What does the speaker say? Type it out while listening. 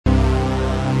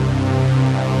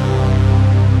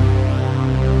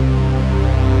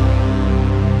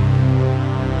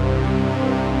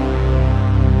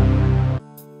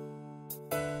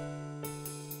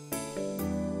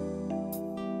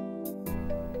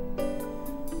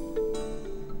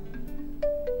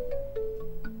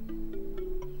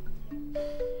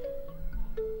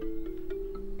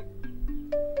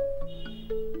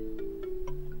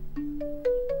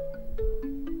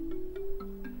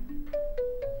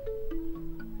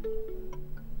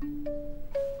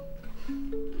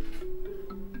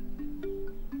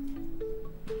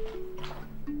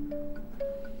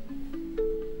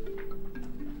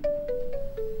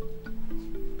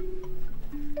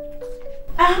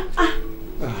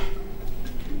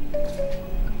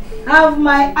Have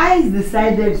my eyes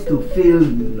decided to fail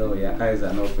you? No, your eyes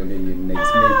are not failing you.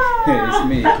 It's me. It's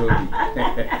me, Kobe.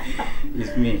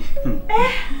 It's me.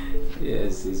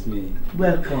 Yes, it's me.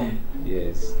 Welcome.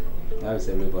 Yes. How's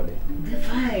everybody?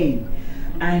 Fine.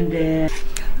 And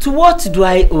to what do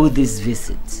I owe this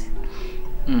visit?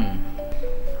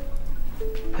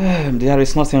 There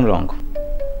is nothing wrong.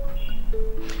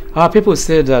 Our people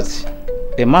say that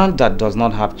a man that does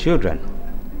not have children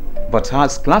but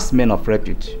has clansmen of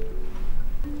repute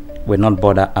will not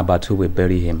bother about who will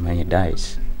bury him when he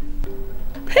dies.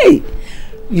 Hey,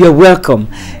 you're welcome.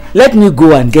 Let me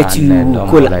go and get you don't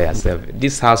cola. bother yourself.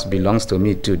 This house belongs to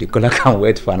me too. The cola can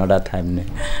wait for another time.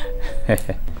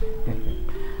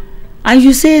 And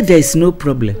you say there is no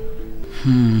problem?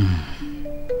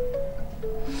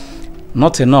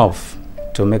 Not enough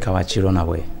to make our children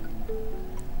away.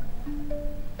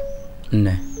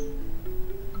 No.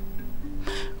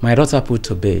 My daughter put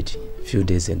to bed a few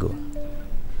days ago.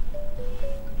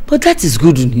 But that is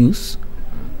good news.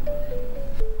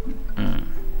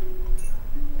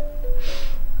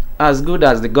 As good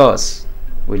as the gods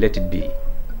will let it be.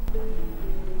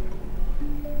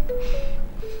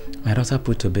 My daughter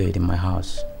put to bed in my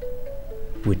house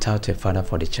without a father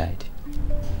for the child.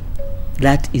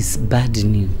 That is bad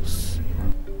news.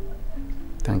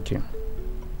 Thank you.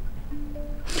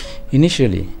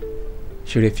 Initially,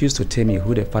 she refused to tell me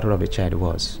who the father of the child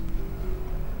was.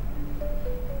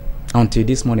 Until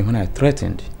this morning when I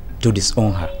threatened to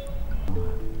disown her.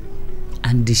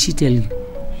 And did she tell you?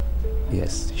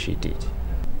 Yes, she did.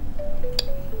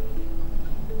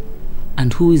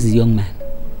 And who is the young man?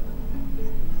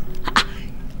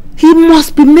 He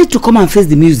must be made to come and face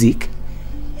the music.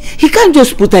 He can't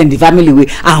just put her in the family way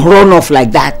and run off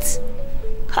like that.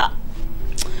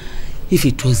 If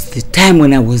it was the time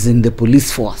when I was in the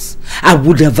police force, I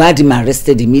would have had him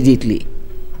arrested immediately.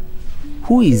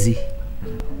 Who is he?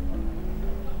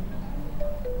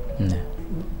 No.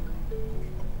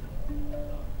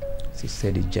 She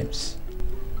said it's James.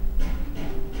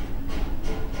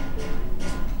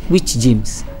 Which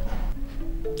James?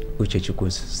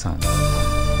 Uchechukwu's son.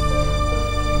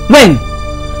 When?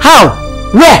 How?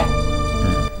 Where?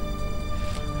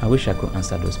 I wish I could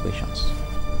answer those questions.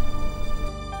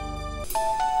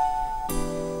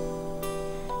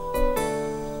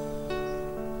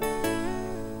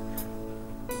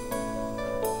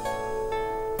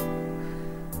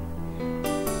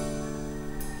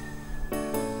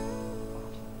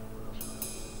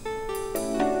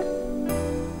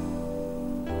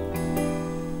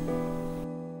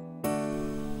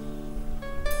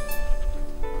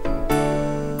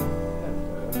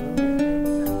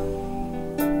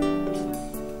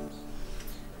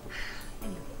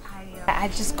 I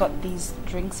just got these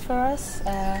drinks for us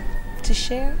to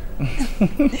share.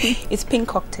 It's pink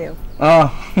cocktail.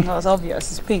 Oh. That was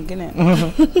obvious. It's pink, isn't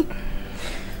it?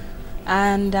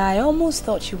 And I almost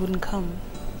thought you wouldn't come.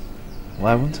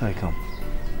 Why wouldn't I come?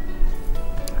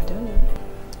 I don't know.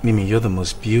 Mimi, you're the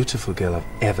most beautiful girl I've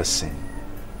ever seen.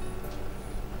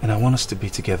 And I want us to be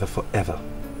together forever.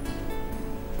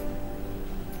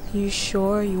 You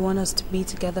sure you want us to be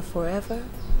together forever?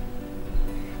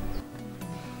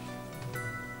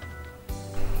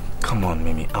 Come on,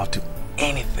 Mimi, I'll do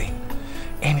anything.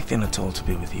 Anything at all to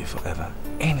be with you forever.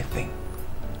 Anything.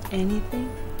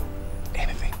 Anything?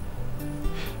 Anything.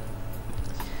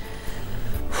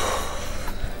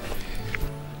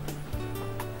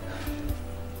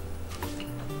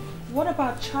 What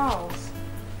about Charles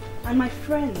and my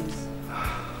friends?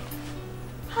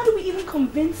 How do we even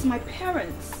convince my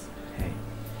parents? Hey.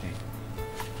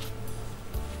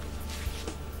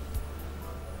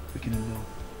 We can go.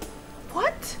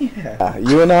 What? Yeah,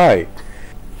 you and I.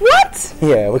 What?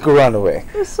 Yeah, we can run away.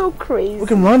 You're so crazy. We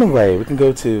can run away. We can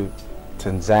go to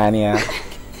Tanzania,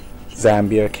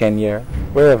 Zambia, Kenya,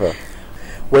 wherever.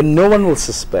 Where no one will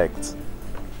suspect.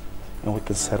 And we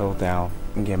can settle down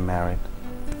and get married.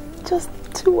 Just the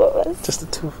two of us. Just the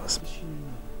two of us.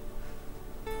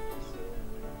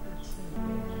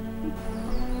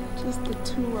 Just the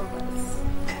two of us.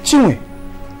 Chinwe!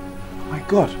 My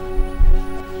God.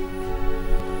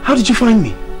 How did you find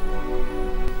me?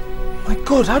 My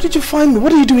God, how did you find me?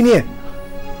 What are you doing here?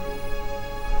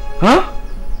 Huh?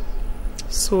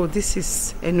 So this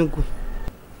is Enugu.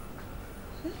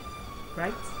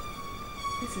 Right?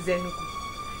 This is Enugu.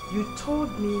 You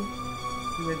told me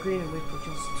you were going away for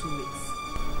just 2 weeks.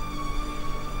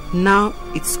 Now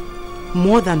it's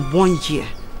more than 1 year.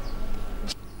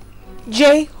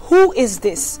 Jay, who is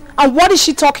this? And what is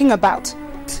she talking about?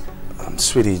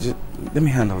 Sweetie, just, let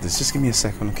me handle this. Just give me a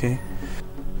second, okay?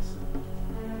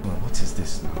 Well, what is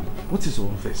this? this now? What is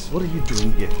all this? What are you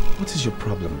doing here? What is your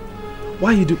problem?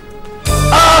 Why are you doing...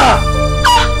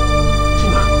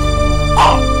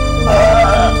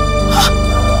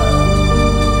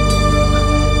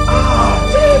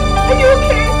 Are you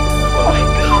okay? Oh my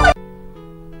God!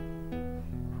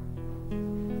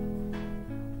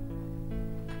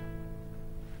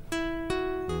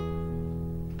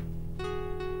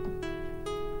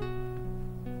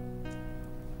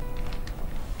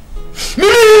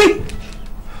 Mimi!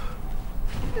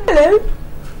 Hello.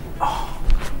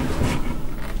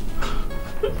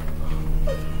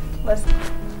 What's up?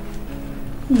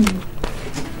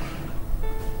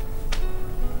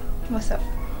 What's up?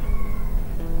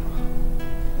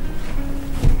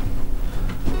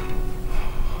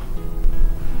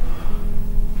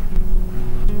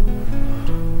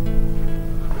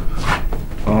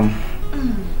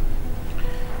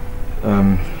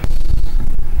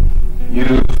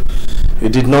 You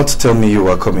did not tell me you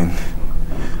were coming.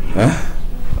 Huh?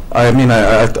 I mean,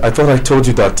 I thought I told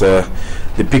you that the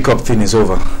pickup thing is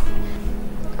over.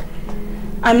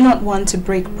 I'm not one to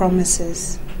break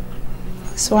promises,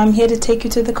 so I'm here to take you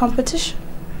to the competition.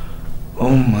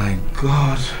 Oh my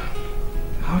God.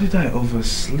 How did I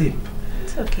oversleep?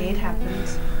 It's okay, it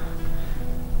happens.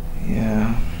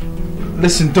 Yeah.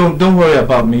 Listen, don't worry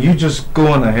about me. You just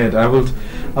go on ahead. I will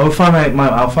find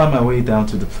I'll find my way down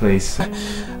to the place.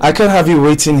 I can't have you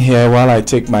waiting here while I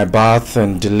take my bath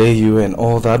and delay you and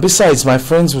all that. Besides, my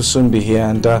friends will soon be here,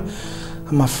 and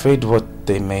I'm afraid what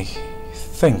they may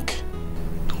think.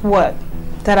 What?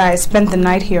 That I spent the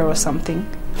night here or something?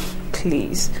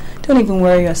 Please, don't even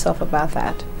worry yourself about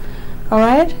that.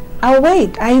 Alright? I'll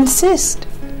wait. I insist.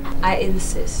 I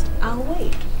insist. I'll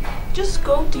wait. Just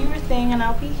go do your thing and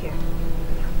I'll be here.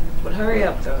 But hurry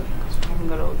up though, because we haven't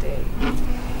got all day.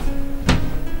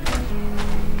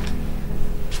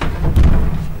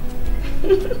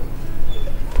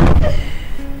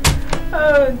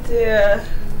 Oh dear.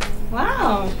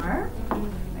 Wow.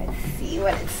 Let's see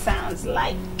what it sounds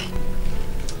like.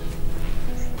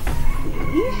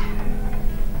 See?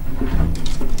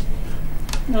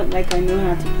 Not like I know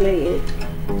how to play it.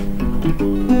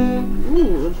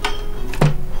 Ooh.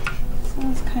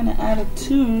 Sounds kind of out of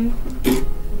tune.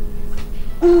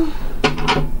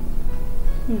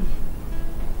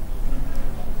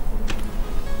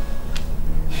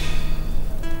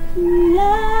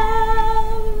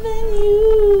 Loving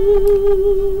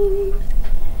you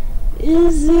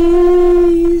is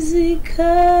easy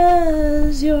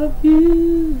 'cause you're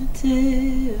beautiful,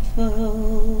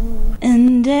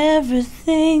 and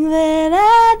everything that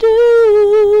I do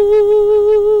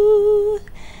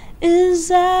is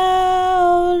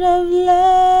out of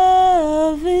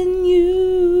loving you.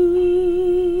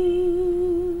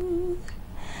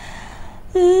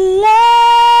 Loving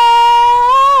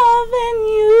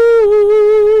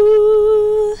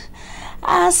you,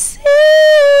 I see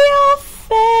your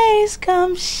face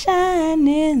come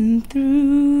shining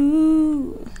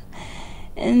through,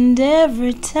 and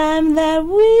every time that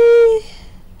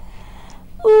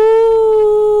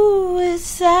ooh,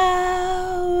 it's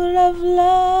out of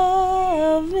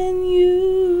loving you.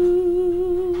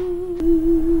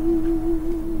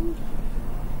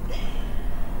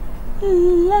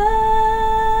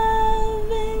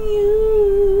 Loving you.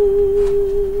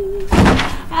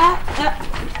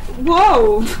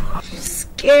 Whoa! You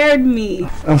scared me.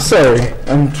 I'm sorry.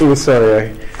 I'm truly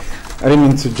sorry. I didn't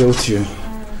mean to jolt you.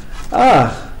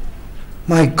 Ah,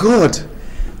 my God.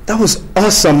 That was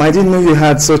awesome. I didn't know you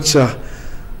had such a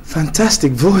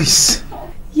fantastic voice.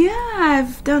 Yeah,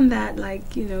 I've done that,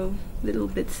 like, you know, little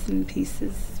bits and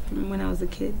pieces from when I was a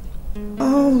kid.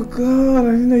 Oh God,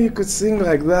 I didn't know you could sing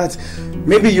like that.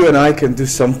 Maybe you and I can do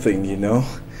something, you know.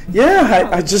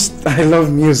 Yeah, I love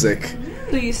music.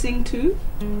 Do you sing too?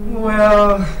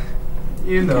 Well,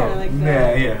 you know. Yeah, like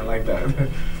that. Yeah, like that.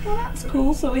 Well, that's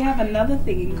cool. So we have another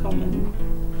thing in common.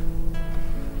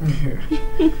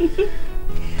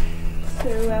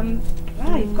 So,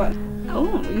 wow,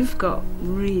 you've got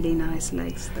really nice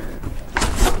legs there.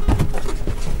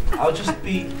 I'll just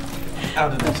be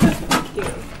out of it. Thank you.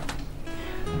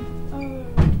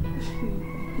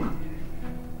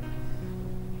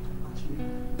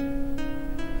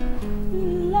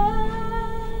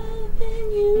 Loving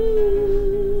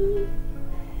you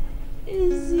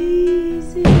is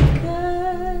easy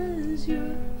 'cause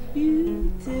you're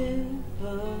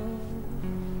beautiful,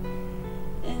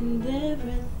 and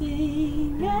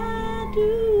everything I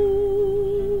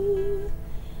do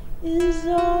is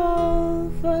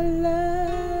all for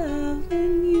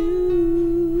loving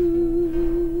you.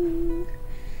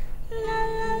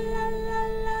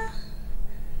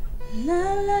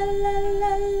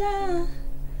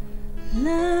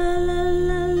 La la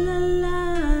la la la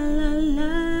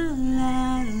la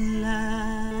la la.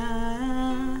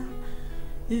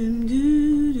 Do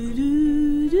do do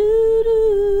do do.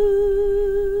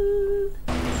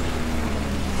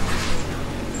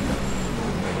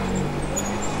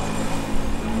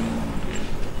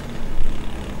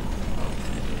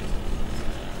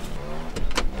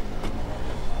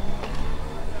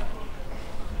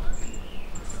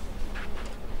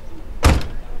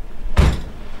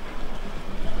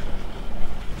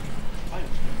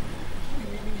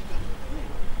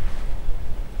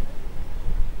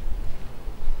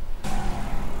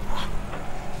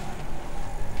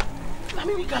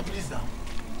 Please now.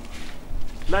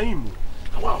 Naim,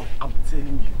 wow, I'm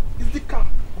telling you, it's the car.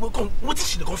 What is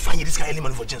she going to find you this kind of early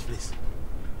money for James' place?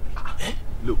 Eh?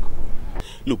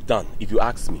 Look, Dan, if you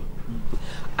ask me,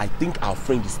 I think our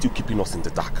friend is still keeping us in the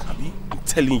dark. Abi? I'm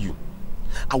telling you,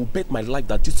 I will bet my life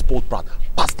that this spoiled brat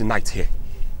passed the night here.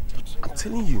 I'm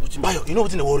telling you. Bayo, you know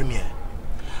what's in the worry me?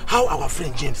 How our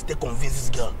friend James they convince this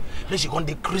girl that she can't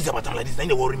decrease about her like this? Then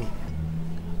they worry me.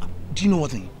 Do you know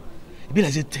what thing? It be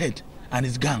like say Ted and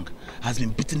his gang has been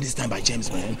beaten this time by James,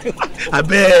 man. I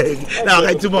beg. Now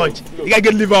I too much. You gotta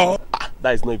get liver.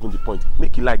 That is not even the point.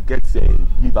 Make it like get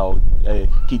liver or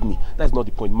kidney. That's not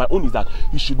the point. My own is that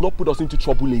you should not put us into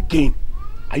trouble again.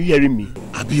 Are you hearing me?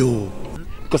 Abio.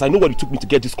 Because I know what it took me to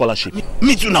get this scholarship.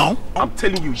 Me too now. I'm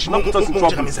telling you, you should not put us in trouble.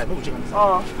 Check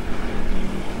inside.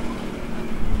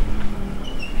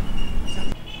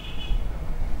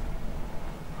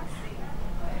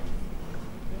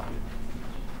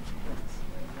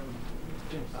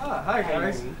 Hi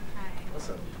guys. Hi. What's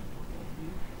up?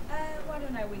 Why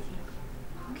don't I wait in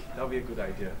the car? That'll be a good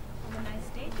idea. Have a nice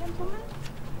day, gentlemen.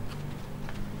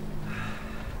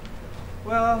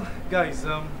 Well, guys,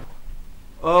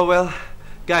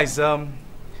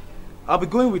 I'll be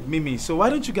going with Mimi, so why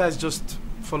don't you guys just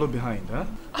follow behind, huh?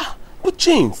 But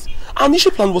James, our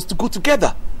initial plan was to go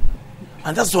together.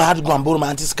 And that's why I had to go and borrow my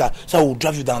auntie's car so I will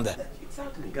drive you down there.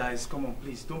 Exactly. Guys, come on,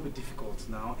 please, don't be difficult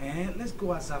now. Let's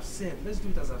go as I've said. Let's do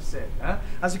it as I've said. Huh?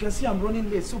 As you can see, I'm running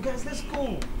late. So guys, let's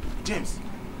go. James,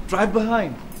 drive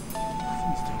behind.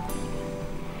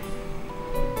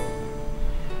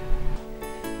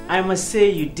 I must say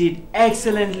you did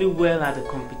excellently well at the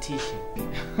competition.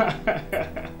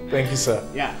 Thank you, sir.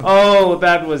 Yeah. Oh,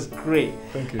 that was great.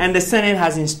 Thank you. And the Senate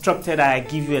has instructed I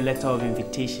give you a letter of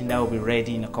invitation that will be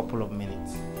ready in a couple of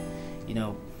minutes. You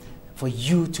know, for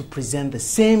you to present the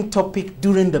same topic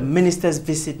during the minister's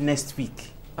visit next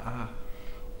week.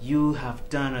 You have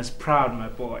done us proud, my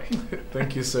boy.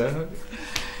 Thank you, sir.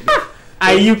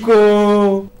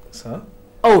 Ayuko. Sir?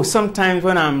 Oh, sometimes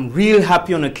when I'm real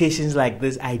happy on occasions like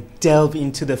this, I delve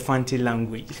into the Fanti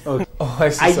language. Oh, I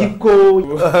see, sir.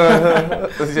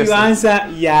 Ayuko. You answer,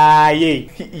 yeah,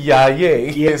 yeah. Yeah, yeah.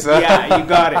 Yes, sir. Yeah, you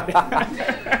got it.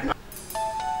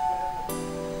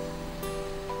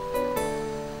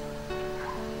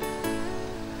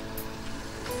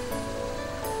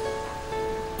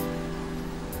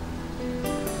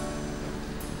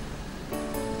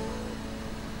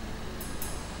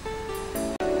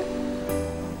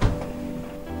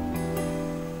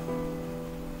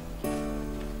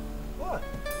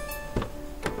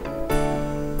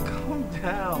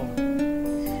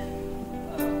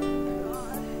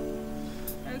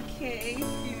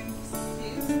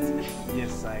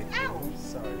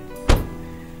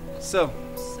 So,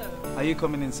 are you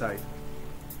coming inside?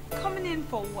 Coming in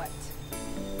for what?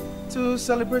 To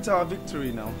celebrate our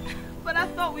victory now. But I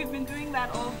thought we've been doing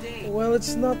that all day. Well,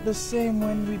 it's not the same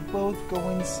when we both go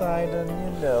inside and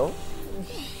you know.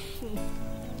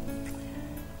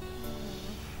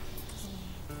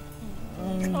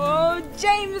 Oh,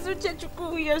 James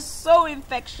Uchechuku, you're so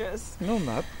infectious. No, I'm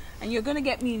not. And you're gonna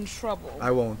get me in trouble.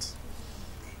 I won't.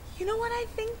 You know what I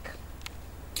think?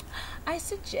 I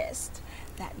suggest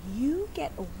that you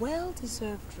get a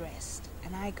well-deserved rest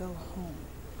and I go home.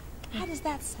 How does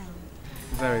that sound?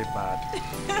 Very bad.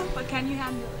 But can you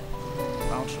handle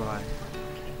it? I'll try.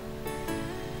 Okay.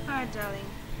 All right, darling.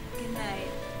 Good night.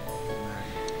 Good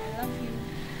night. I love you.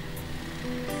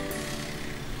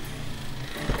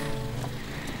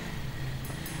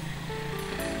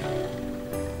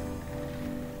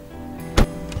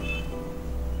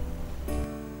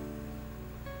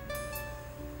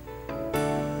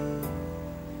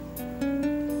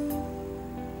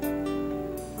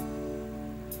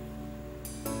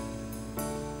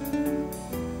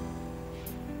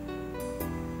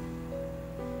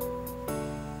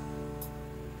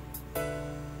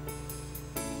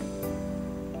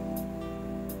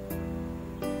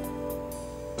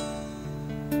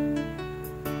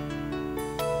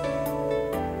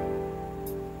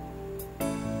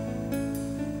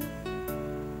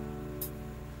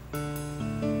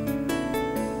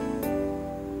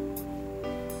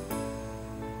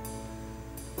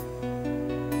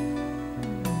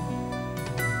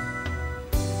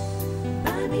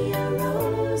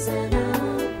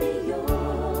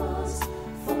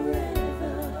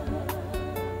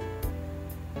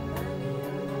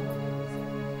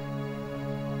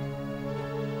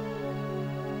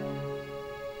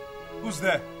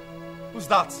 there? Who's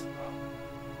that?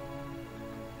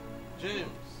 James,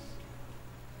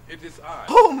 it is I.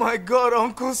 Oh my God,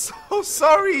 Uncle, so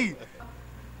sorry.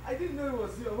 I didn't know it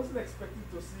was you. I wasn't expecting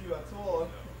to see you at all.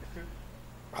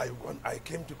 I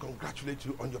came to congratulate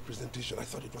you on your presentation. I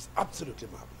thought it was absolutely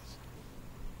marvelous.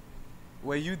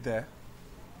 Were you there?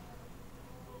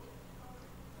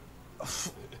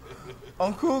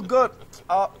 Uncle, God,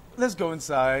 let's go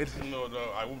inside. No,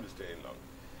 I won't be staying long.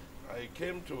 I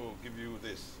came to give you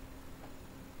this.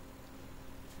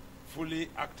 Fully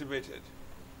activated.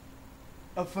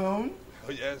 A phone?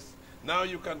 Oh, yes. Now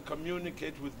you can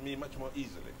communicate with me much more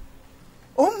easily.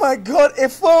 Oh my God, a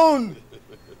phone!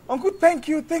 Uncle, thank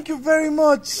you very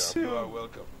much. You are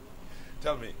welcome.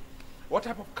 Tell me, what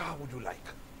type of car would you like?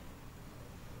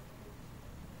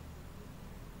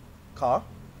 Car?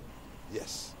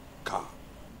 Yes, car.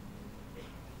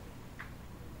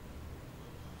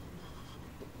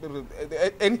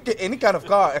 Any kind of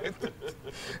car.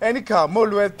 Any car,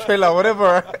 Molwet, trailer,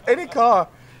 whatever. Any car.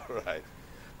 Right.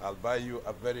 I'll buy you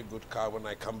a very good car when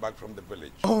I come back from the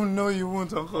village. Oh, no, you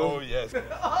won't, Uncle. Oh, yes.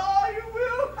 Oh, you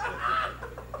will.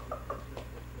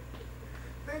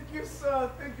 Thank you, sir.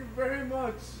 Thank you very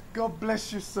much. God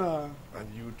bless you, sir.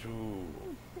 And you too.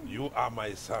 You are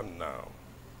my son now.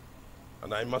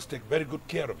 And I must take very good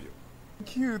care of you.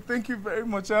 Thank you. Thank you very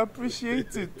much. I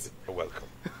appreciate it. You're welcome.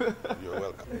 You're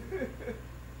welcome. And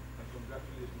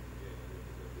congratulations again.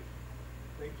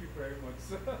 Thank you very much,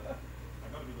 sir.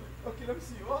 Okay, let me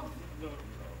see you off. No.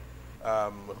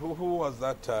 Who was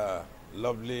that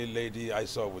lovely lady I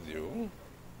saw with you?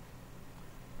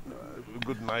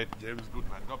 Good night, James. Good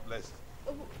night. God bless.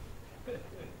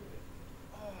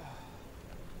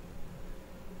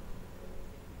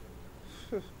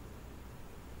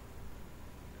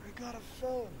 I got a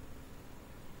phone.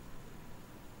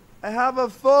 I have a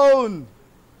phone.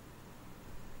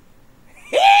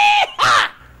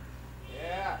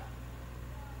 Yeah.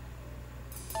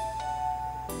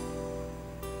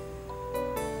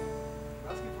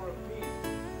 Asking for a pin.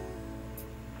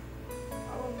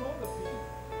 I don't know the pin.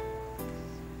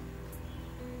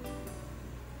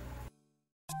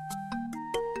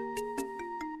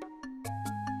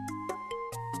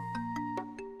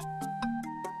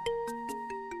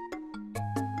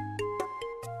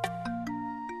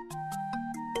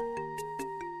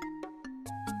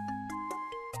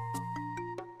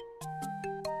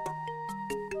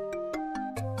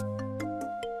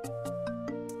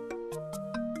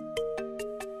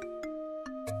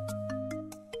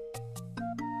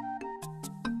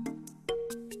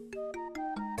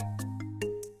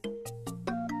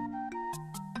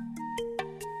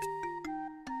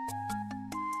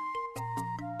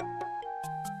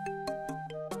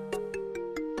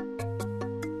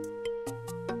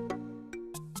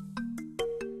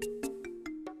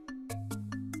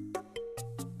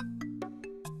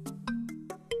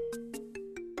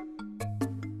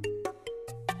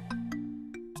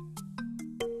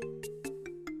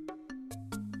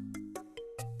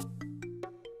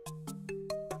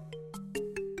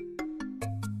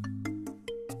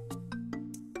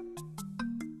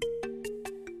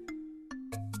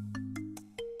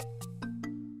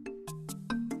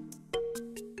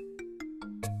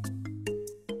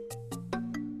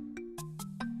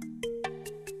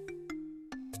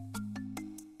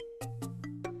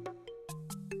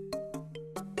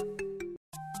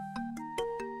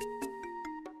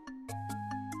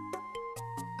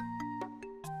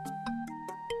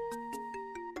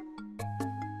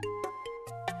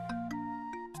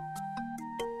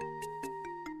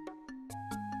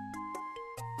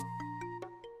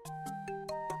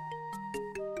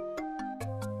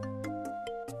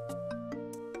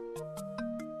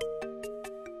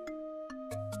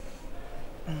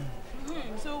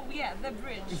 So yeah, the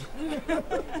bridge.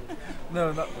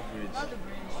 No, not the bridge. Not the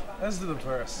bridge. Let's do the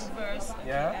verse. The verse.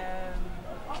 Yeah?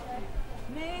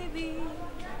 Maybe.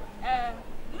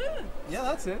 Yeah,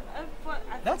 that's it.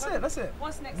 That's it.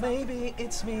 What's next? Maybe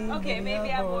it's me. Okay,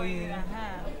 maybe I'm going. you.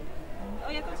 Oh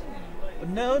yeah,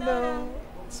 continue. No,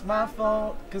 it's my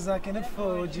fault, 'cause I can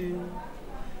afford you.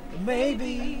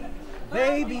 Maybe,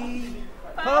 baby,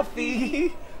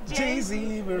 Puffy,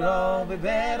 Jay-Z, we'll all be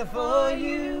better for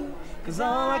you. 'Cause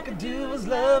all I could do was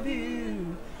love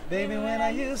you. Baby, when I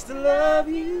used to love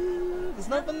you, there's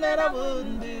nothing that I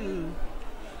wouldn't do.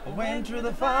 I went through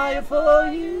the fire for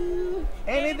you,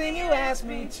 anything you asked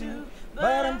me to.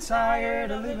 But I'm tired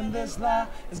of living this lie.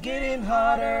 It's getting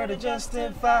harder to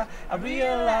justify. I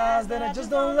realize that I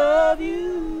just don't love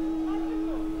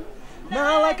you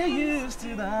now like I used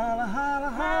to. The holla, holla,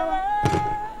 holla.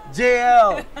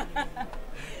 JL.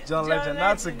 John Legend,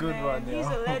 that's a good one. He's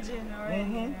a legend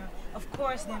already. Of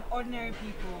course, they're ordinary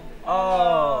people.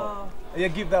 Oh. Yeah,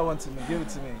 give that one to me. Give it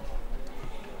to me.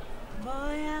 Boy,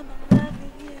 I'm in love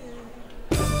with you.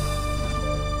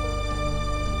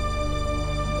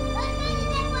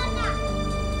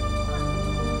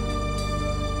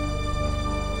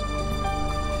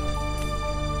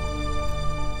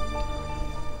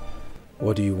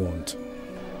 What do you want?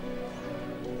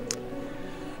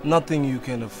 Nothing you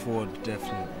can afford,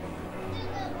 definitely.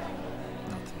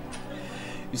 Nothing.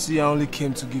 You see, I only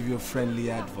came to give you a friendly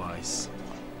advice.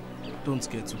 Don't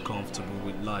get too comfortable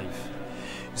with life.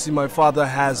 You see, my father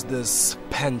has this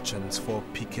penchant for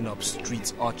picking up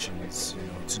street urchins, you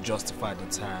know, to justify the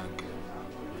tag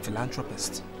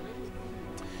philanthropist.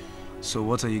 So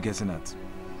what are you getting at?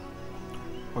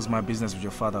 What's my business with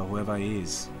your father, whoever he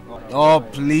is? Oh,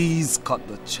 please cut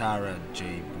the chara,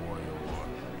 J-boy or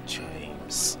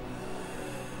James.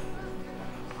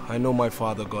 I know my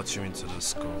father got you into the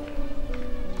school.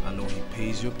 I know he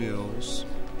pays your bills,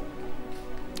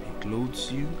 he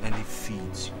clothes you, and he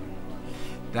feeds you.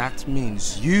 That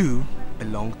means you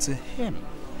belong to him.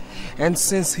 And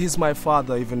since he's my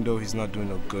father, even though he's not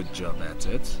doing a good job at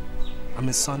it, I'm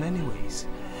his son anyways.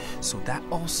 So that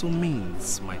also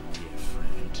means, my dear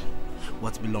friend,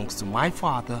 what belongs to my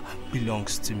father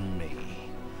belongs to me.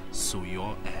 So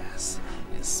your ass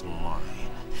is mine.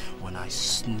 When I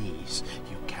sneeze,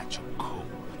 you catch a cold.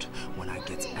 When I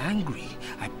get angry,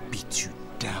 I beat you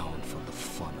down for the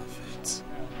fun of it.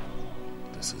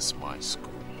 This is my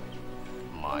school,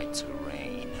 my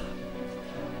terrain.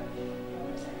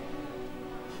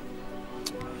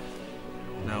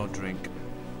 Now drink.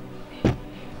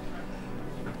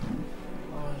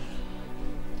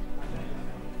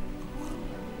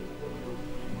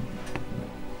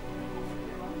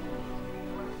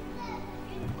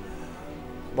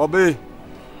 Bobby,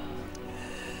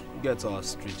 get our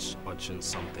street urchin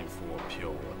something for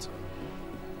pure water.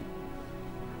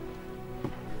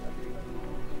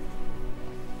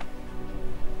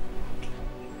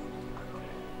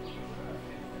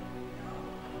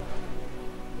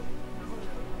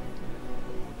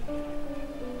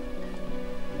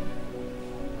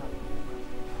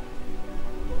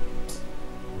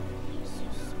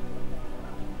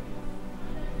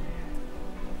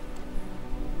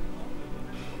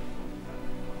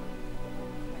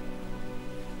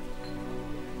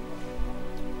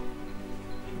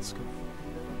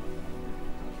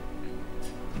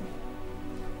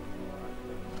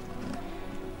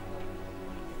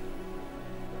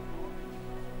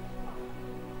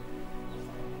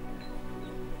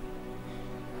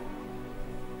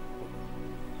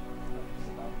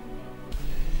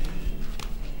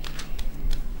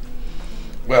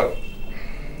 Well,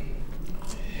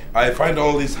 I find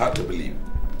all this hard to believe.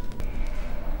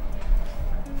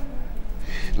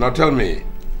 Now tell me,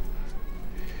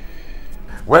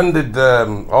 when did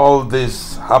all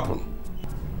this happen?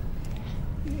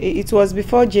 It was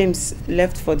before James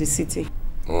left for the city.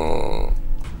 I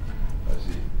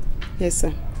see. Yes,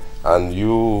 sir. And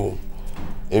you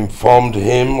informed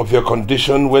him of your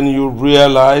condition when you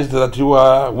realized that you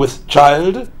were with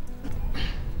child?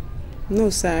 No,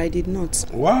 sir, I did not.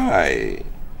 Why?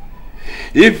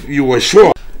 If you were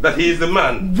sure that he is the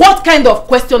man. What kind of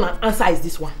question and answer is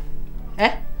this one?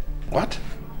 Eh? What?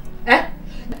 Eh?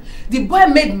 The boy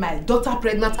made my daughter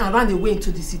pregnant and ran away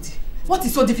into the city. What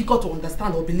is so difficult to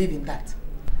understand or believe in that?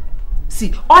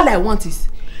 See, all I want is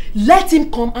let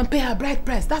him come and pay her bride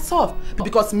price. That's all.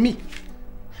 Because me,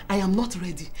 I am not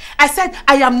ready. I said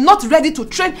I am not ready to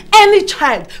train any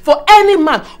child for any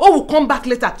man who will come back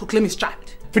later to claim his child.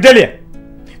 Fidelia!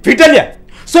 Fidelia!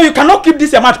 So you cannot keep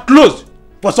this mouth closed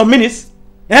for some minutes?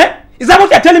 Eh? Is that what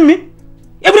you're telling me?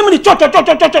 Every minute, cho.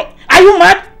 Are you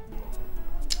mad?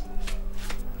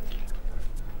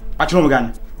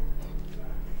 Patron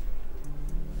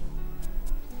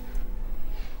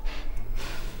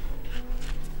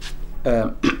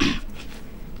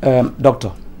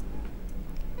Doctor,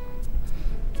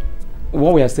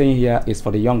 what we are saying here is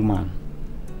for the young man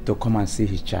to come and see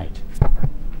his child.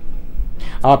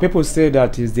 Our people say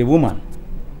that it's the woman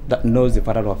that knows the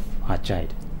father of her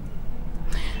child.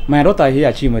 My daughter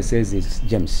here, Chima, says it's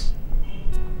James.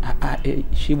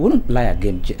 She wouldn't lie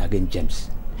against James.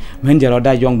 When there are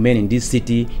other young men in this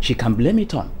city, she can blame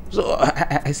it on. So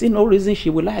I see no reason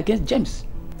she will lie against James.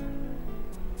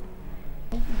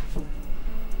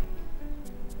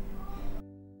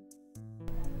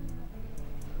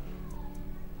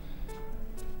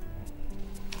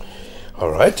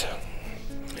 All right.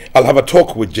 I'll have a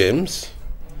talk with James,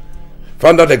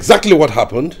 find out exactly what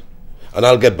happened, and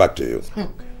I'll get back to you.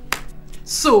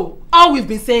 So, all we've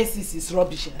been saying since is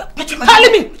rubbish.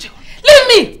 Leave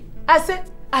me! I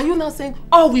said, Are you now saying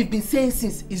all we've been saying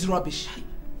since is rubbish?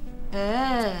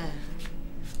 They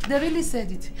really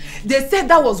said it. They said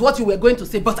that was what you were going to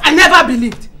say, but I never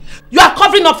believed. You are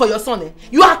covering up for your son, eh?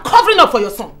 You are covering up for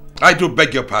your son. I do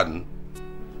beg your pardon.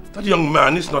 That young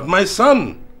man is not my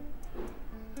son.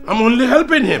 I'm only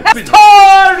helping him.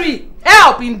 Story!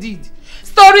 Help indeed.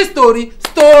 Story, story,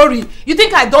 story. You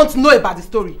think I don't know about the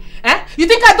story? Eh? You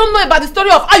think I don't know about the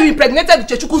story of how you impregnated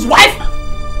Chechuku's wife?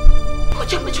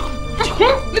 Keep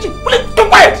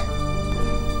quiet!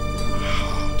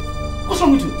 What's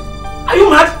wrong with you? Are you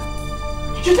mad?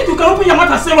 You think you can open your mouth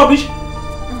and say rubbish?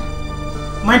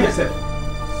 Mind yourself.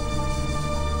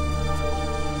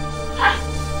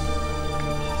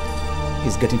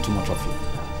 He's getting too much of you.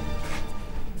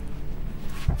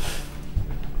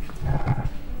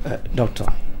 Doctor,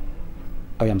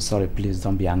 I am sorry, please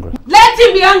don't be angry. Let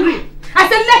him be angry! I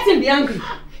said let him be angry!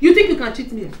 You think you can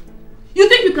cheat me? You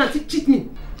think you can cheat me?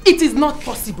 It is not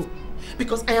possible.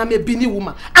 Because I am a Bini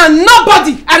woman. And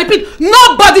nobody, I repeat,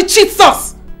 nobody cheats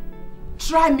us!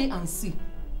 Try me and see.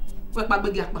 I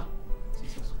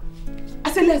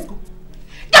said let's go.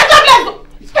 Get up, let's go!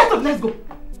 Get up, let's go!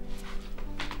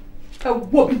 I will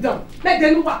walk it down. Let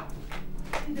them know.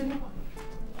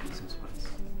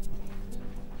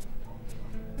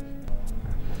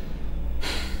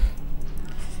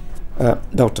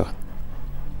 Doctor,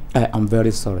 I am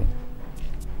very sorry.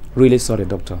 Really sorry,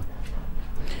 doctor.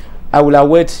 I will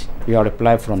await your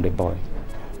reply from the boy.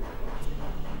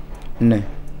 No,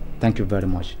 thank you very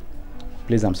much.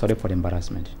 Please, I'm sorry for the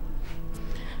embarrassment.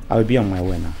 I will be on my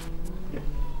way now.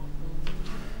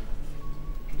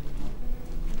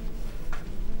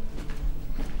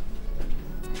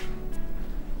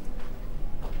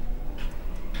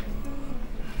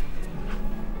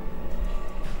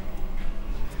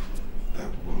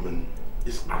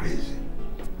 Crazy.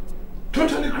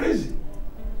 Totally crazy.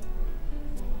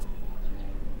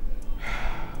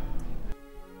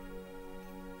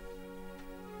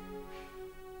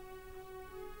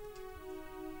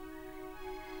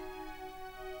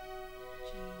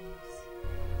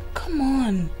 Come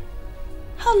on.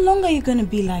 How long are you gonna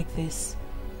be like this?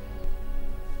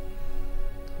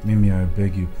 Mimi, I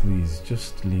beg you, please,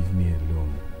 just leave me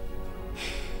alone.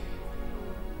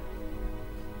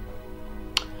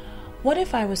 What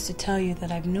if I was to tell you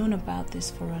that I've known about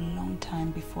this for a long time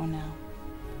before now?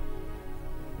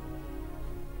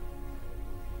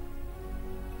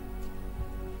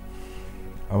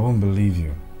 I won't believe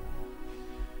you.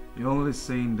 You're only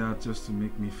saying that just to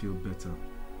make me feel better.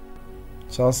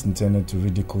 Charles intended to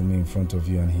ridicule me in front of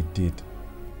you and he did.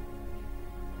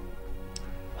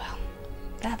 Well,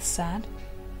 that's sad,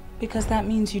 because that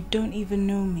means you don't even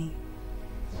know me.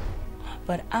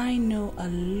 But I know a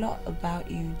lot about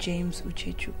you, James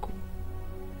Uchechukwu,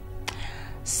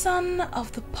 son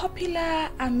of the popular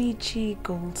Amici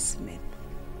goldsmith.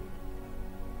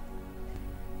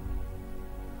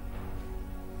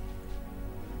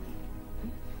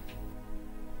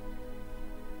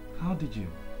 How did you?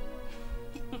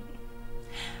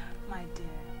 My dear,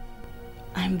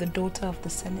 I'm the daughter of the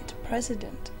Senate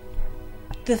President,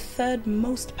 the third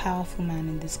most powerful man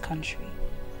in this country.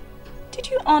 Did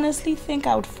you honestly think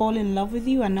I would fall in love with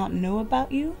you and not know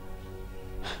about you?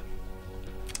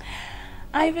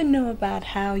 I even know about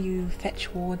how you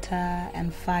fetch water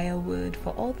and firewood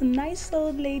for all the nice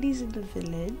old ladies in the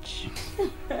village.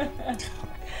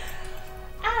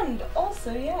 And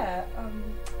also, yeah,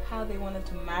 how they wanted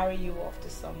to marry you off to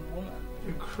some woman.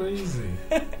 You're crazy.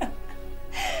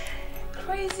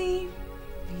 Crazy?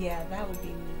 Yeah, that would be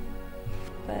me.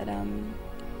 But I'm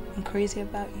crazy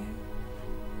about you.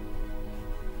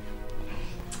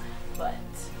 But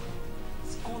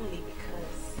it's only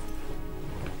because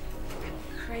I'm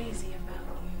crazy about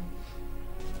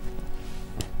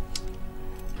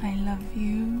you. I love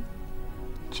you,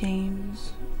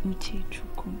 James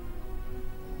Uchechukwu.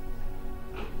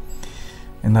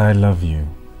 And I love you,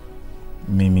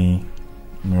 Mimi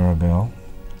Mirabel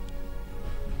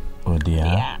Odia.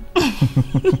 Yeah.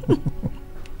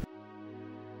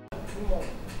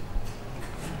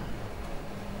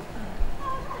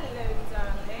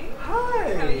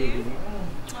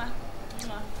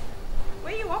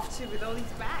 With all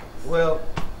these bags? Well,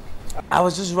 I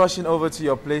was just rushing over to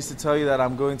your place to tell you that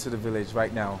I'm going to the village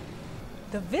right now.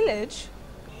 The village?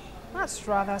 That's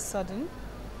rather sudden.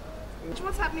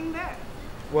 What's happening there?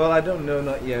 Well, I don't know,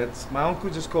 not yet. My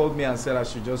uncle just called me and said I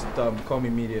should just come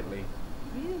immediately.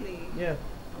 Really? Yeah.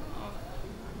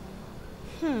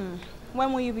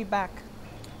 When will you be back?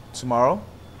 Tomorrow?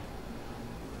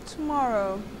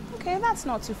 Tomorrow. Okay, that's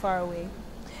not too far away.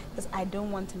 Because I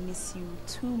don't want to miss you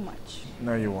too much.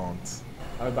 No, you won't.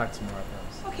 I'll be back tomorrow, I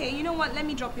promise. Okay, you know what? Let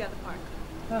me drop you at the park.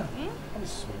 Ah, that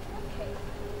was sweet. Okay.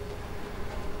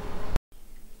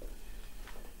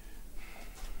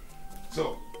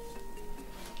 So,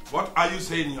 what are you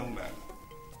saying, young man?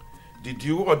 Did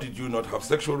you or did you not have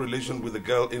sexual relation with the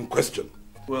girl in question?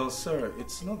 Well, sir,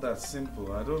 it's not that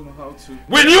simple. I don't know how to...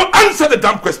 Will you answer the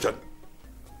damn question?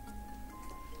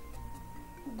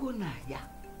 Gonaya,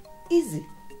 easy.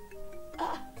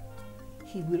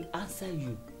 He will answer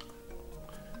you.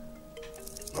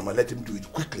 Mama, let him do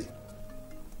it quickly.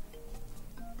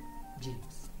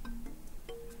 James,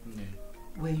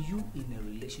 were you in a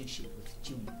relationship with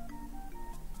Jimmy?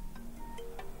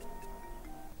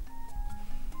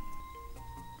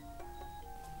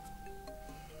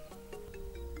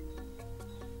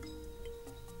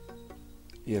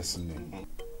 Yes, no.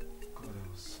 God,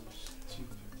 I was so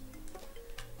stupid.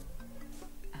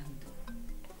 And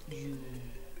you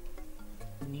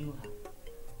knew her?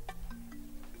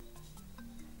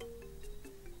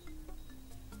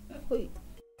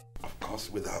 Of course,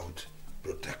 without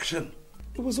protection.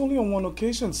 It was only on one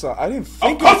occasion, sir. I didn't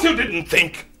think... Of course you didn't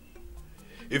think!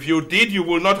 If you did, you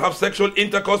will not have sexual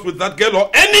intercourse with that girl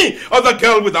or any other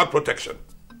girl without protection.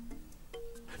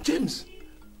 James,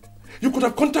 you could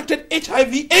have contracted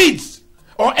HIV/AIDS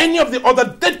or any of the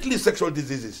other deadly sexual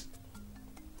diseases.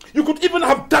 You could even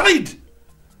have died.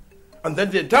 And then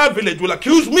the entire village will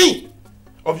accuse me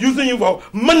of using you for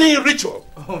money ritual.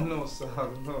 Oh, no, sir.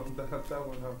 No, that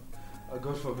won't happen.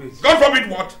 God forbid. God forbid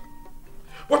what?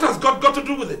 What has God got to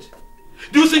do with it?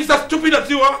 Do you think it's as stupid as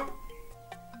you are?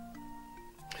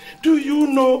 Do you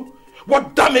know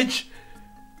what damage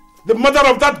the mother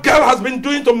of that girl has been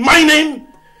doing to my name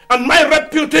and my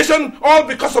reputation, all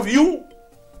because of you?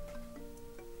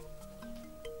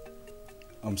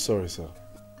 I'm sorry, sir.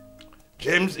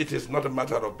 James, it is not a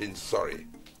matter of being sorry.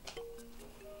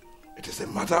 It is a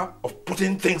matter of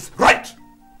putting things right.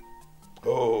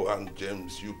 Oh, and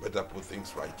James, you better put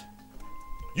things right.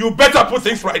 You better put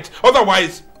things right.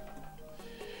 Otherwise,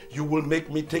 you will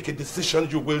make me take a decision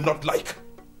you will not like.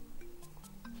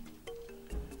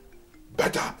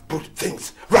 Better put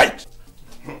things right.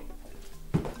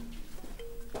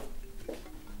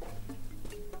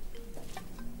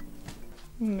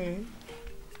 Nee.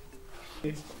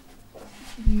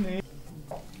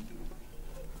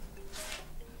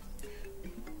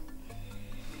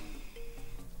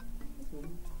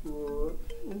 Oh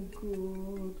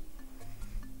God.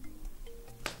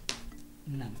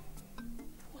 Now,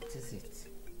 what is it?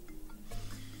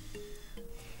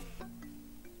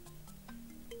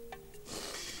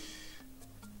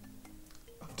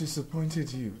 I've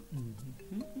disappointed you.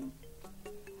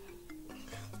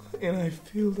 And I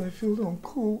feel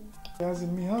uncool.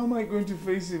 Asking me, how am I going to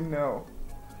face him now?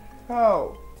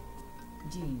 How?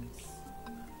 James,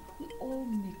 we all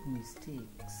make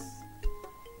mistakes.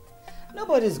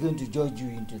 Nobody's going to judge you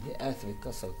into the earth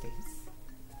because of this.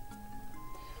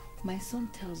 My son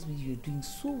tells me you're doing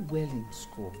so well in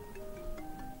school.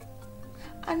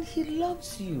 And he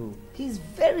loves you. He's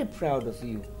very proud of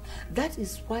you. That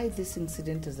is why this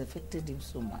incident has affected him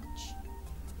so much.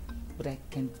 But I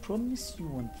can promise you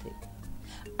one thing.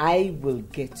 I will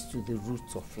get to the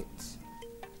roots of it.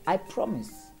 I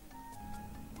promise.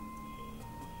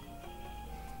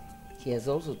 He has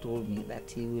also told me that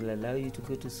he will allow you to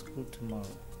go to school tomorrow.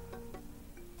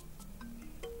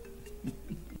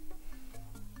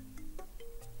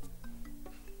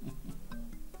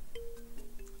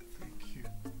 Thank you.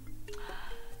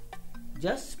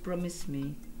 Just promise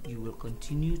me you will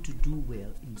continue to do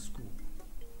well in school.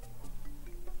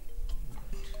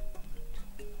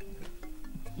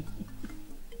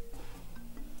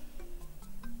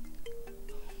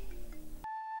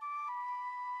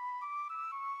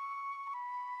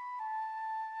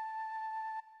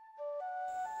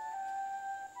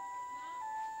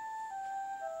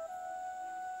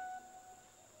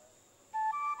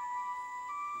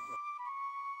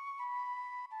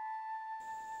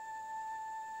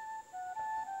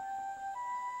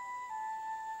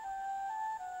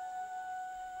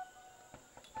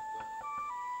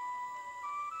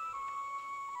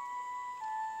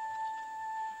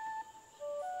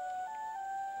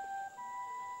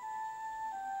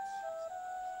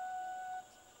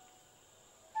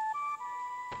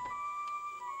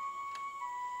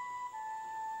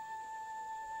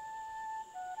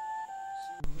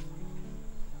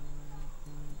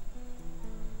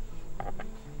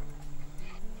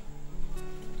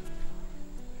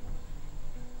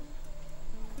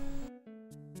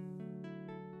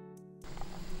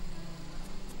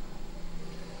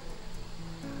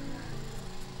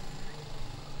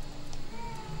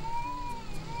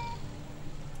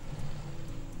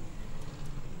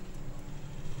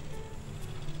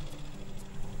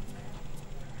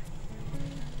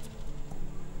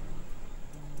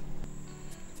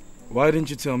 Why didn't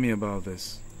you tell me about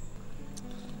this?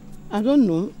 I don't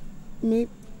know.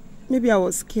 Maybe I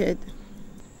was scared.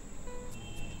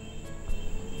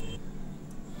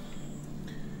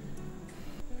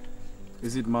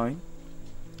 Is it mine?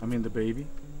 I mean the baby?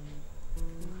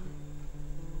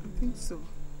 I think so.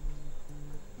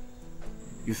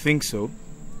 You think so?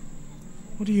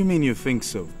 What do you mean you think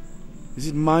so? Is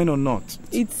it mine or not?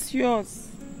 It's yours.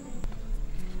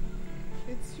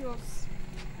 It's yours.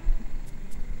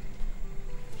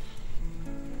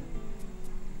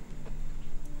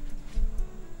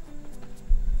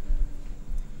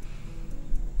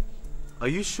 Are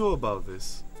you sure about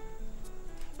this?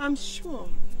 I'm sure.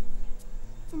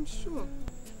 I'm sure.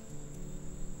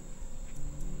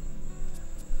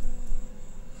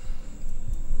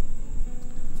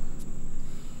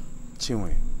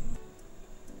 Chinwe,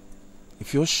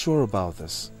 if you're sure about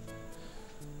this,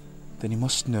 then you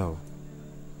must know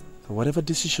that whatever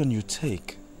decision you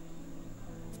take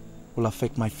will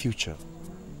affect my future.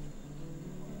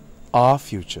 Our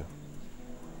future.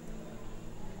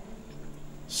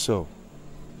 So,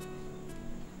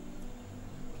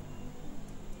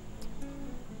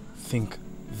 think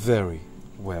very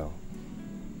well.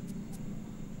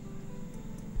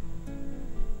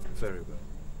 Very well.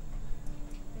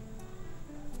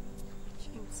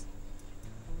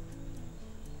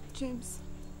 James.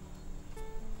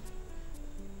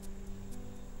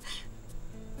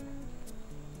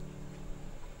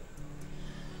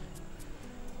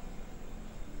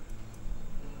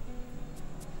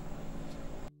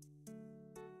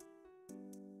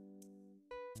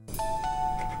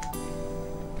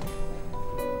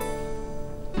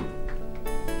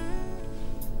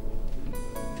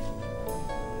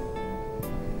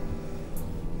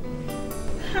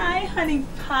 Hi, honey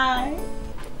pie.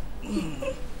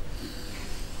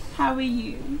 How are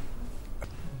you?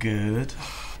 Good.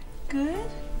 Good?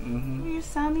 You're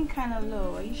sounding kind of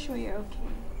low. Are you sure you're okay?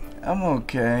 I'm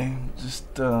okay.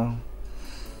 Just a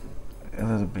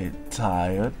little bit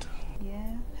tired.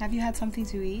 Yeah. Have you had something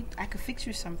to eat? I could fix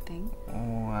you something.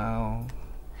 Oh, wow.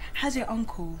 How's your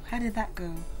uncle? How did that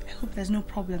go? I hope there's no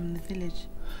problem in the village.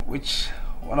 Which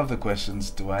one of the questions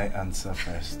do I answer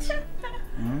first?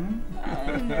 I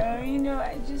don't know. You know,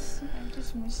 I just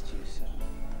missed you so.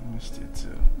 Missed you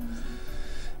too.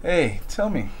 Hey, tell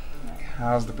me,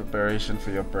 how's the preparation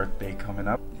for your birthday coming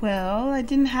up? Well, I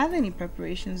didn't have any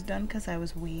preparations done because I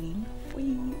was waiting for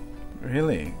you.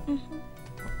 Really?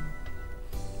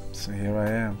 So here I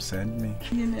am, send me.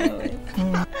 You know it.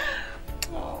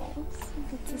 Oh, so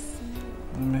good to see you.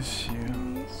 I miss you. I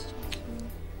missed you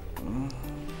too.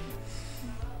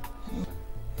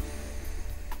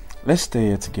 Let's stay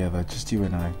here together, just you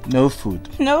and I. No food.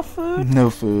 No food?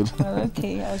 No food. Oh,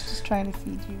 okay, I was just trying to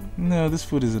feed you. No, this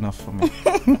food is enough for me.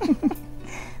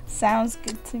 Sounds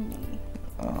good to me.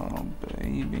 Oh,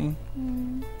 baby.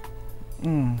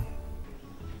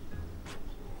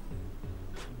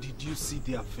 Did you see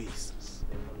their faces?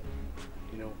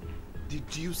 You know,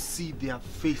 did you see their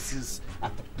faces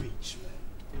at the beach?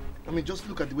 I mean, just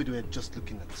look at the way they were just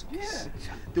looking at us. Yeah.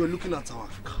 They were looking at our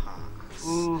cars. They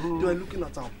were looking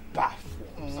at our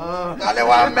bathrooms.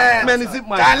 Man, is it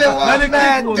my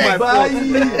fault?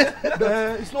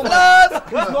 It's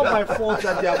not my fault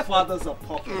that their fathers are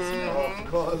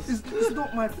paupers. It's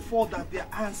not my fault that their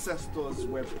ancestors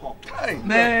were paupers.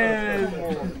 Man,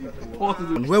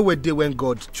 where were they when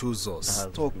God chose us?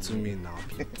 Talk to me now,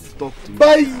 please. Talk to me.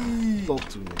 Bye. Talk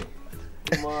to me.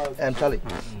 Charlie,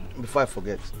 before I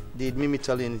forget, did Mimi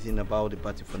tell you anything about the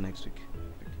party for next week?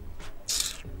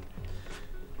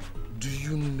 Do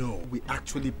you know we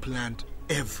actually planned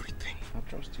everything? I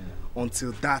trust you.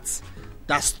 Until that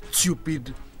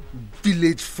stupid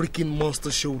village freaking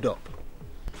monster showed up.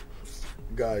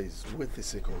 Guys, wait a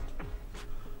second.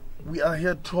 We are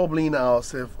here troubling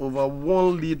ourselves over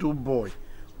one little boy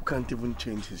who can't even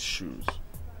change his shoes.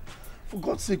 For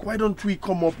God's sake, why don't we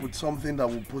come up with something that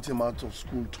will put him out of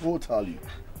school totally?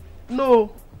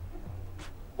 No.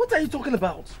 What are you talking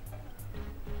about?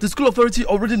 The school authority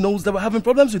already knows that we're having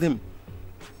problems with him.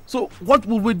 So what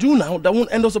will we do now that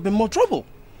won't end us up in more trouble?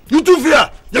 You too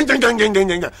fear!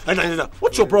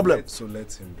 What's your problem? So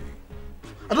let him be.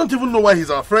 I don't even know why he's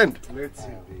our friend. Let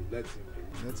him be.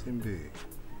 Let him be.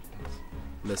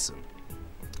 Listen.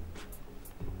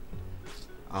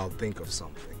 I'll think of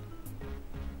something.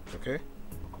 Okay?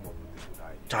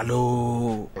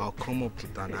 Chalo! I'll come up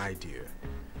with an idea.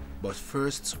 But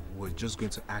first, we're just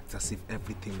going to act as if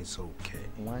everything is okay.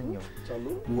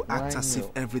 We'll act as if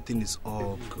everything is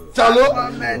all good.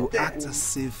 We'll act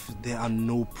as if there are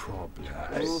no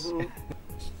problems.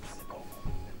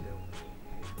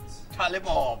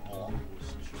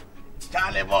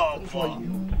 Charlie Bob.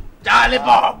 Charlie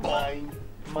Bob.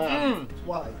 Mine.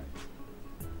 Why?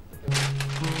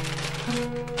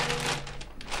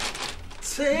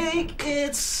 Take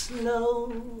it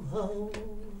slow. Oh.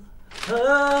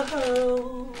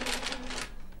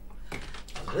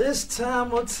 This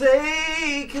time we'll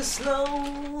take it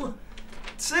slow.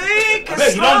 Take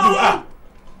it slow. Don't do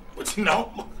What's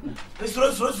now?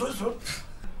 Slow.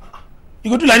 You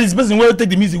go do like this person will take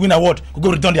the music win award,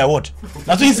 go return the award.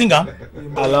 That's what you sing, huh?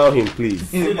 Allow him,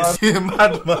 please. He's a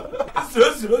madman.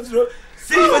 Slow.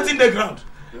 See what's in the ground.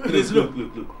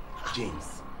 Look.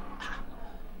 James.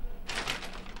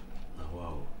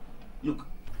 Wow. Look.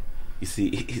 You see,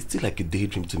 it's still like a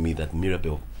daydream to me that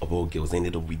Mirabelle of all girls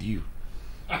ended up with you.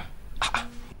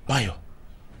 Bayo,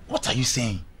 what are you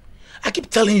saying? I keep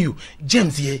telling you,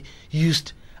 James here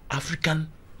used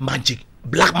African magic,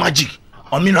 black magic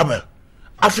on Mirabelle.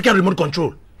 African remote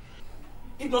control.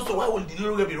 If not so, why would the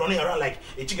little girl be running around like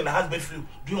a chicken that has bird flu,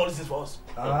 doing all these things for us?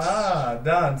 Ah,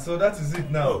 Dan, so that is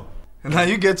it now. Now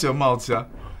you get your mouth, yeah.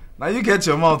 Now you get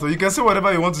your mouth, or you can say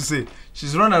whatever you want to say.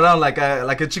 She's running around like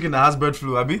a chicken that has bird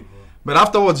flu, Abi. But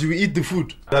afterwards, you eat the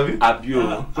food, Abi. How you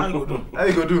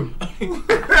go do?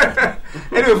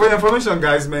 Anyway, for your information,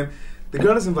 guys, man, the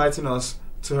girl is inviting us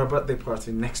to her birthday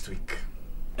party next week.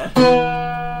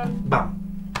 Bam.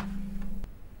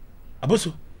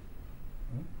 Aboso.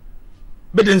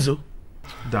 Bedenzo.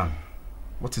 Dan,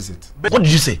 what is it? What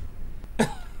did you say?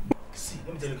 See,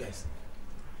 let me tell you guys.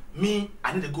 Me,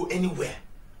 I need to go anywhere.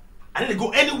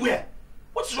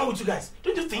 What's wrong with you guys?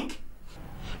 Don't you think?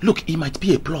 Look, it might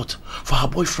be a plot for her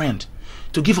boyfriend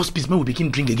to give us peace when we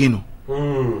begin drink again.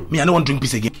 Me, I don't want to drink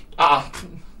peace again.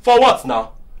 For what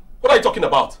now? What are you talking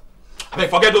about? I mean,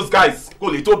 forget those guys. Go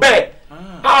little bear.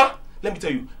 Let me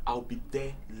tell you, I'll be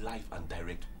there live and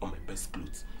direct on my best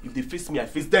clothes. If they face me, I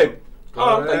face them. What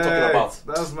are you talking about?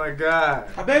 That's my guy.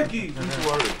 I beg you, don't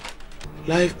worry.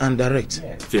 Live and direct.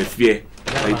 Fear.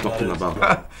 What are you talking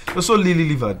about? You're so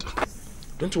lily-livered.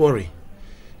 Don't worry.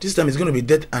 This time it's going to be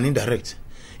dead and indirect.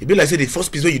 It be like say the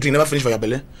first piece where you drink never finish for your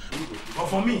belly. But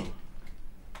for me.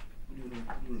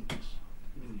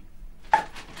 No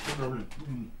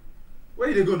problem. Where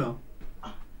did they go now?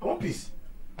 I want peace.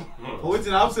 Oh, wait,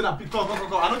 I'm saying I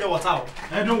don't get what's out.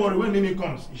 Hey, don't worry, when Mimi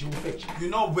comes, she will fetch. You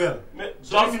know well.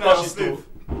 Don't flush it though.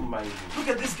 Look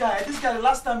at this guy. The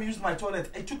last time he used my toilet,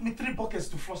 it took me 3 buckets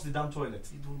to flush the damn toilet.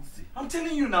 You don't see. I'm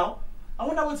telling you now. I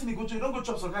wonder what thing he go to. You don't go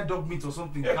chop some kind of dog meat or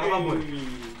something. Take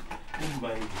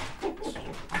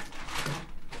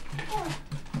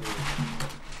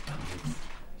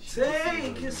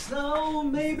it slow,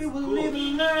 maybe we'll live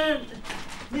and learn.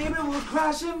 Maybe we'll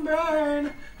crash and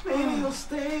burn. Maybe you'll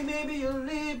stay, maybe you'll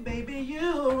leave, maybe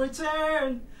you'll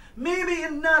return. Maybe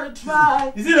another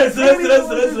try. You see that?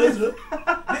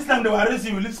 This time they will arrest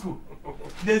you, you leave school.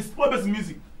 There's poor person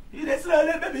music. It's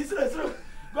slow.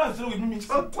 Go and slow with me.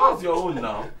 What's your own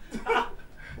now? Oh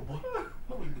boy,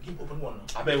 how will you begin open one now?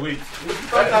 I bet wait. This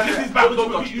is back.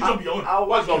 You should be your own.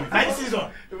 What's wrong with you? 9 season.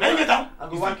 Now you get down. I'll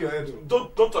go whack your head.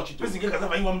 Don't touch it. Listen, get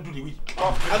yourself and you want me to do the week.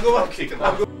 I'll go whack it.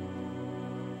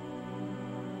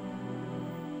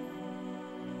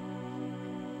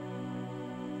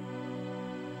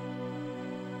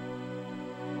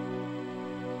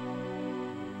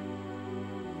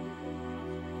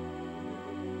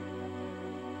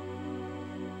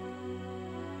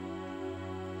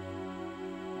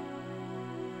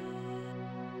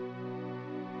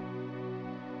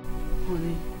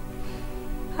 Honey,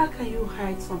 how can you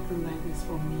hide something like this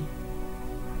from me?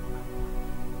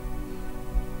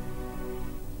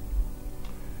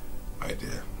 My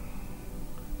dear,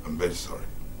 I'm very sorry.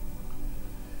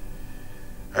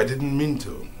 I didn't mean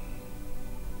to.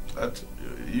 But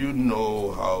you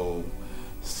know how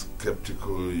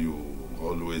skeptical you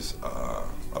always are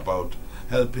about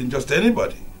helping just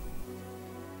anybody.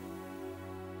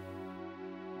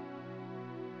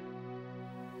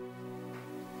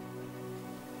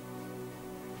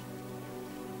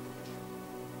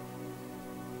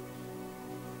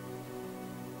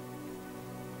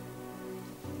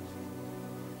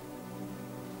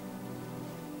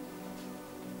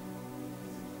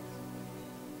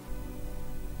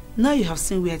 Now you have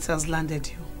seen where it has landed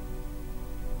you.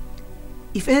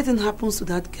 If anything happens to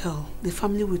that girl, the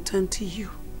family will turn to you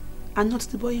and not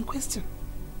the boy in question.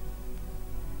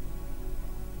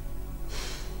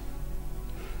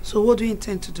 So what do you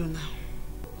intend to do now?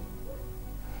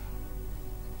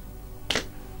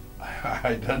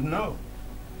 I don't know.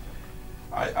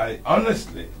 I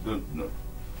honestly don't know.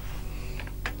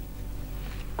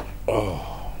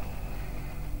 Oh.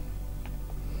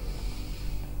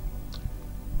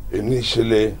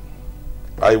 Initially,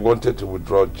 I wanted to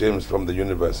withdraw James from the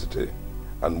university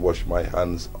and wash my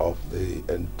hands of the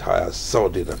entire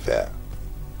sordid affair.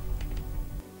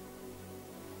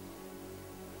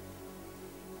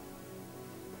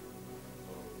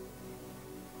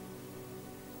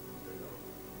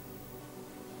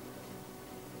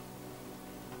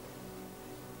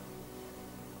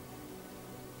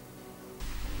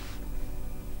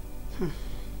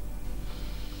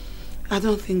 I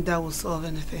don't think that will solve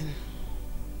anything.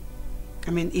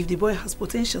 I mean, if the boy has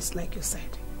potentials like you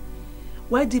said,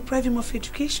 why deprive him of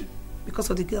education? Because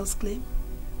of the girl's claim?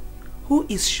 Who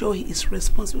is sure he is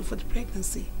responsible for the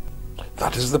pregnancy?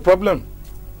 That is the problem.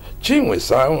 Chinwe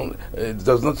sound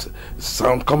does not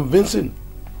sound convincing.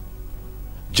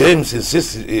 James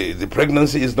insists the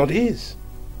pregnancy is not his.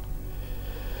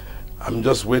 I'm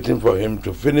just waiting for him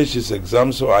to finish his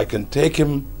exam so I can take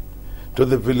him to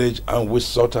the village and we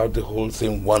sort out the whole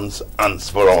thing once and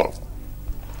for all.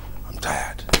 I'm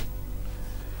tired.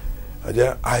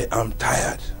 I am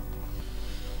tired.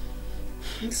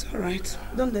 It's all right.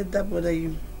 Don't let that bother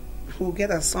you. We'll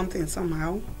get us something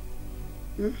somehow.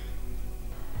 We're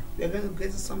going to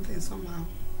get something somehow.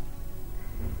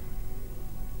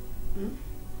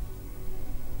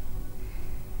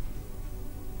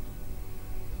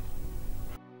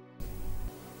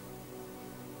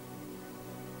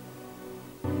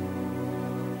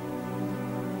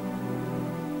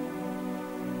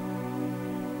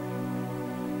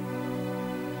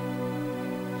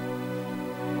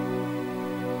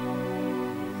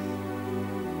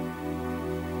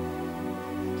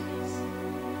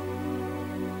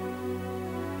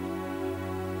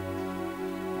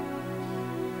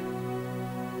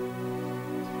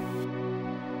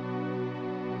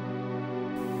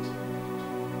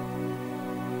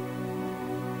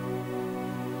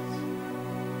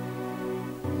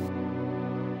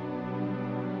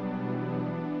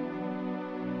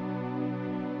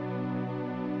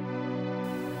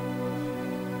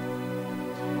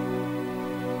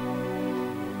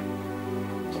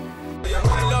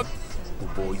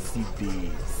 Boise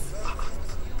babes.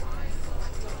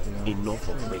 Enough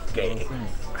of my gang.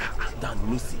 That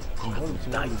Lucy, I want to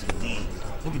die today.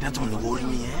 Maybe that's what worry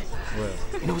me,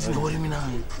 eh? You know what's worry me now?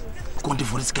 Going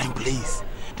for this kind of place.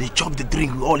 They chop the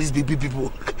drink with all these big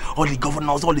people, all the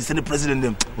governors, all the senate president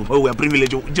them. Oh, we are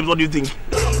privileged. James, what do you think?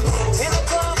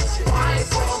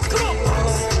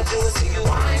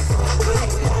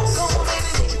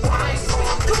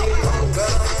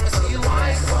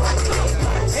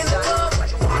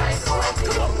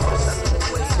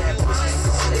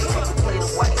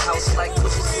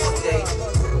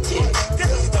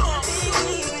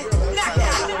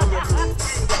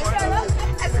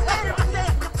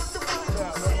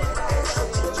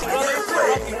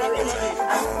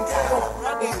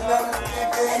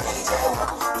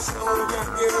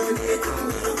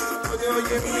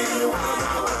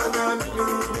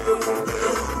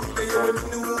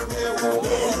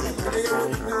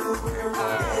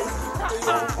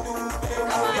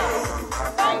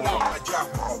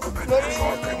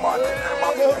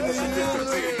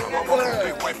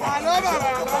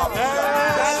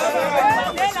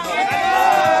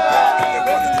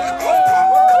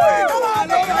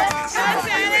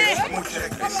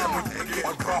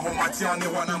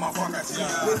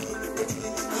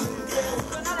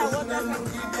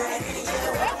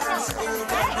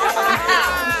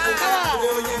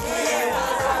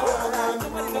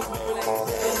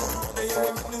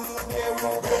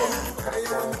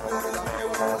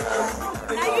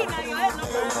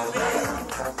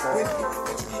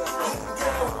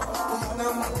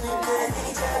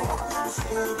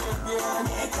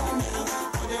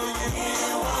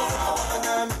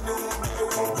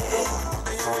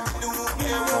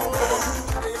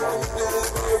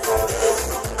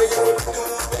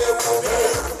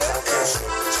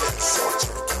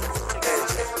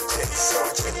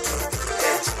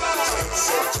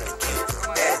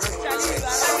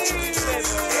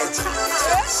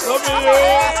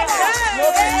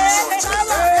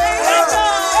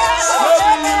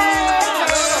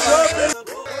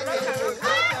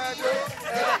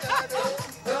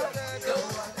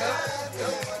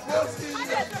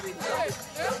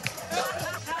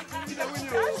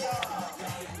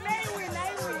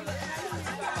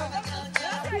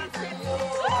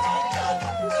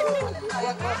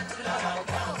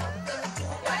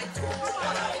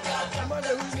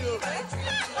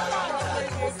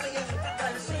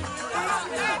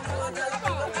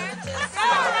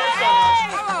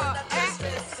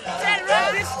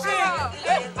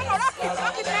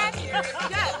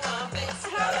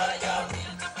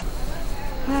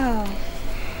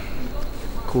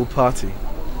 Cool party.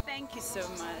 Thank you so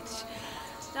much.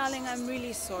 Darling, I'm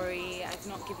really sorry. I've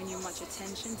not given you much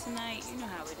attention tonight. You know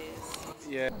how it is.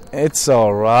 Yeah. It's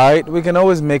alright. We can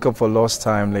always make up for lost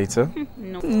time later.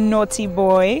 Naughty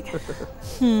boy.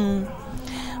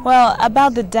 Well,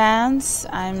 about the dance,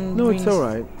 I'm... No, it's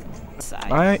alright.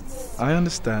 I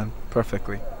understand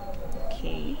perfectly.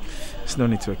 Okay. There's no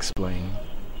need to explain.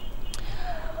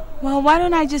 Well, why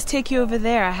don't I just take you over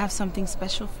there? I have something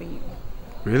special for you.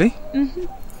 Really? Mm-hmm.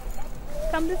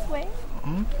 Come this way.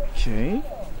 Okay.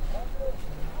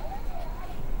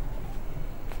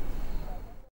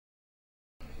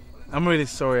 I'm really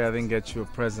sorry I didn't get you a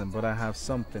present, but I have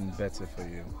something better for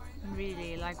you.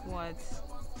 Really? Like what?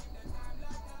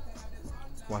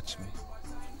 Watch me.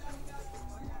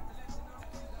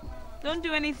 Don't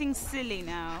do anything silly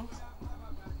now.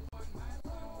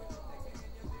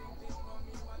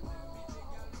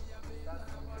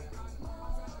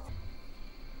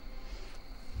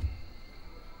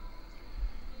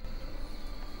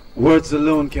 Words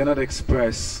alone cannot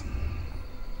express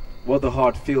what the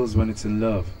heart feels when it's in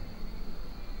love.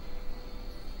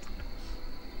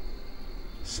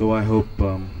 So I hope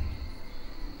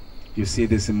you see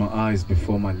this in my eyes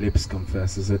before my lips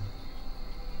confesses it.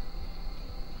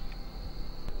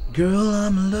 Girl,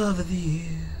 I'm in love with you.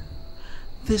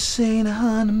 This ain't a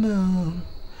honeymoon.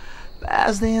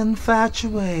 As the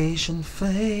infatuation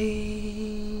fades,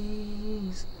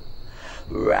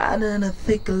 right in the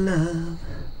thick of love.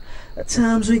 At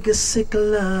times we get sick of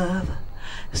love.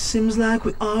 It seems like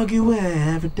we argue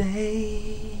every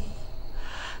day.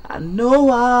 I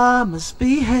know I must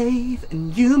behave,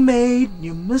 and you made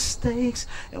new mistakes,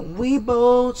 and we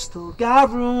both still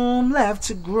got room left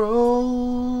to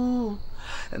grow.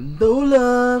 And though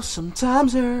love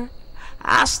sometimes hurt,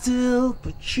 I still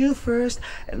put you first,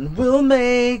 and we'll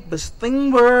make this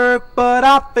thing work. But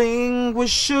I think we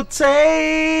should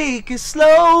take it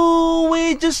slow.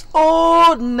 We just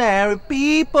ordinary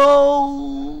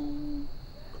people.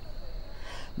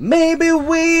 Maybe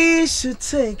we should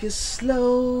take it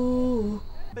slow.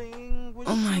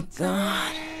 Oh my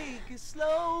God.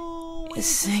 It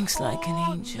sings like an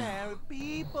angel.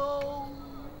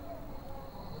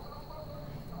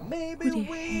 Maybe Who the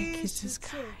heck is this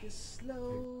guy?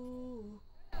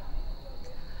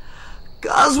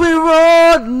 'Cause we're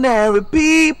ordinary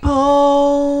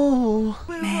people.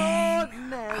 Man,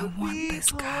 I want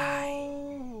this guy.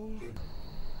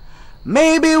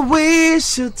 Maybe we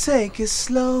should take it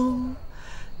slow.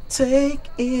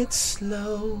 Take it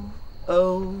slow.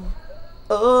 Oh,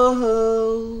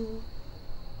 oh.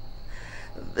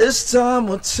 This time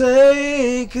we'll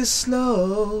take it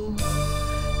slow.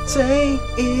 Take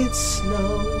it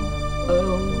slow.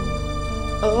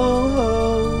 Oh, oh, oh.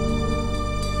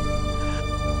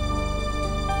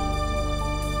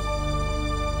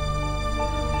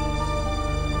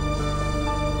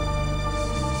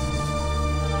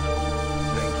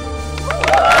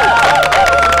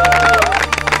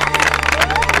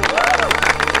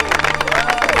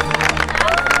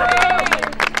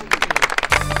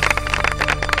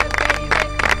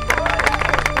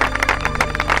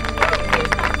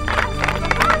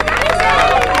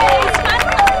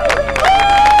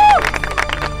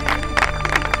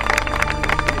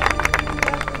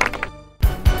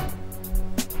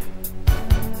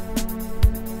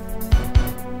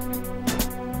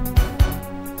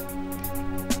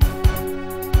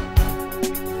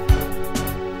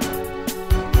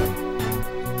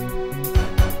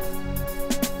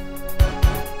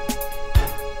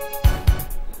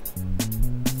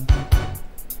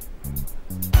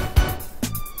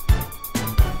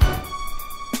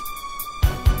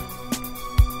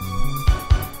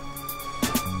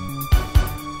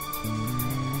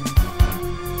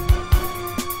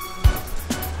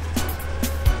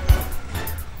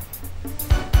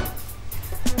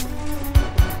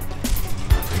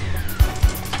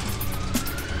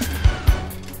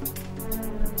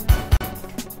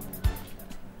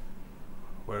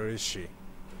 Where is she?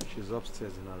 She's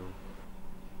upstairs in her room.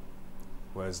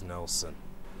 Where's Nelson?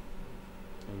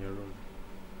 In your room.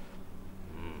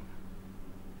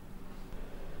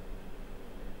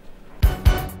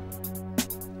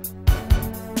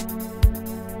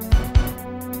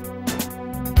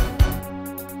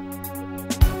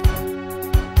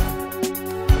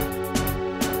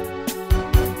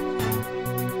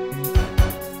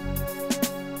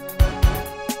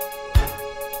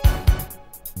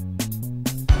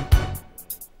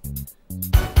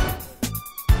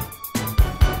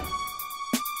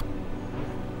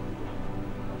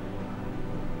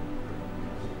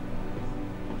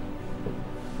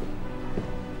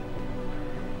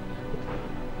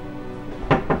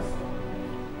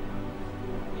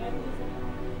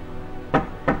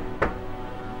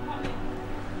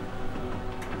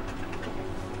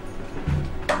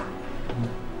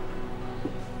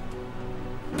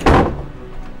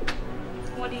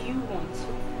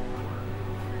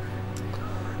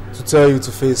 tell you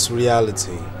to face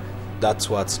reality. That's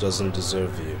what doesn't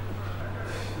deserve you.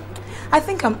 I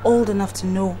think I'm old enough to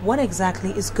know what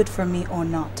exactly is good for me or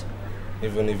not.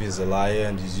 Even if he's a liar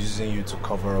and he's using you to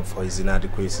cover up for his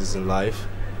inadequacies in life?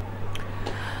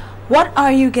 What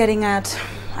are you getting at?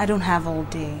 I don't have all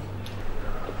day.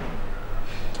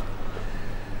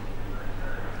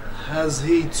 Has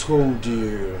he told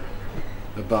you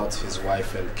about his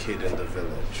wife and kid in the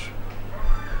village?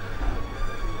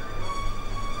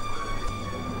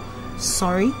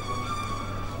 Sorry?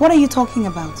 What are you talking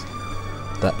about?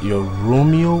 That your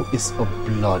Romeo is a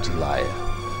bloody liar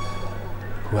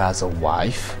who has a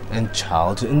wife and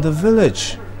child in the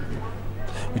village,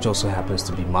 which also happens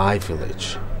to be my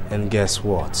village. And guess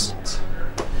what?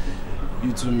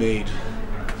 You two made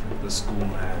the school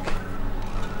mag.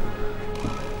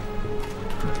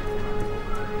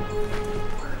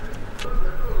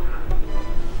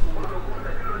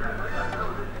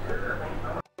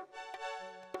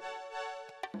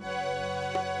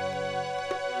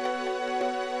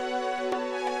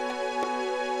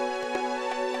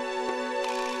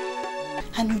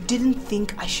 And you didn't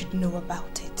think I should know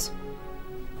about it.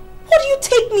 What do you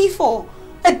take me for?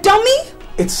 A dummy?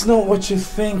 It's not what you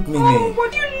think, Mimi. Oh,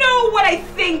 what do you know what I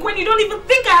think when you don't even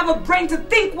think I have a brain to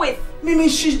think with? Mimi,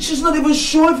 she's not even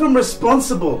sure if I'm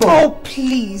responsible. Oh,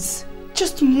 please.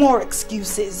 Just more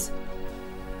excuses.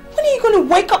 When are you going to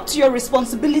wake up to your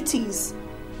responsibilities?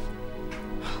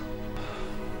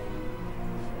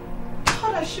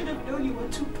 God, I should have known you were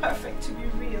too perfect to be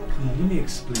real. Let me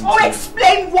explain. Oh,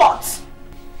 explain what?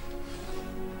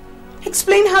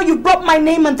 Explain how you brought my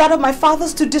name and that of my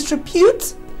father's to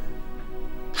disrepute?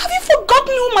 Have you forgotten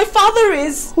who my father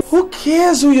is? Who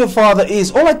cares who your father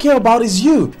is? All I care about is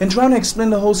you and trying to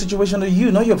explain the whole situation to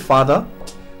you, not your father.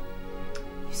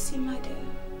 You see, my dear,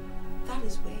 that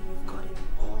is where you've got it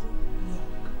all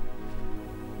wrong.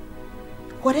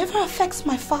 Whatever affects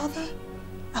my father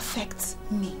affects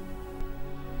me.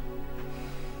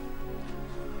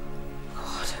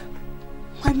 God,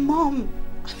 my mom,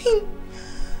 I mean,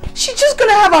 she's just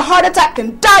gonna have a heart attack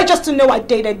and die just to know I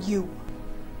dated you.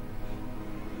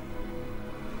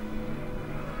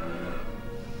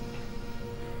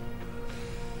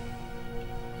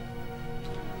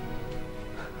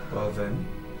 Well then,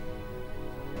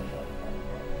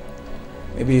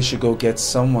 maybe you should go get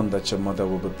someone that your mother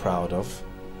will be proud of.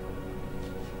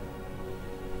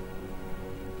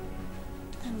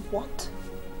 And what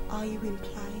are you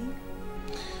implying?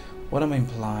 What I'm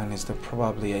implying is that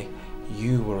probably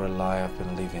you were a lie I've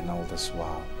been living all this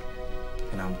while.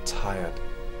 And I'm tired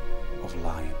of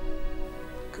lying.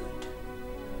 Good.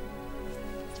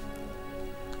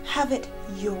 Have it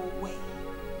your way.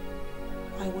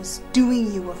 I was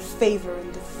doing you a favor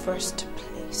in the first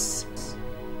place.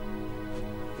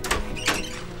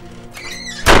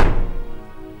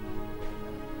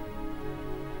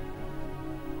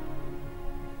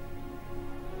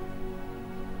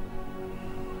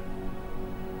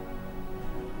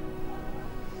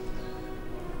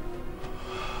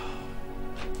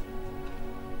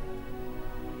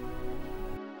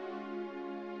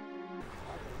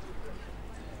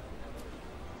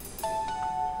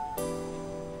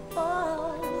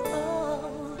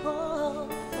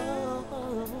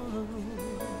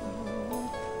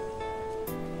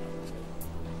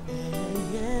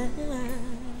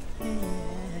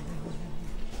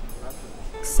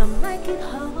 Some like it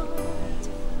hot,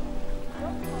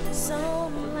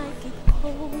 some like it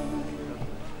cold.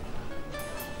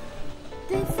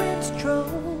 Different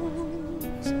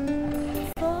strokes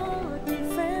for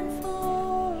different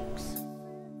folks.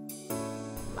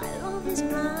 My love is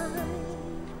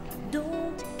blind,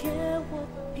 don't care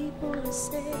what people are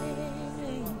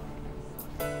saying.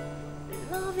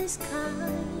 Love is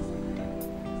kind,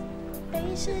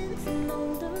 patient and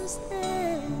understanding.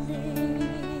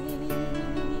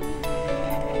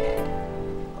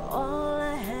 All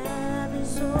I have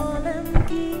is all I'm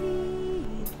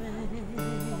giving.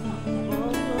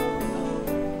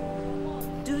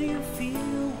 Do you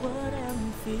feel what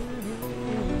I'm feeling?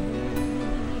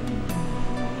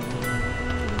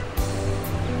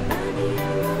 Buy me a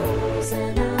rose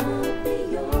and I'll be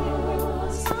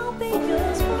yours. I'll be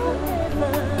yours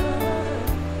forever.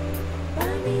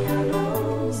 Buy me a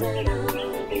rose and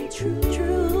I'll be true,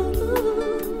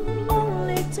 true,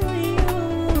 only to you.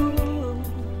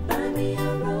 Buy me a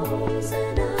rose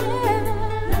and I'll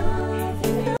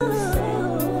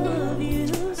love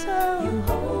you so. You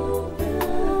hold the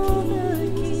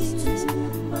keys to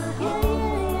my heart.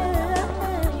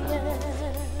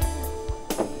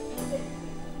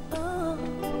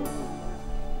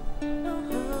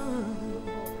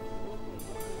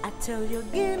 I tell you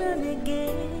again and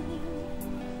again.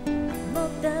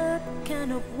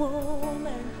 kind of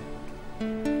woman.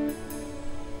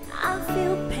 I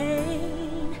feel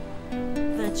pain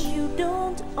that you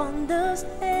don't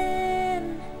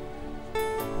understand.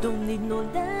 Don't need no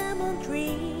diamond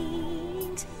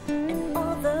rings and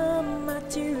other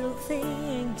material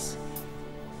things.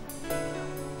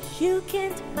 You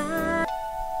can't buy.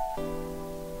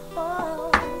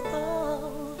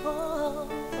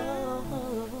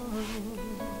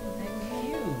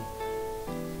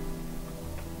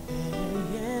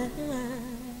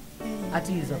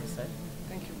 Auntie is upset.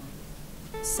 Thank you,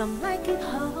 ma'am. Some like it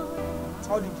hot.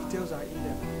 All the details are in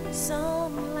there.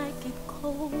 Some like it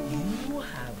cold. You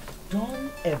have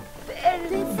done a very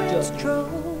different good job.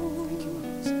 strokes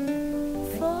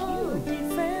for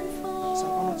different folks. It's an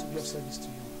honor to be of service to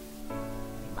you.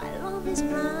 My love is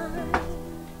blind.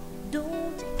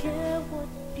 Don't care what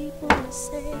people are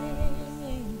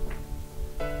saying.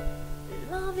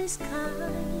 Love is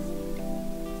kind,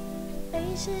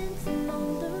 patient and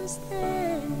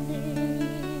understanding.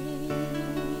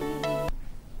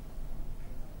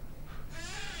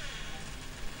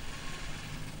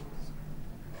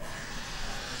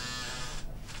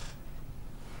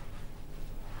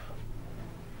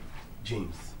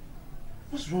 James,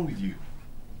 what's wrong with you?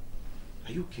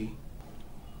 Are you okay?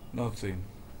 Nothing.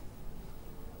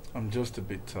 I'm just a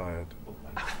bit tired.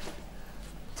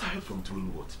 Tired from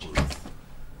doing what, James?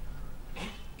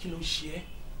 Can you share?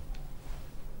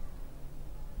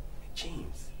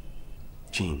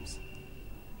 James.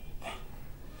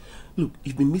 Look,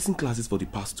 you've been missing classes for the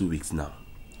past 2 weeks now.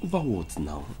 Over what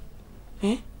now?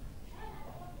 Eh?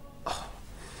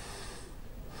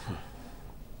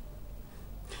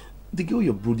 The girl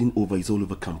you're brooding over is all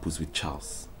over campus with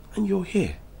Charles. And you're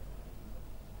here.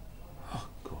 Oh,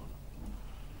 God.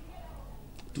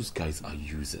 Those guys are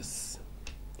users.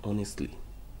 Honestly.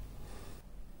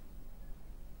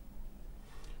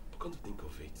 But come to think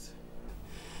of it,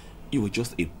 you were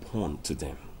just a pawn to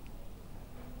them.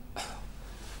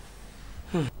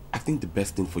 I think the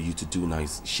best thing for you to do now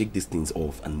is shake these things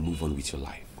off and move on with your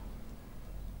life.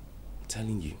 I'm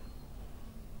telling you.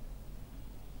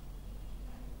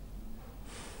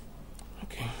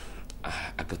 Okay,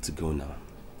 I got to go now.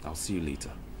 I'll see you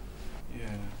later.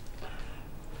 Yeah.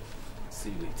 See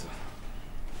you later.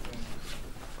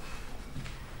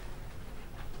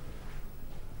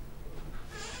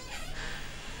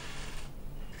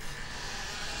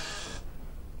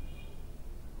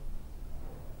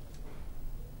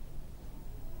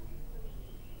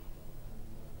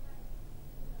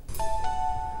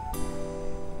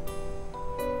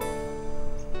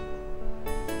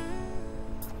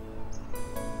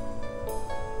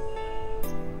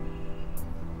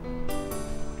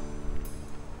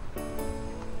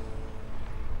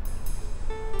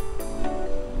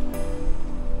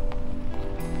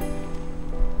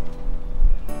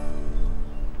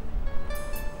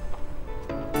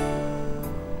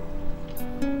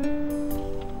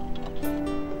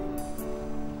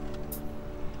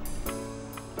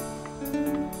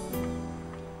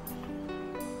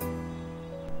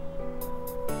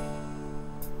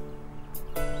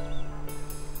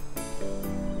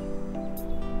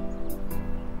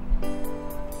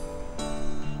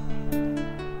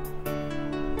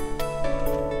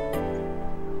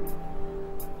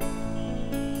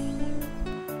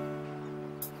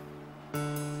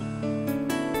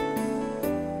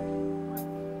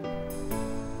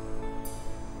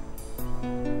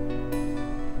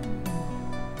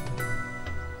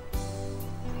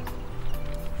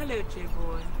 Hello,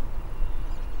 J-boy.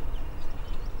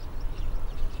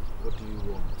 What do you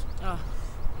want? Oh.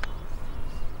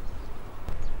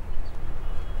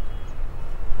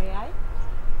 May I?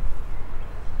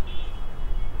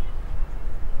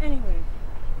 Anyway.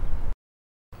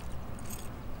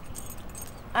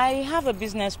 I have a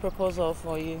business proposal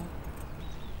for you.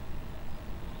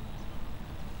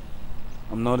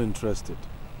 I'm not interested.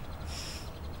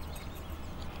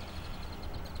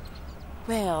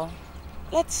 Well,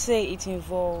 let's say it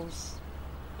involves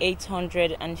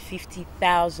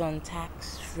 850,000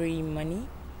 tax-free money.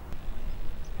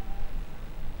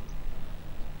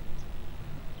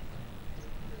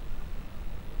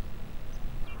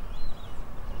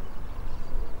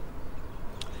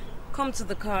 Come to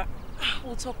the car.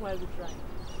 We'll talk while we drive.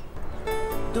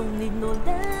 Don't need no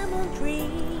diamond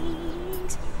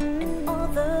rings and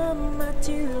other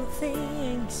material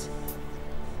things.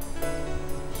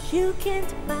 You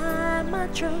can't buy my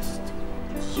trust.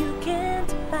 You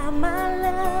can't buy my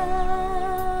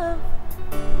love.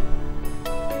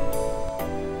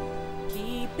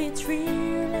 Keep it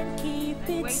real and keep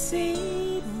it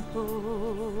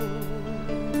simple.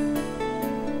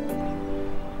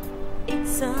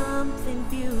 It's something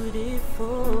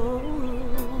beautiful.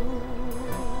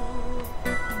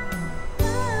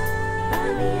 Buy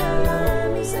me a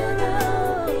rose and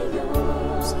I'll be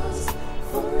yours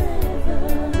forever.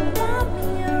 Buy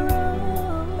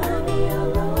me a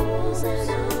rose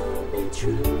and I'll be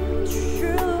true.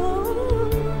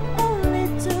 Only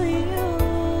to you.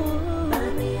 Buy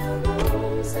me a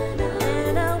rose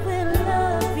and I will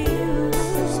love you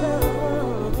so.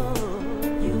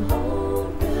 You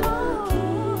hold the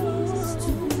keys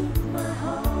to my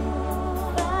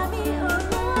heart. Buy me a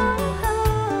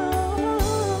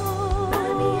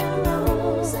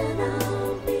rose and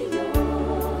I'll be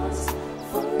yours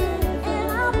forever.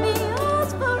 And I'll be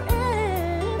yours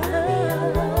forever. Buy me a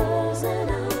rose and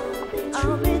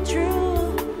I'll be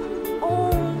true.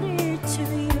 Only to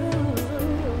you.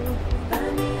 Buy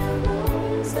me a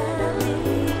rose and I'll be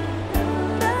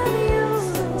yours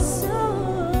so.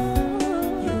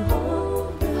 You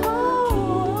hold the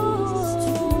keys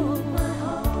to my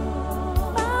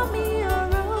heart. Buy me a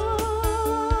rose.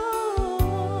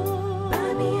 Buy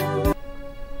me a rose.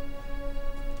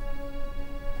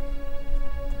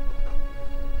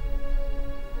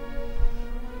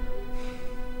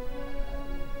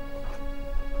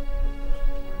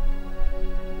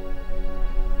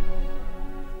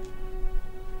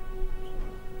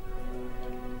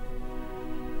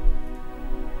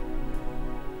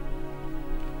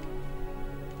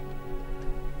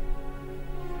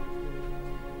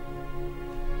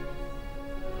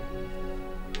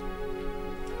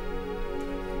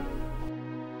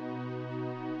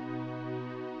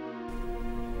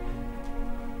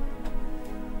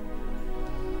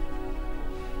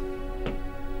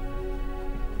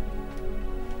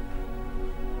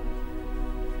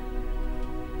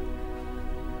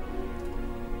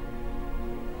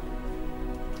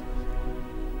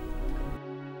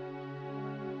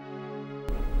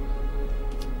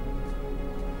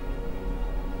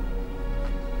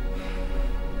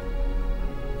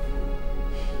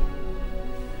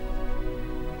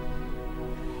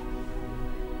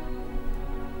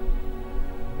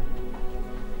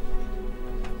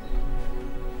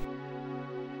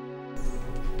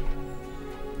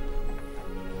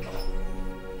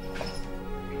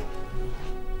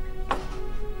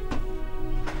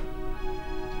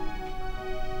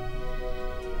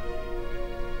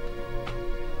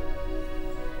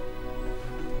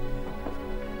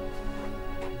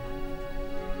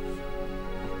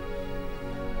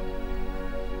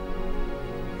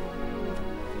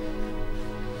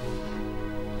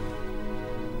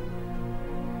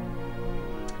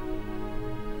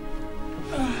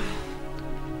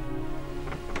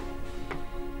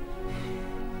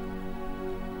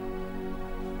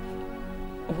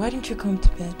 Why didn't you come to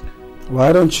bed?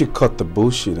 Why don't you cut the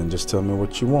bullshit and just tell me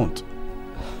what you want?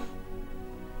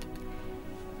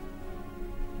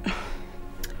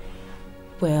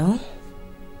 Well,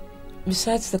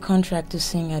 besides the contract to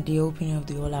sing at the opening of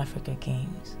the All Africa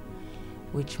Games,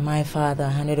 which my father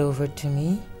handed over to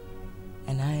me,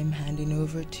 and I'm handing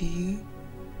over to you,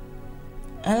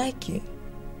 I like you.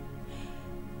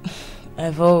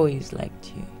 I've always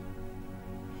liked you.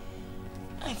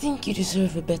 I think you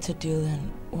deserve a better deal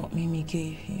than what Mimi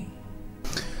gave you.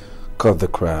 Cut the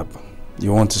crap.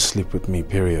 You want to sleep with me,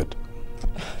 period.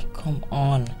 Come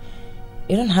on.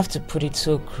 You don't have to put it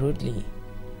so crudely.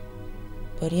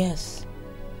 But yes,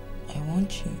 I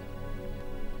want you.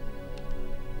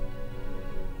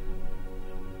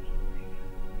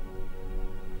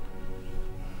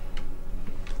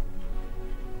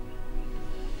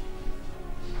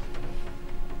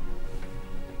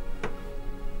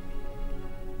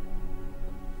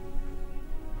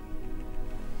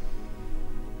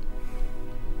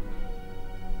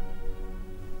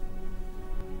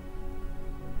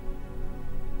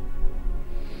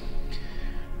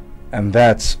 And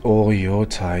that's all your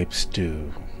types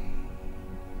do.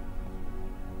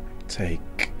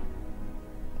 Take,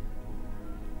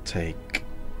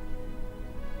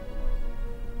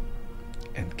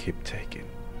 and keep taking.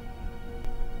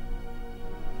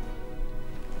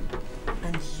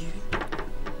 And you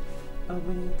are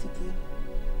willing to give?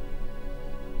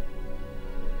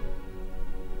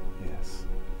 Yes.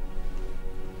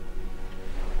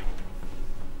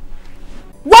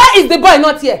 Why is the boy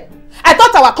not here? I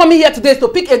thought I was coming here today to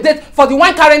pick a date for the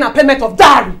wine carrying and payment of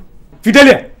dowry.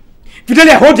 Fidelia,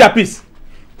 hold your peace.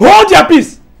 Hold your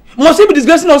peace. Must you be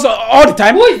disgracing us all the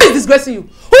time? Who is disgracing you?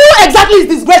 Who exactly is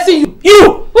disgracing you?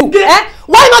 You!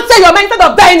 Why not say your mind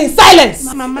instead of dying in silence?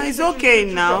 Mama, it's okay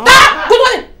now. Good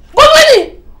morning! Good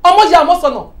morning! Omoji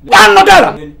Amosono.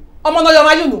 Omono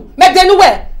Yomayunu. Make them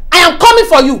anywhere. I am coming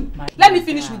for you. Let me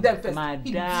finish with them first.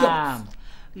 Madam,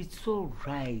 It's all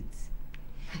right.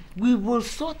 We will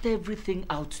sort everything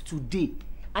out today.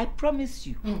 I promise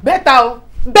you. Better!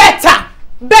 Better!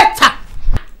 Better!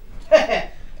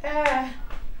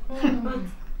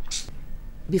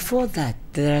 Before that,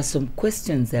 there are some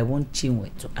questions I want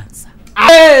Chinwe to answer.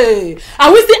 Hey!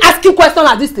 Are we still asking questions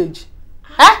at this stage?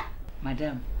 Huh?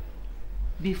 Madam,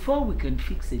 before we can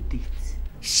fix a date,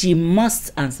 she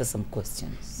must answer some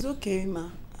questions. It's okay, ma.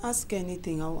 Ask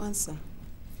anything, I'll answer.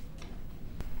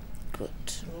 Good.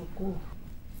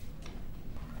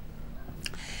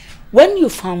 When you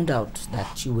found out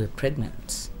that you were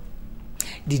pregnant,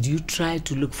 did you try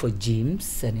to look for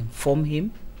James and inform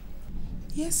him?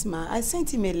 Yes, ma. I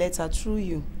sent him a letter through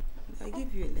you. I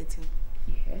gave you a letter.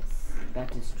 Yes,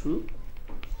 that is true.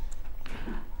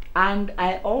 And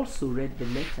I also read the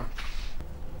letter.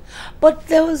 But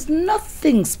there was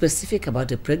nothing specific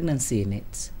about a pregnancy in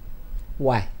it.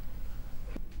 Why?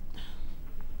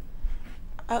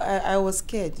 I was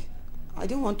scared. I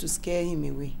didn't want to scare him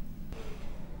away.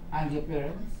 And your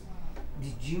parents?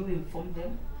 Did you inform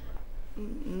them?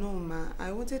 No, ma.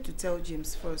 I wanted to tell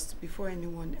James first before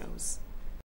anyone else.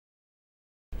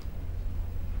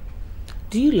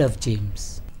 Do you love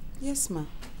James? Yes, ma.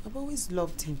 I've always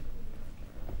loved him.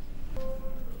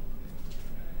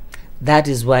 That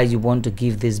is why you want to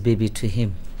give this baby to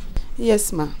him?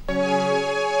 Yes, ma.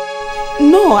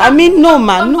 No, I mean no,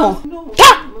 ma. No.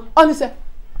 Honestly,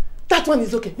 that one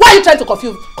is okay. Why are you trying to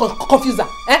confuse her?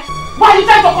 Eh? Why are you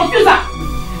trying to confuse her?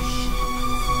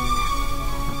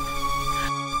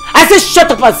 I said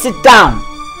shut up and sit down.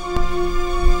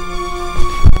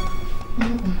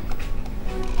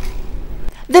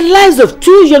 The lives of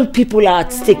 2 young people are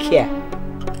at stake here.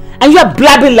 And you are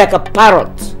blabbing like a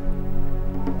parrot.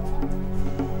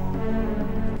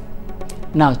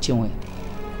 Now, Chinwe,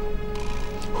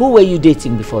 who were you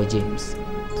dating before James?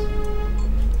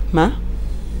 Ma?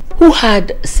 Who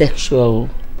had sexual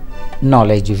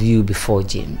knowledge of you before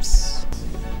James?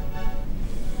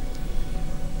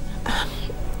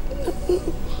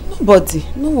 Nobody.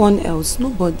 No one else.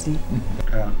 Nobody.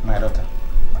 My daughter.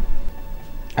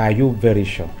 Are you very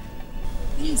sure?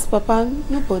 Yes, Papa.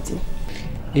 Nobody.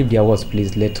 If there was,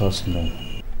 please let us know.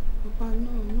 Papa,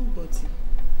 no, nobody.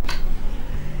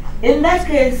 In that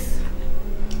case,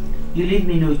 you leave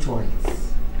me no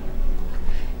choice.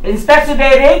 Inspector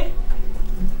Derek?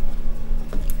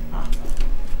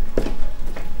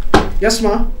 Yes,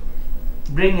 ma.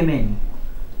 Bring him in.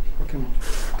 Okay, ma.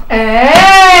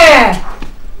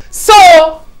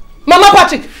 So, Mama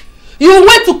Patrick, you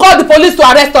went to call the police to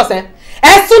arrest us, eh?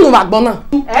 Come on!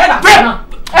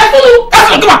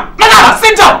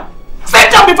 Sit down!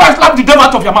 Sit down before I slap the devil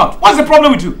out of your mouth. What's the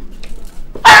problem with you?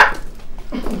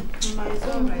 Ma, it's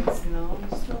all right now.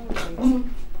 It's all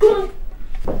right.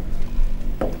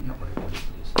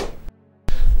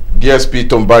 DSP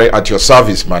Tombari at your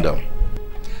service, madam.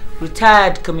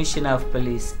 Retired Commissioner of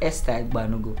Police Esther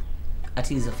Igbanugo at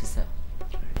his officer.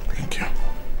 Thank you.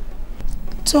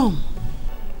 Tom.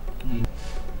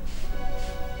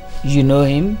 You know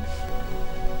him?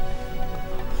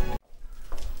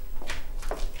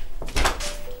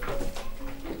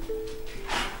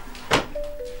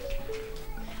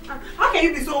 How can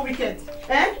you be so wicked?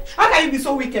 Eh? How can you be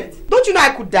so wicked? Don't you know I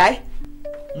could die?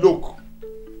 Look,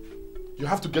 you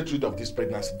have to get rid of this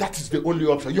pregnancy. That is the only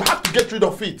option. You have to get rid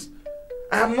of it.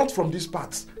 I am not from these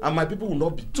parts, and my people will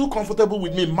not be too comfortable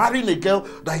with me marrying a girl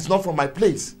that is not from my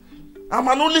place. I'm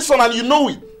an only son, and you know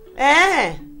it.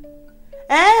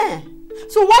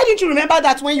 So why didn't you remember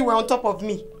that when you were on top of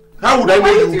me? How would I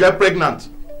know you will get pregnant?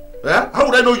 How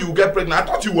would I know you will get pregnant? I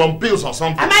thought you were on pills or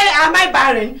something. Am I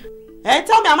barren?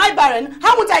 Tell me, am I barren?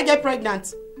 How would I get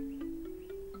pregnant?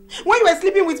 When you were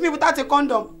sleeping with me without a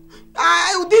condom,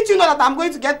 did you know that I'm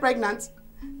going to get pregnant?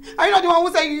 Are you not the one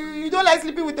who said you don't like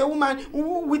sleeping with a woman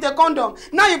with a condom?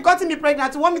 Now you've gotten me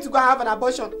pregnant. You want me to go and have an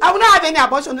abortion? I will not have any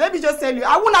abortion. Let me just tell you,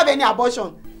 I won't have any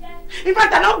abortion. In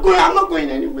fact, I'm not going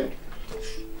anywhere.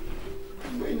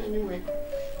 I'm going anywhere.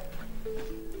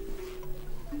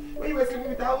 When you were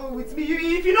sleeping with me,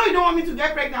 if you know you don't want me to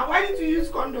get pregnant, why didn't you use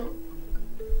condom?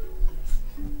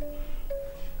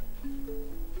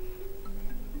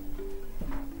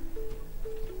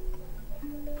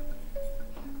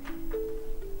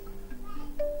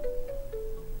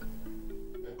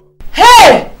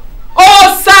 Hey!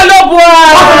 Oh,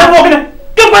 Salobua!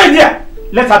 Get back here!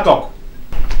 Let her talk.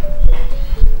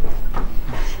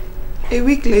 A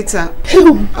week later,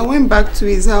 I went back to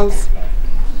his house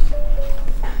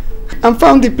and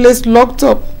found the place locked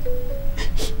up.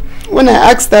 When I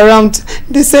asked around,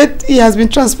 they said he has been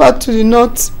transferred to the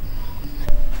north.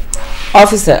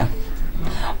 Officer,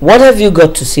 What have you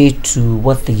got to say to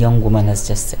what the young woman has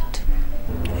just said?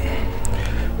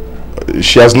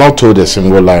 She has not told a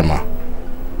single lie, ma.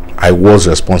 I was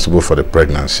responsible for the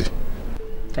pregnancy.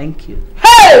 Thank you.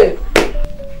 Hey!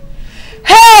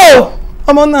 Hey!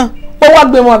 Amona,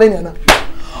 what be more than you?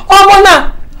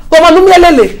 Amona,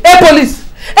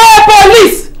 police! Hey,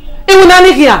 police!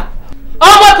 Iwunani here.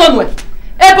 Omo konwe.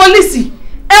 Hey, police! Hey,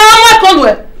 omo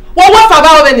konwe. What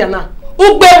faba over there na?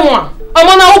 Ugbe mo.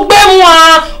 Amona ugbe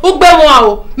mo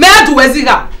o. Me adu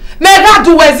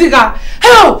weziga.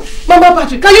 Hell, Mama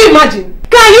Patrick, can you imagine?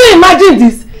 Can you imagine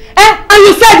this? And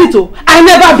you said it, oh. I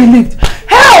never believed.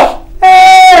 Hell!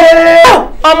 Hey!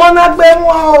 Amona gbe mo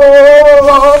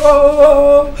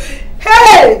o.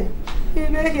 Hey!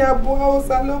 Ile here boa o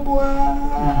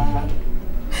saloboa.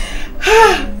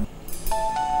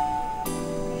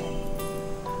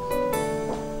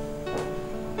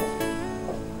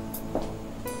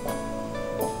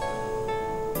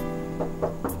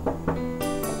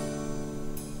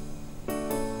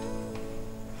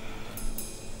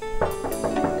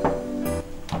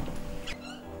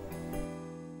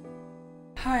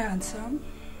 Hi, handsome.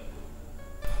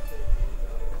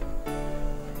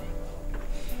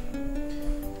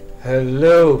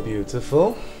 Hello,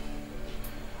 beautiful.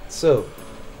 So,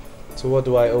 to what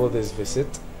do I owe this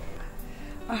visit?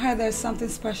 I heard there's something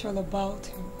special about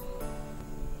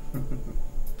you.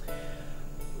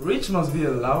 Rich must be a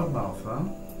loudmouth, huh?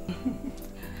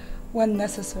 When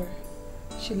necessary.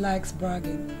 She likes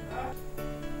bragging.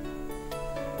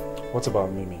 What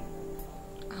about Mimi?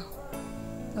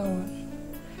 Oh,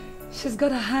 she's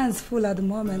got her hands full at the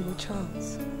moment with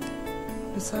Charles.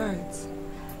 Besides,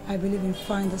 I believe in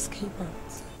finders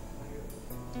keepers.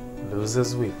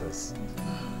 Losers weepers.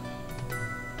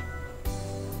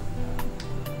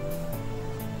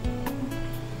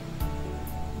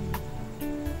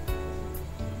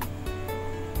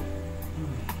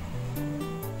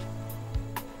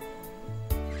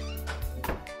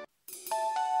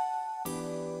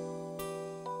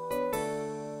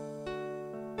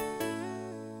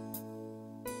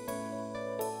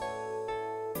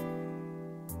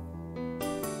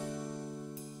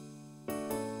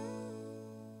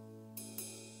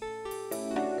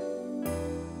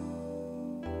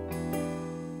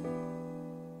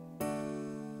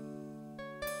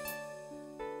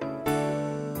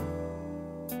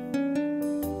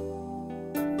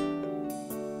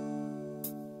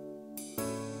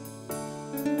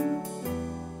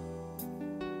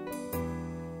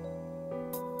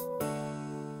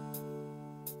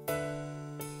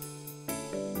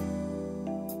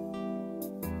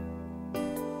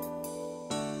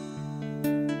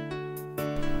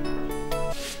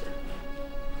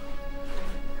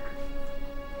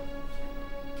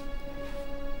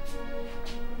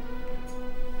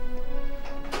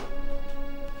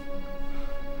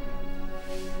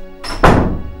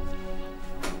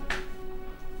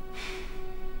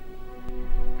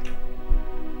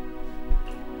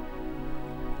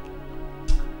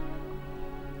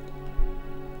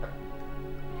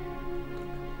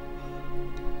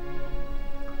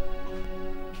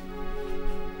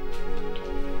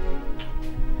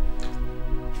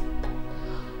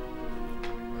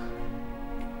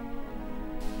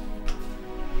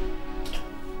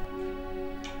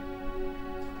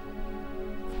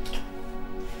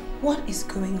 What is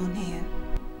going on here?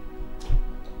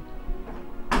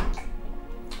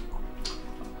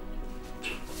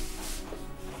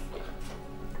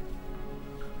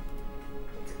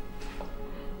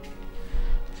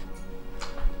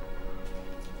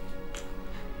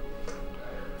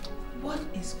 What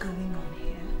is going on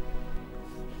here?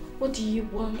 What do you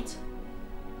want?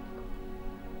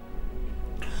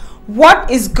 What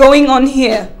is going on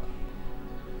here?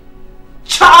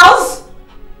 Charles!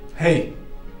 Hey!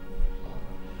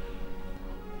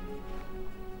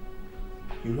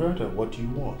 You heard her. What do you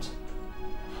want?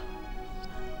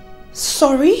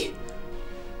 Sorry?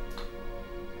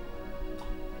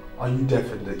 Are you deaf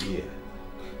in the ear?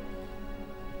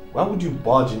 Why would you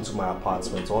barge into my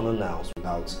apartment unannounced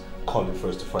without calling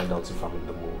first to find out if I'm in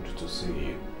the mood to see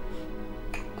you?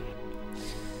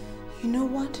 You know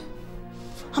what?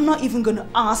 I'm not even gonna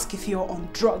ask if you're on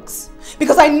drugs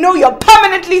because I know you're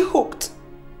permanently hooked.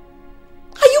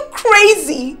 Are you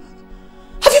crazy?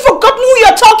 Have you forgotten who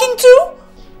you're talking to?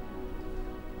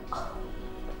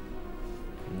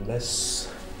 Miss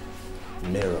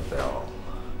Mirabelle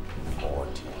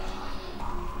Morty,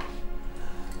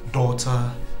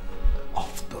 daughter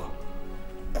of the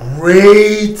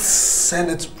great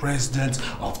Senate President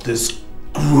of this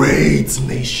great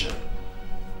nation.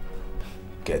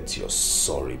 Get your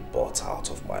sorry butt out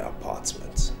of my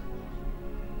apartment.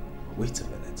 Wait a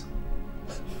minute.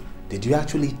 Did you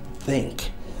actually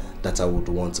think that I would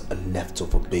want a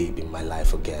leftover babe in my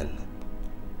life again?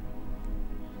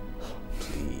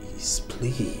 Please,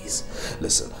 please.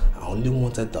 Listen, I only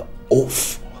wanted the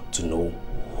oaf to know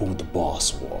who the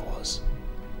boss was.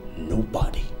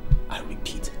 Nobody, I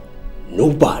repeat,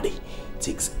 nobody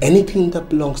takes anything that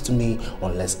belongs to me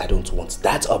unless I don't want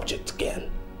that object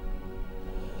again.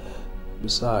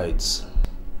 Besides,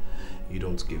 you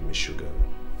don't give me sugar.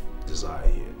 Desire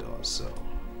here does, so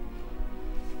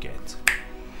get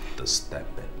the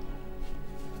stepping.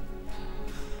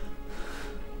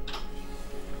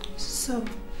 So,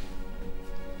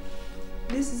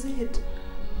 this is it.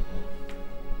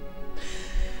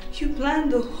 You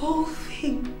planned the whole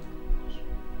thing.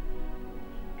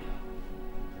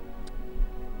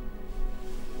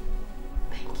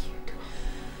 Thank you.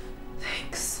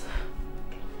 Thanks.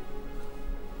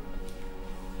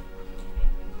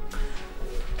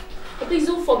 Please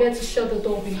don't forget to shut the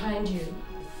door behind you.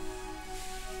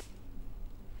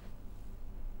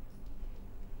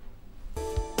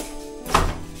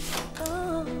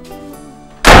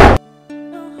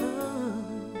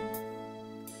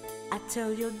 I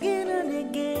tell you again and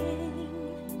again,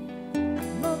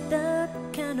 I'm not that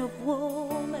kind of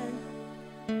woman.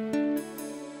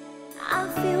 I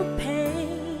feel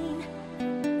pain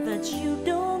that you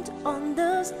don't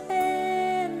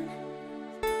understand.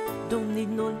 Don't need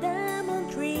no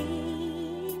diamond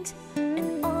rings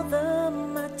and other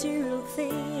material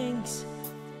things.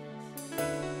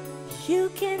 You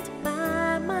can't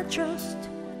buy my trust,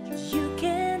 you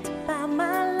can't buy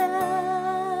my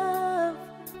love.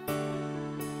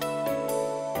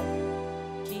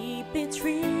 Keep it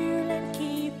real and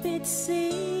keep it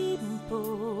simple.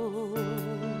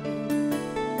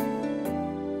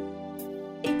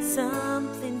 It's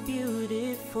something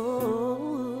beautiful.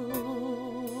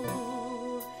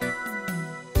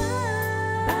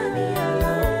 Buy me a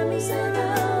rose and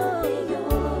I'll be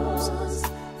yours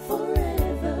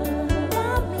forever.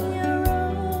 Buy me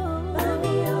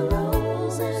a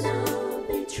rose and I'll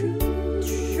be true.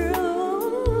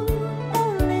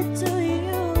 Only to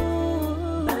you.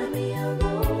 Buy me a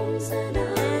rose and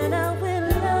I will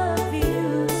love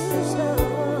you so.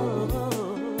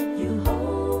 You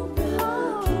hold the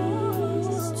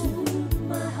keys to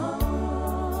my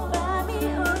heart. Buy me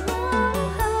a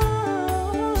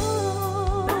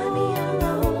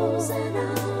rose and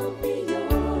I'll be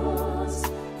yours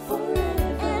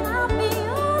forever. And I'll be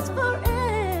yours forever.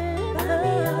 Buy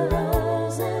me a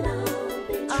rose and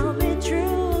I'll be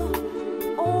true.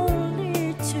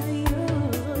 Only to you.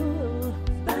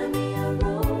 Buy me a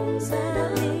rose and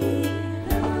I'll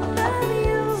love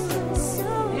you so.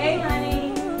 Hey,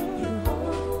 honey.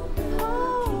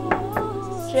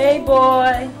 Jay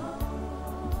boy.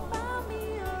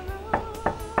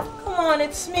 Come on,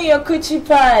 it's me, your coochie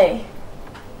pie.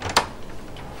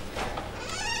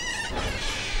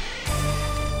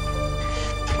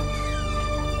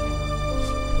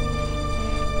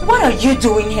 What are you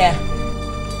doing here?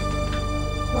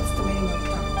 What's the meaning of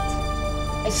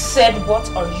that? I said, what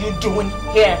are you doing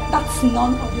here? That's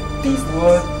none of your business.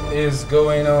 What is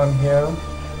going on here?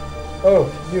 Oh,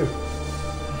 you.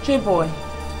 Jay boy,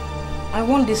 I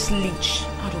want this leech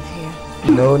out of here.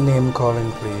 No name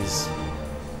calling, please.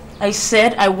 I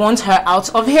said I want her out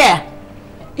of here.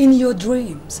 In your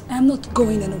dreams, I'm not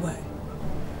going anywhere.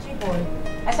 Jay boy,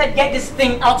 I said get this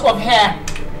thing out of here.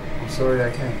 I'm sorry,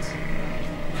 I can't.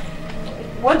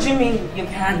 What do you mean you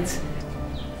can't?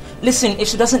 Listen, if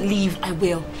she doesn't leave, I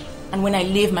will. And when I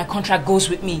leave, my contract goes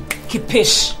with me.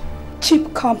 Kipish.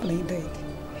 Cheap company, Dick.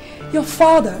 Your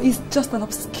father is just an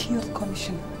obscure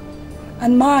commissioner.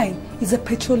 And mine is a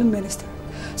petroleum minister.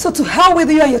 So to hell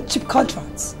with you and your cheap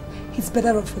contracts. He's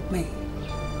better off with me.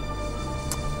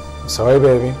 I'm sorry,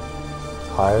 baby.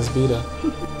 Highest bidder.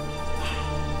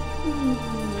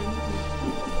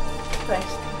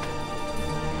 Christ.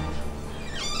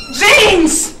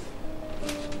 James!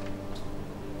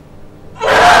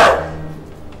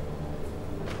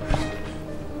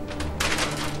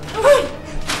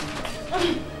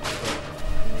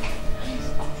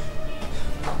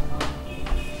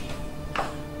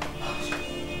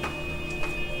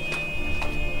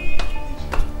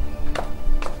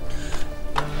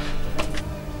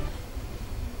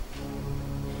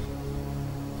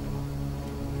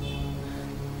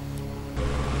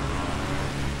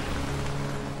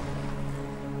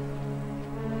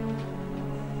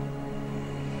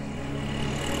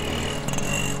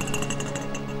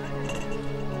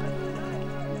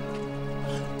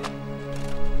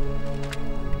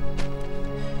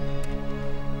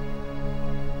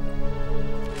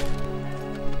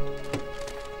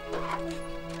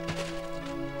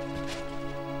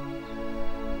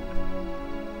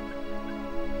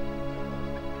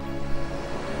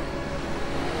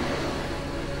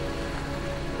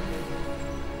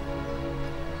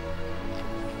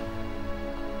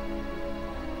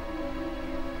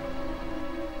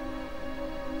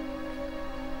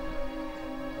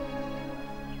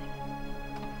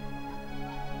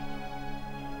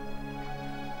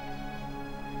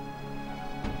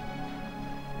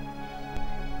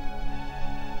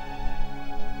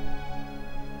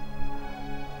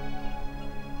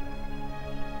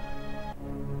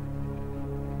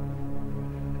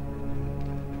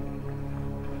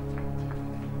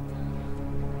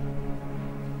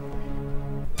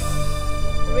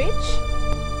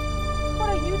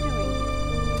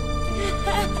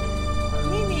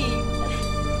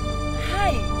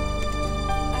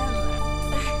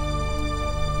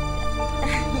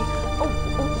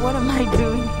 what am I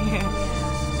doing here?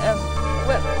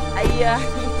 Well,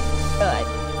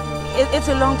 it's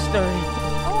a long story.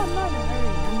 Oh, I'm not in a hurry.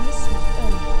 I'm listening.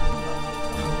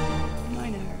 I'm not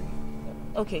in a hurry.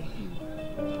 Okay.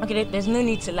 Okay, there's no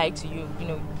need to lie to you. You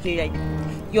know,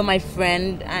 you're my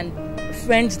friend, and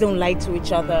friends don't lie to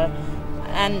each other.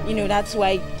 And, you know, that's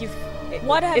why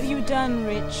What have you done,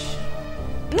 Rich?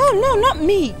 No, not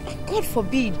me. God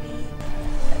forbid.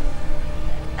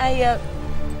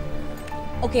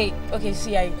 Okay,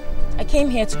 see, I came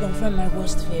here to confirm my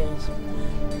worst fears.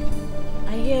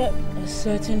 I hear a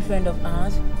certain friend of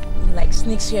ours, like,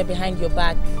 sneaks here behind your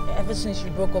back ever since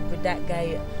you broke up with that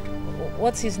guy.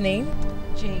 What's his name?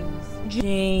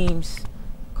 James.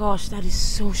 Gosh, that is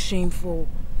so shameful.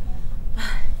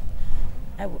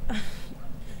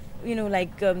 You know,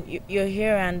 like, you're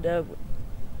here and...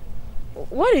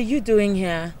 what are you doing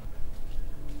here?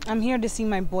 I'm here to see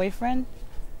my boyfriend,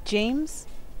 James.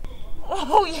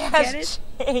 Oh, yes,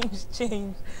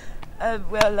 James.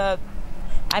 Well,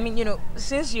 I mean, you know,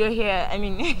 since you're here, I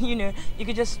mean, you know, you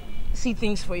could just see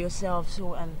things for yourself,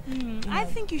 so, I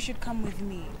think you should come with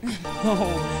me.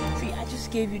 Oh, see, I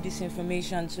just gave you this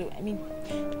information, so, I mean,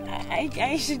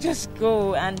 I should just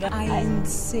go and... I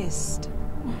insist.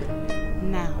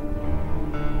 Now.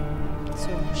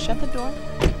 So, shut the door.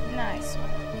 Nice one.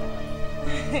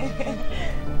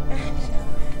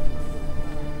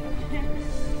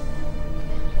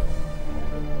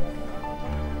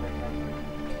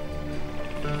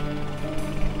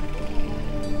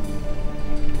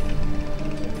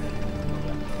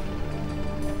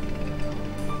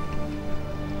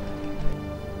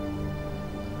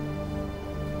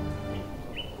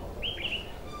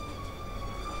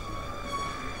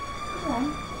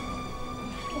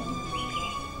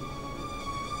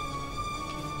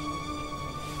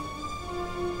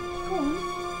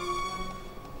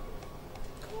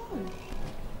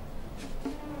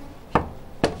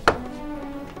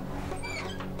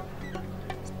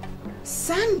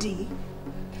 Sandy?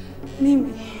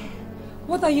 Mimi,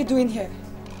 what are you doing here?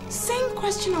 Same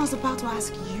question I was about to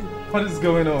ask you. What is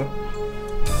going on?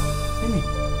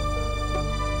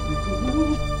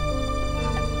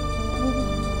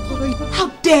 How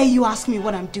dare you ask me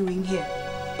what I'm doing here?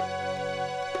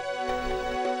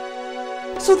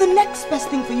 So the next best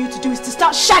thing for you to do is to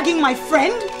start shagging my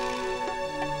friend?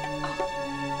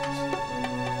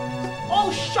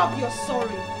 Oh, shove your sorry.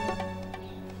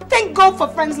 Thank God for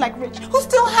friends like Rich, who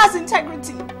still has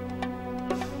integrity.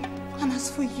 And as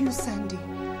for you, Sandy,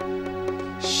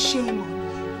 shame on you.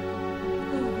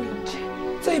 Oh, Rich.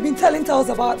 So you've been telling tales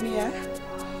about me, eh?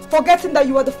 Forgetting that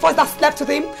you were the first that slept with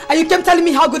him, and you kept telling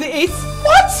me how good he is?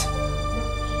 What?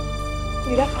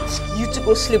 Did I ask you to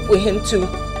go sleep with him too?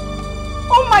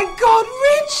 Oh my God,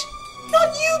 Rich!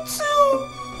 Not you too!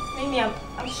 Mimi,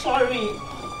 I'm sorry.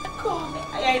 God,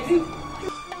 I didn't... Oh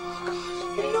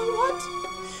gosh, you know what?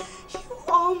 You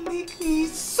all make me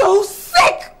so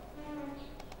sick!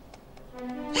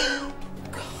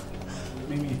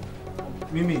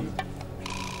 Mimi.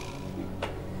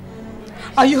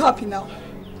 Are you happy now?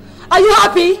 Are you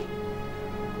happy?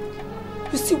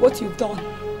 You see what you've done?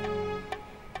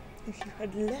 If you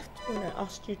had left when I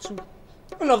asked you to,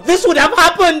 none of this would have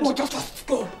happened! Oh, just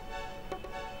go.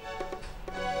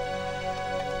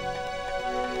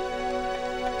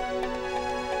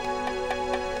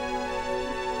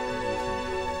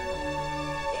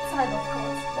 Inside, of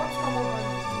course. What's come over you?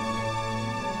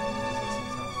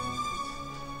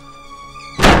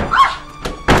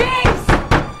 James!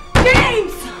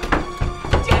 James!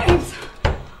 James!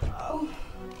 Oh.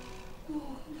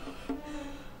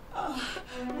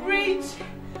 Reach!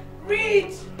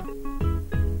 Reach!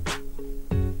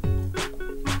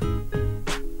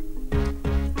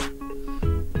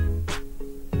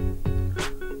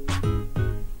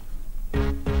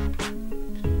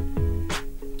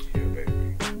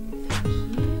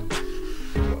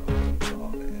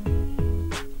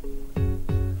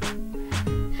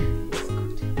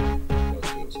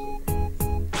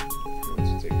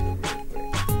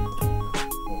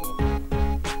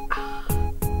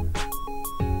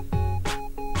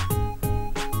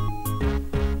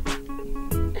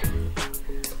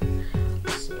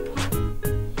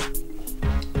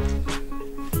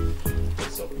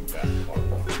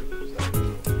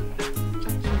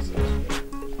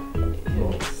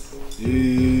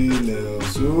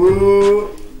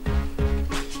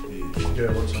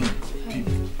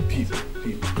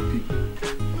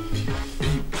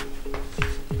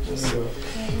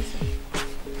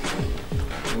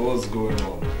 What's going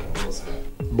on? What's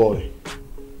happening? Boy,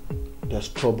 there's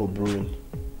trouble brewing.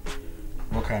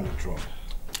 What kind of trouble?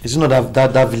 Is it not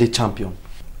that village champion?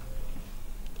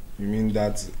 You mean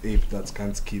that ape that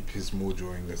can't keep his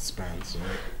mojo in his pants,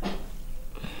 right?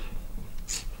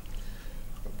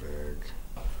 I beg.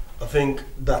 I think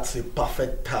that's a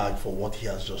perfect tag for what he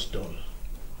has just done.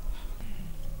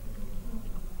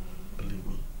 Believe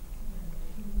me.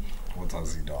 What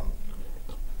has he done?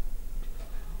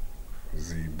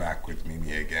 Is he back with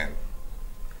Mimi again?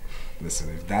 Listen,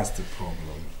 if that's the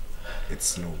problem,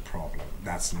 it's no problem.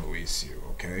 That's no issue,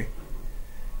 okay?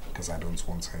 Because I don't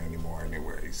want her anymore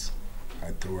anyways.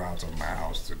 I threw her out of my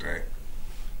house today.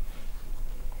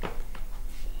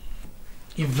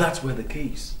 If that were the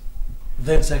case,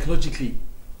 then psychologically,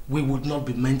 we would not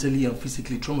be mentally and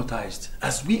physically traumatized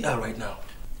as we are right now.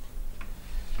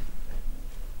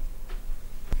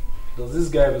 Does this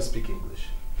guy ever speak English?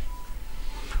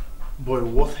 Boy,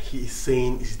 what he is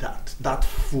saying is that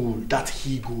fool, that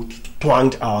he-goat,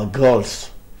 twanged our girls.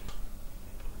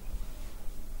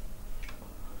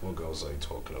 What girls are you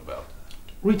talking about?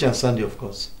 Rich and Sandy, of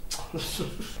course.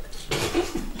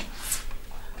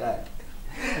 God.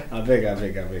 I beg.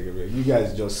 You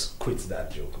guys just quit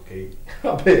that joke, okay?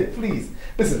 I beg, please.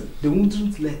 Listen, they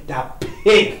wouldn't let that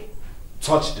pig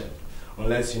touch them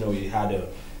unless, he had a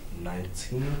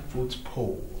 19-foot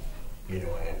pole, and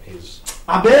his...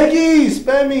 I beg you,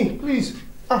 spare me, please.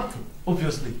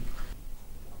 Obviously.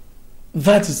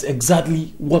 That is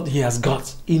exactly what he has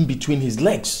got in between his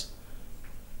legs.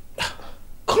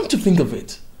 Come to think of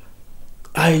it,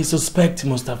 I suspect he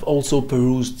must have also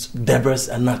perused Deborah's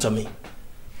anatomy.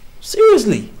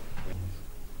 Seriously.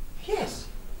 Yes.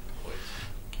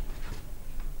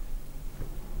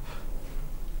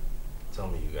 Tell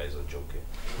me you guys are joking.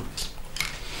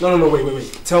 No,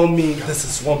 wait. Tell me this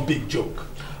is one big joke.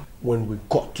 When we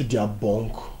got to their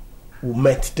bunk, we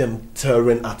met them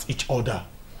tearing at each other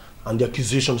and the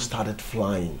accusation started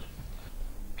flying.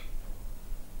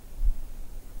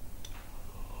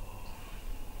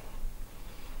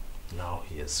 Now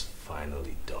he has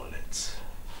finally done it.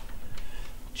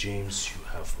 James, you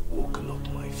have woken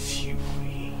up my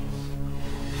fury.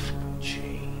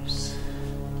 James,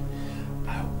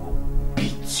 I will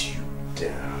beat you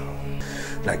down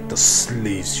like the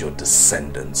slaves your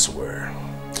descendants were.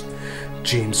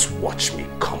 James, watch me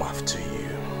come after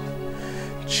you.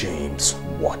 James,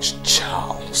 watch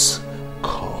Charles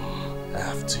come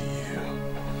after you.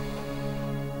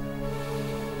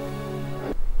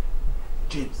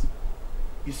 James,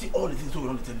 you see all the things we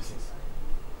want to tell you since.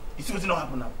 You see what's not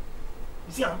happen now?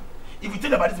 You see, if we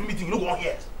tell about this meeting, you don't want to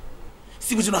hear.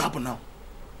 See what's not happen now?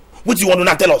 What do you want to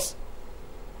now tell us?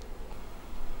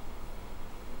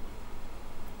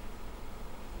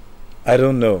 I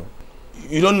don't know.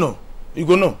 You don't know? You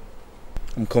go know?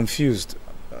 I'm confused.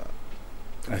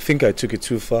 I think I took it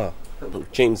too far.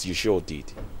 James, you sure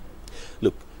did.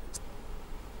 Look,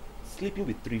 sleeping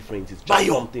with 3 friends is just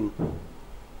Bayo. something...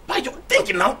 Bayo,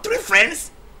 thinking now, 3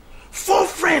 friends? 4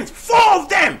 friends, 4 of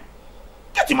them!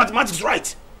 Get your mathematics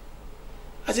right.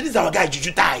 I said, this is our guy,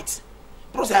 Juju Tight.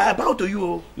 Bros, I bow to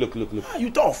you. Look.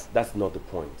 You tough. That's not the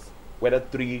point. Whether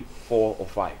 3, 4, or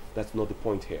 5, that's not the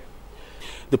point here.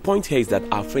 The point here is that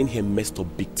our friend here messed up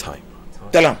big time.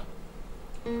 Tell him.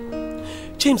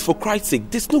 James, for Christ's sake,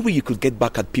 there's no way you could get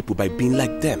back at people by being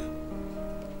like them.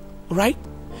 Right?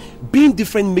 Being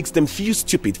different makes them feel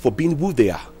stupid for being who they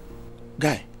are.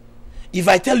 Guy, if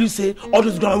I tell you, say, all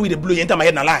those ground with the blue, you enter my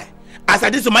head and lie. As I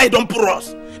did to my head, don't pour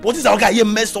us. But this our guy here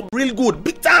messed up real good,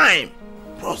 big time.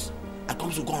 Bros, I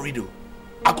come to go read.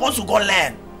 I come to go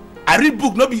learn. I read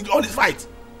book, not be all this fight.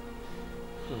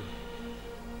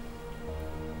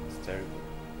 It's terrible.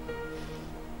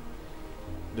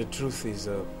 The truth is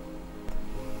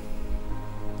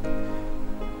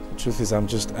I'm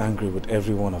just angry with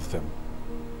every one of them.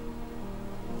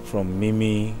 From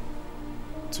Mimi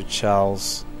to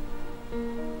Charles,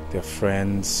 their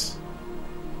friends,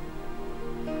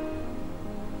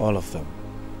 all of them.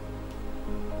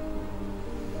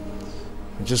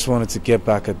 I just wanted to get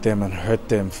back at them and hurt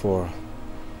them for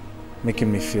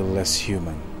making me feel less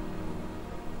human.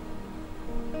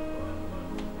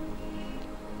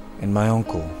 And my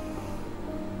uncle,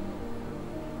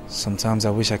 sometimes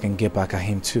I wish I can get back at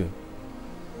him too,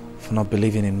 for not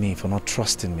believing in me, for not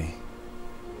trusting me.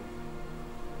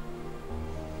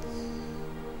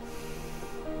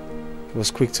 He was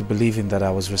quick to believing that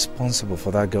I was responsible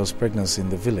for that girl's pregnancy in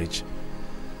the village.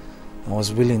 I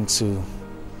was willing to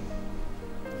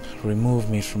remove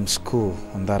me from school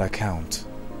on that account,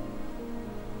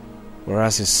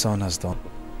 whereas his son has done.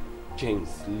 James,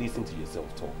 listen to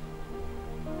yourself talk.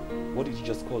 What did you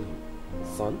just call him?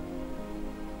 Son?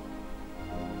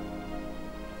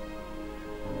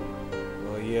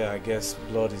 Well, yeah, I guess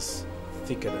blood is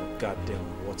thicker than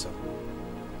goddamn water.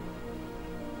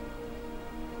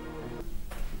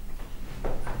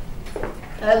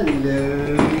 Hello.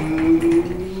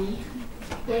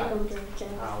 Welcome to the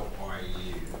channel. How are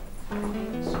you?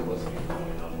 So what's been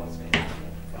going on? What's been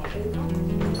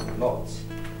happening? Lots.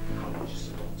 How much is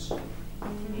the lots?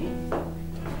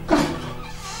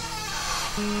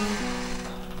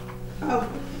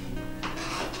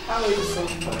 How are you, sir?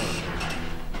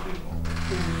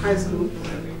 High school.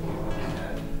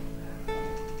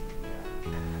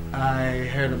 I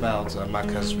heard about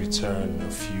Amaka's return a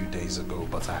few days ago,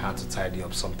 but I had to tidy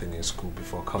up something in school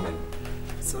before coming.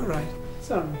 It's alright.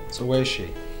 It's alright. So where is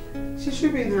she? She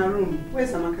should be in her room.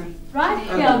 Where's Amaka? Right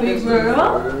here, big girl.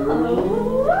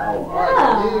 Oh,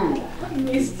 yeah. I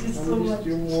missed you so much. So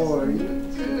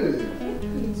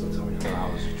tell me,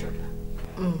 how was your trip?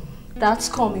 That's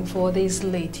coming 4 days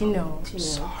late, you know.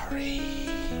 Sorry.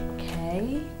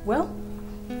 Okay. Well,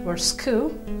 we're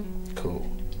school. Cool.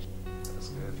 That's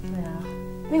good. Yeah.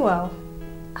 Meanwhile,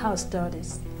 how's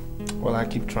studies? Well, I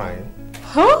keep trying.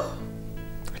 Huh?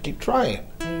 I keep trying.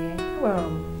 Yeah.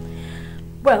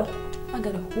 Well, I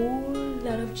got a whole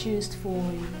lot of juice for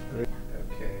you.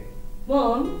 Okay.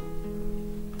 Mom,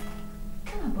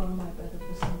 can I borrow my brother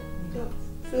for something?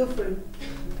 Feel free.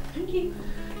 Thank you.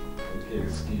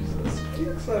 Excuse us.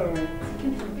 It's alright.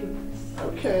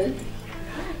 Okay.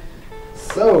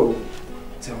 So,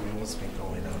 tell me what's been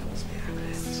going on, what's been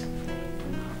happening.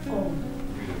 Oh,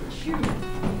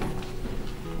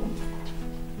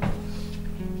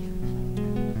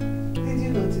 Did you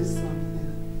notice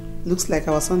something? Looks like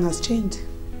our son has changed.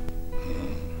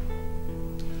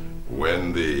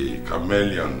 When the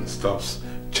chameleon stops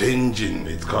changing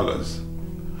its colors,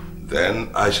 then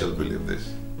I shall believe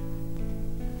this.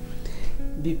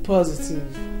 Be positive.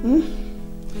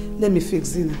 Let me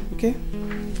fix dinner, okay?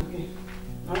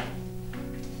 Okay.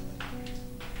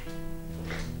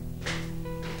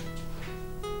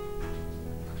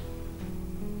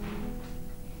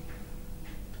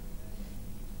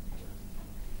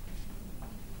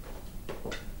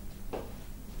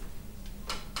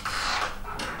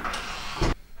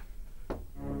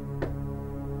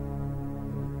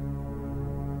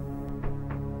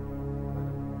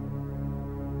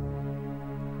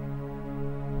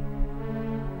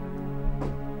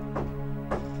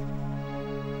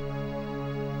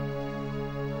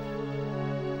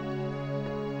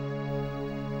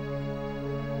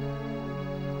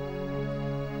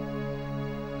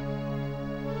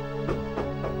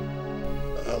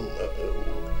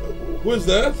 Who is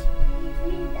that?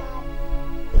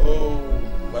 Oh,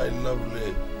 my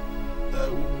lovely.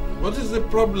 What is the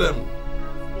problem?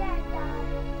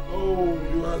 Oh,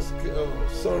 you are scared. Oh,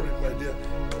 sorry, my dear.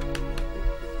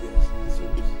 Yes, it's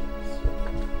okay.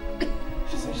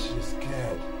 She said she's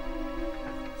scared.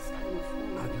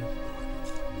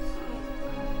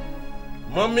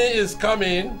 Mommy is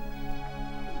coming.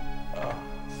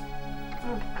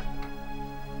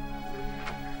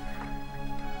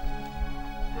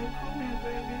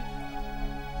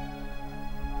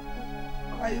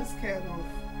 What are you scared of?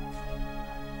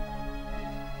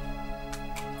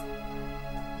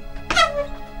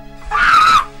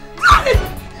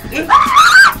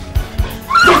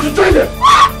 Don't try it!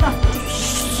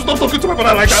 Stop talking to my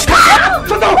brother like that!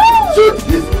 Shut up! Shoot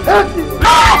his head!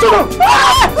 Shut up!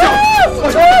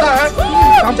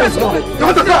 I'm just going. You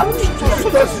want to die?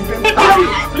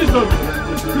 Please don't.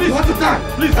 Please. You want to die?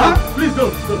 Please don't. Please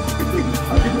don't.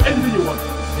 I'll give you anything you want.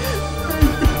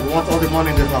 You want all the money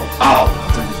in the house? Oh!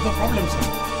 There's no problem, sir.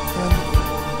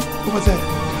 Over there.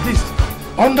 Please.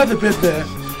 Under the bed there,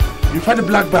 you find a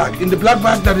black bag. In the black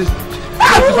bag that is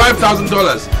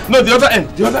 $55,000. No, the other end.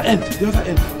 The other end. The other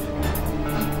end.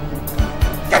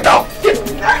 Get out! Get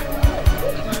out!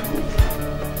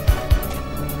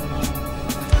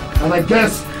 And I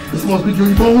guess this must be your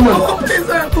evil woman. Oh, please,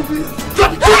 uncle, please.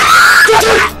 Shut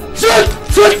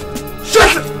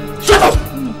up!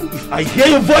 If I hear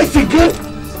your voice again,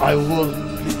 I will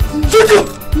shoot you!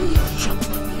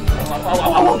 I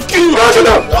will kill you! Shut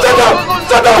up! Shut up!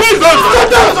 Shut up! Please don't!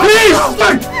 Shut up! Please!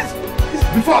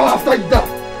 Before or after you die?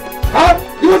 Huh?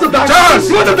 You want to die? Charles!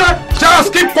 You want to die? Charles,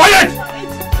 keep quiet!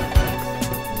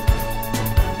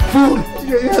 Fool!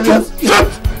 Yes! Shut!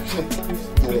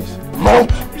 Mom!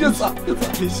 Yes, sir. Yes,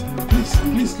 sir.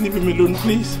 Please leave him alone,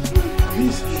 please.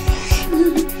 Please.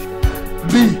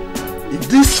 B, if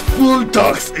this fool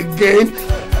talks again,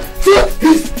 shoot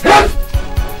his head!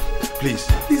 Please.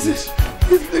 Please.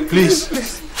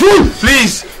 Fool!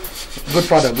 Please. Good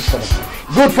father, good father.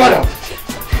 Good father!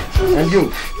 And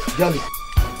you, Johnny,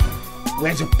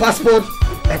 where's your passport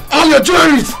and all your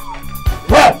jewelries?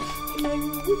 Where?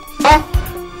 Huh?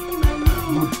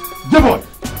 Good. Good boy.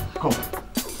 Come.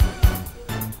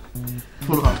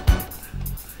 Follow her.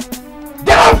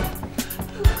 Get up!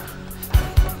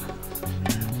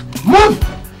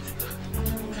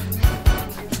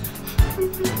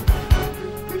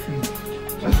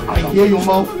 I hear your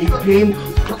mouth again.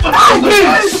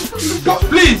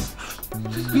 Please.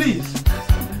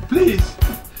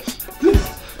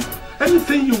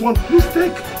 Anything you want, please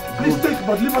take,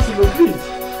 but leave us alone, please.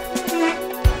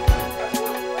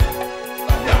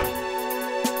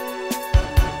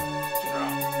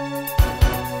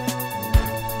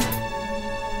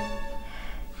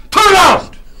 Turn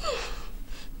around!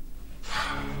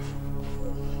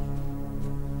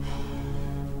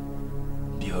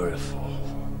 Beautiful.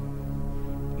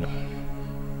 No.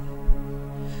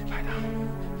 Lie down.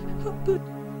 Good.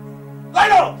 Lie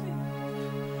down!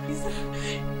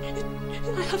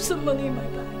 I have some money in my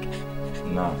bag.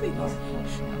 No.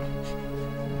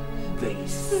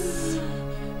 This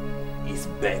is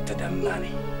better than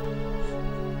money.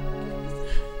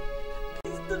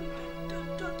 Please don't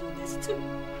do this to me.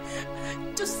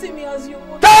 Just see me as you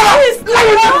want. Please, let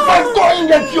me go in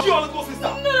there. You want to go,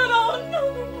 sister? No.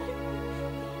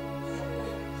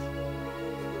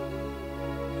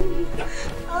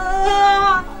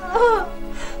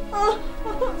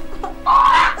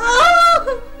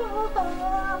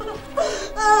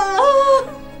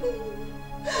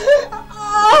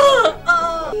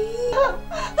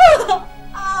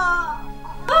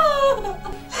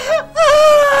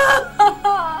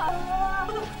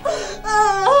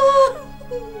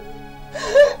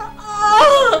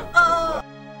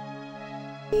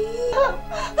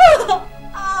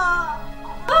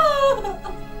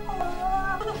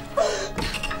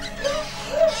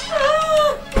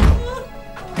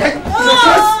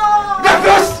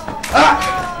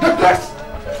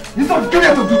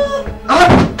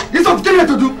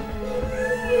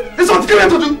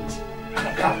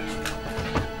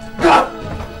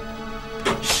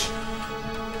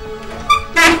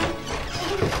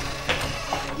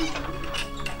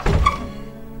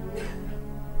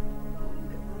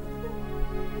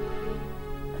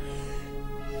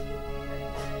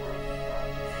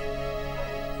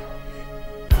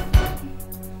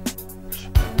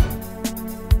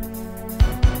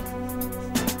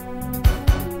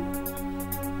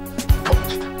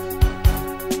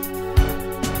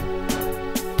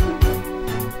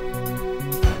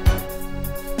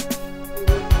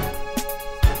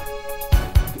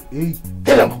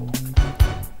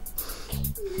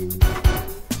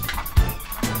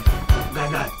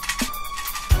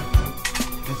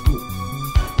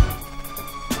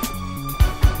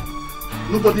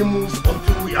 Nobody moves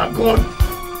until we are gone.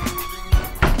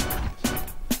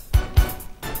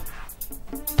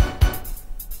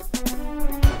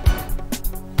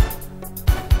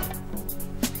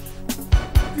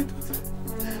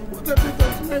 What have you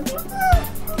done to my daughter?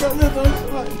 What have you done to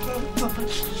my daughter?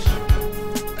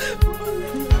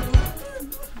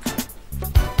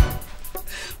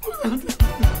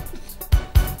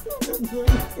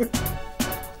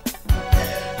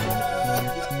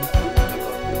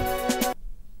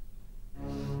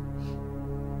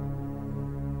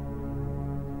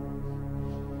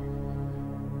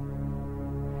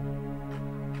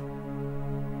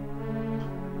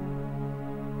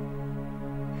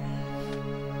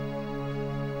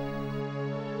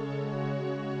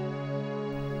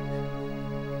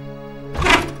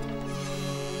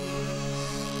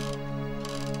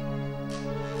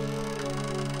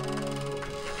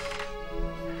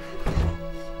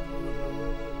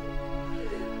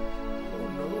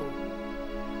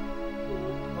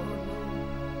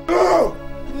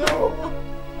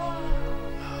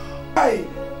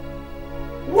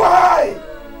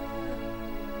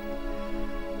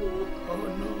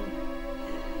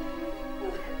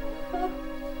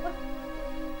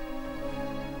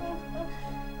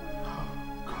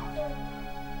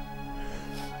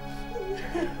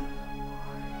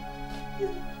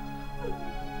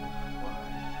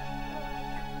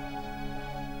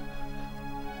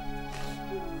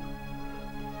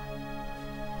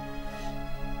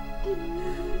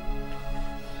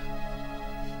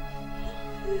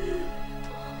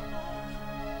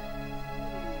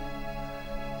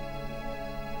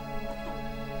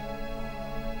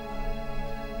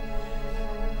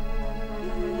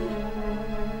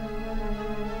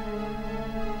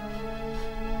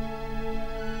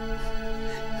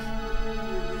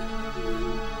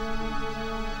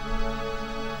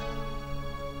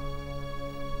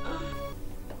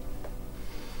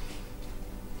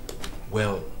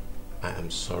 Well, I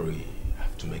am sorry I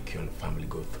have to make you and the family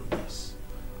go through this.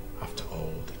 After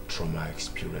all the trauma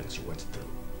experience you went through.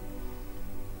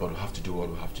 But we'll have to do what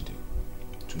we have to do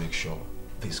to make sure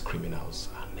these criminals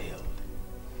are nailed.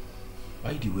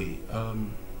 By the way,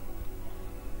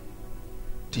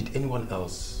 did anyone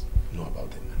else know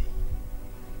about the money?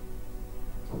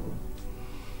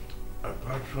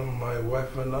 Apart from my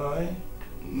wife and I?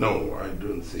 No, I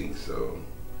don't think so.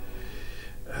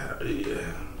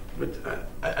 Yeah, but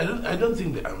I don't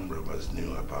think the armed robbers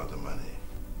knew about the money.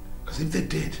 Because if they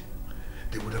did,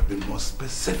 they would have been more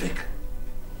specific.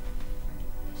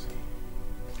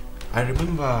 I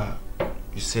remember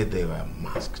you said they were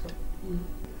masked.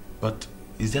 But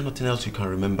is there nothing else you can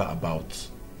remember about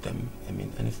them? I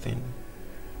mean, anything?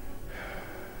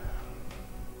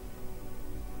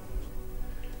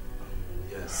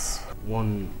 Yes.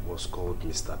 One was called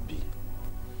Mr. B.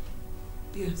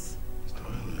 Yes.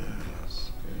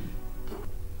 Yes.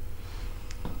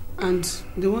 And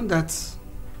the one that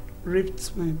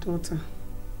raped my daughter,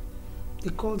 they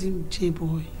called him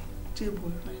J-Boy.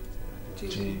 J-Boy, right?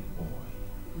 J-Boy.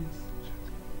 Yes.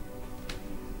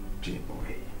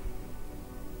 J-Boy.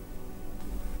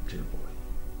 J-Boy.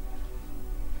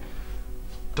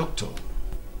 Doctor,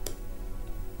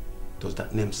 does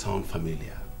that name sound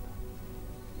familiar?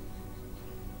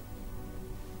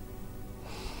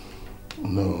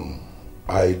 No,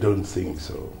 I don't think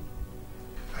so.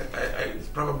 It's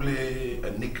probably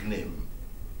a nickname.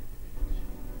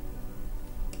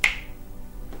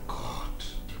 God,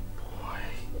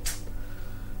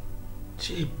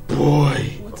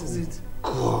 J-Boy. What is it?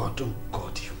 God, oh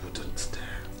God, you wouldn't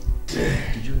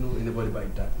dare. Did you know anybody by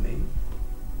that name?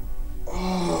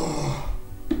 Oh.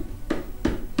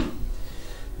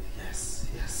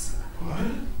 Yes. What?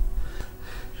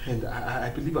 And I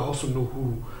believe I also know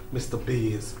who Mr.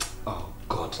 B is. Oh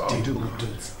God, they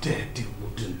wouldn't dare. They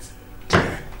wouldn't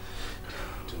dare.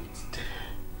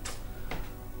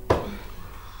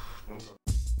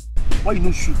 Why you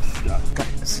no shoot this guy?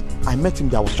 Guys, I met him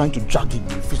there. I was trying to drag him in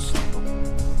the face.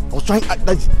 I was trying. He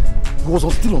was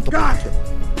still on top of me.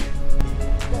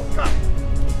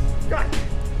 Guy!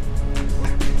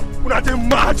 When are they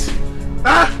mad?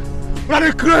 Huh? When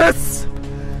are they crazy?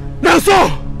 Now so,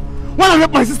 why I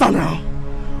rape my sister now?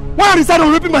 Why I decide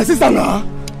on raping my sister now?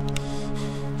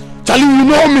 Charlie, you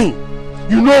know me.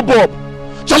 You know Bob.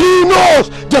 Charlie, you know us.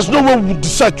 There's no way we would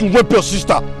decide to rape your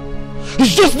sister.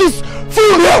 It's just this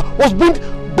fool here was being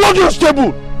bloody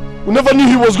unstable. We never knew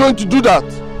he was going to do that.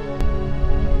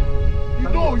 You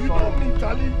know me,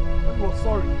 Charlie. You were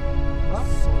sorry. Huh?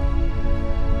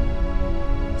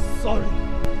 Sorry.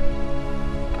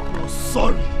 You're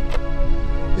sorry.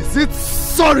 Is it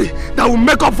sorry that will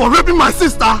make up for raping my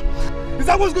sister? Is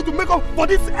that what's going to make up for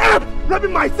this ape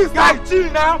raping my sister? Guy, chill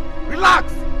now.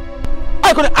 Relax.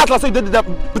 I couldn't act like you did that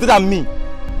better than me.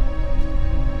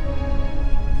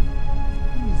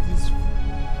 Who is this?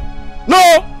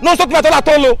 No, stop me at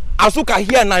all. Asuka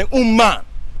here now, man.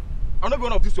 I'm not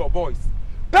one of these your boys.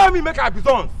 Tell me, make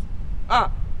Ebuson.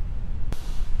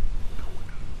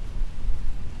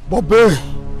 Bobby,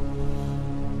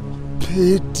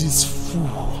 pay this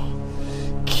fool.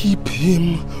 Keep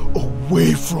him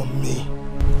away from me.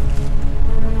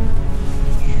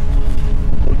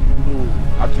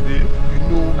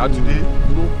 Not today.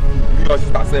 You your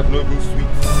sister self no even sweet.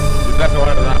 You that's one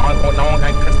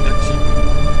kind of Christian cheap.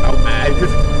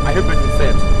 I hate what you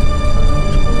said.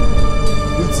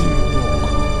 What do you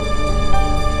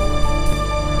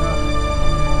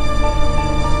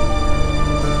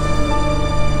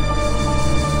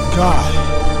God.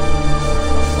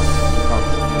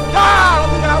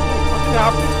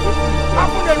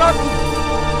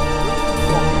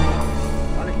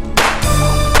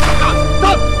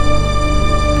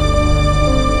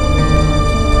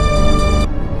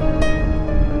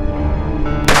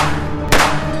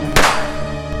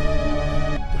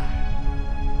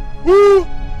 Who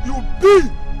you be?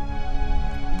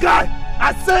 Guy,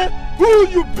 I said who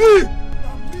you be?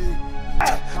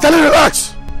 Charlie,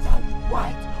 relax.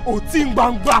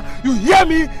 Otingbangba, you hear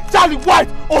me? Charlie White,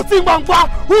 Otingbangba,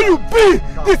 who you be?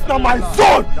 This is not my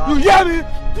zone, you hear me?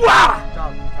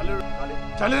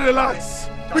 Charlie, relax.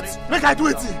 Wait, make I do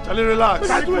it. Charlie, relax.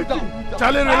 Charlie,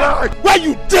 relax. Where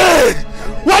you there?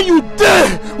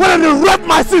 When they rape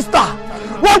my sister?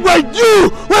 Where were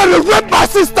you when they rape my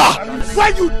sister?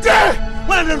 Where you there?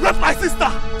 When they rape my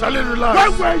sister? Charlie,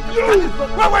 relax. Where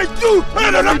were you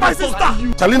when they rape my sister?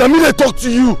 Charlie, I mean they talk to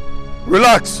you.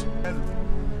 Relax.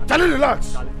 Charlie,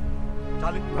 relax.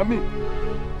 I mean,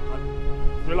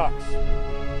 relax.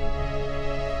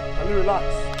 Charlie, relax.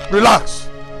 Relax.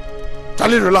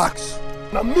 Charlie, relax.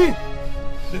 I mean,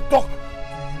 they talk.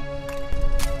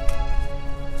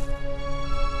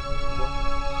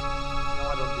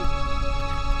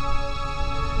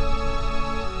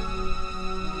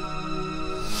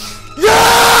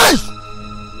 Yes!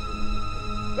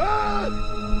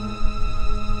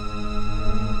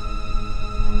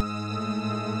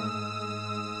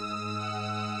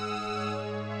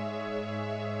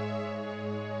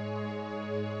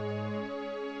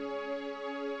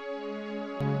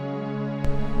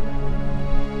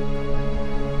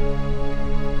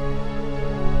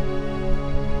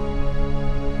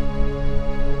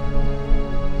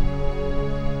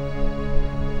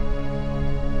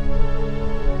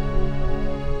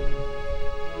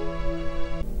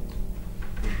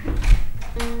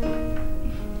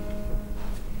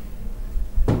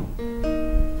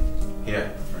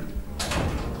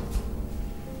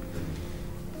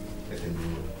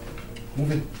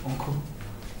 Move in. Uncle.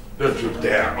 Don't you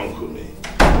dare uncle me.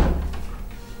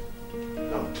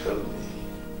 Now tell me.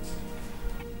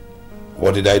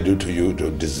 What did I do to you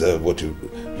to deserve what you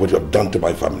have done to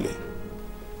my family?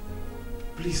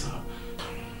 Please, sir.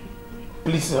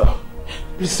 Please, sir.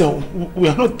 Please, sir. We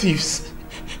are not thieves.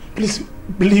 Please,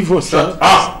 believe us, sir.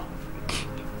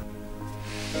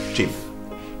 Chief,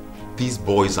 these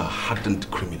boys are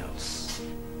hardened criminals.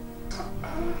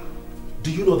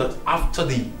 Do you know that after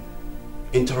the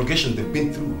interrogation they've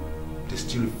been through, they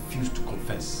still refuse to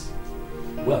confess?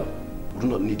 Well, we do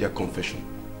not need their confession.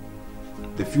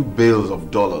 The few bales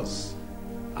of dollars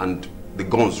and the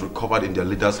guns recovered in their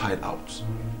leaders' hideouts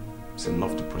is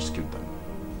enough to prosecute them.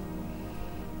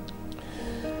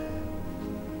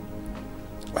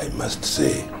 I must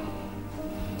say,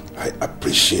 I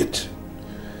appreciate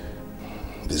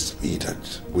the speed at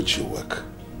which you work.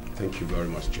 Thank you very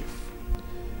much, Chief.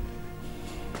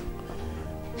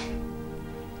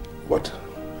 What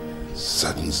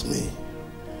saddens me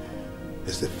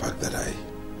is the fact that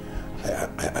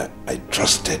I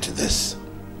trusted this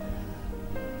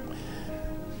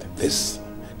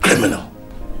criminal.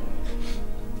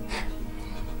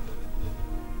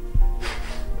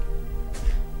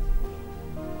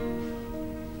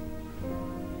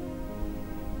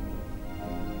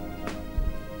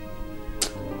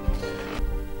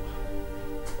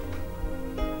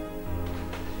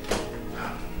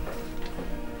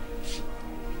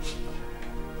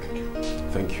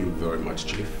 Thank you very much,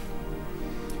 Chief.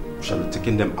 We shall be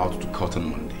taking them out to court on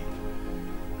Monday.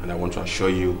 And I want to assure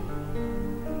you,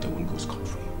 they won't go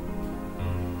scot-free.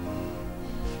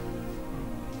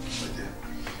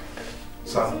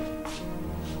 Son.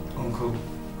 Uncle.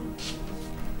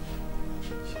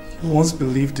 You once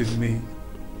believed in me.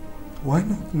 Why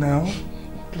not now?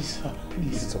 Please, sir.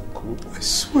 Please. Uncle. I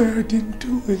swear I didn't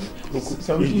do it. Uncle,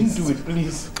 sir, we didn't do it.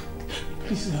 Please.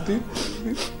 Please, sir.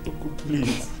 Uncle,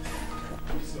 please.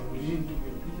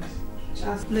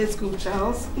 Charles, let's go,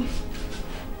 Charles.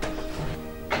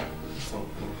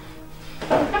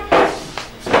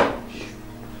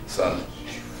 Son,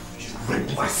 you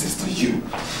raped my sister, you.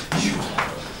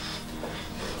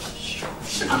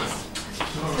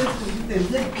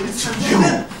 Let's go.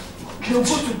 They'll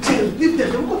go to jail. Leave them.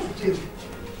 They'll go to jail.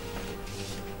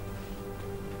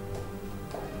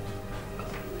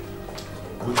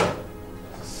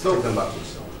 Take them back to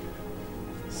yourself.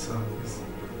 Son,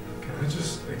 can I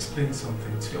just explain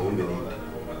something to you? I won't believe it.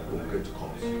 We'll get to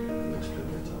court and explain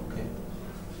later, okay?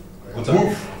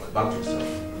 Move back to yourself.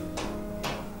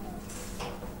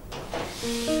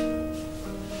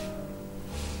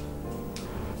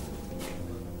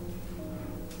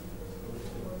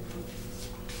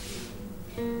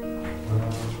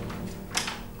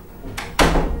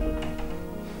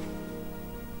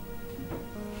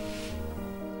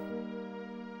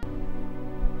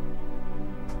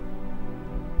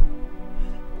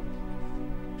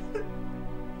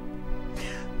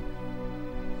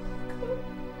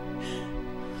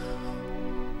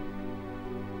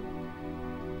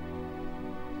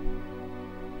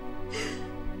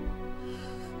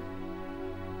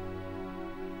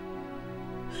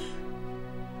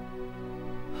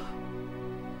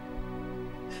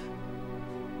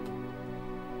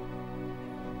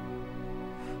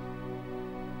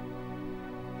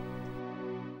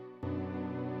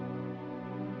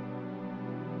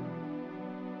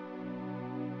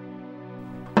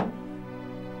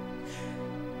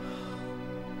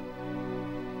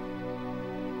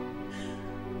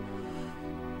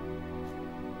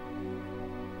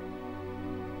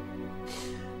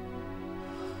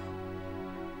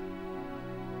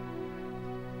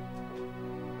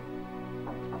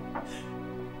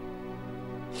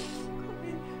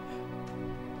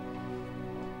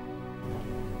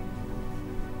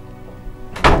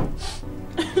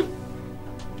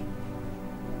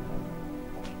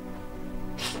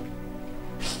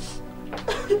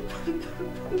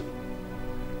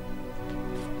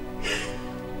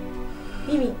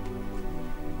 Mimi,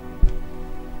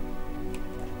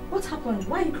 what happened?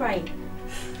 Why are you crying?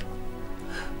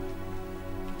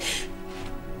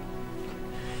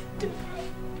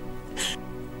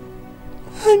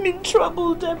 I'm in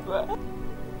trouble, Deborah.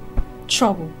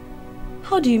 Trouble?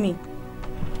 How do you mean?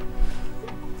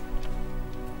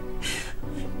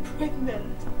 I'm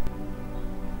pregnant.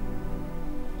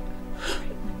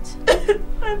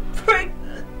 I'm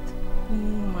pregnant. Oh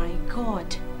my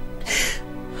God.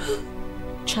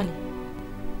 Charlie.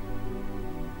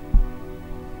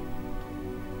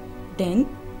 Then?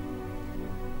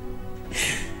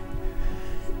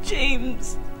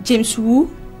 James. James who?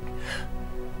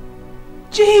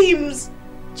 James.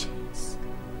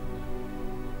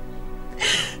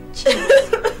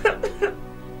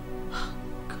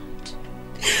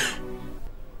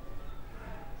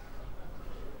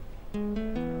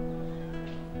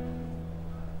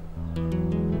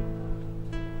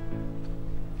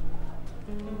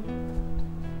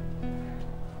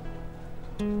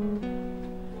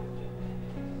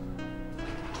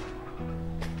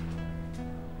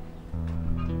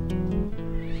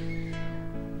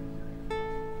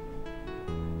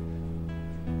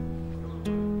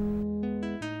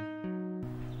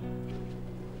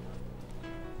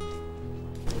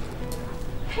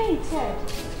 Hey, Ted.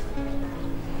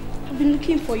 I've been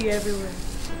looking for you everywhere.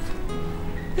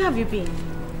 Where have you been?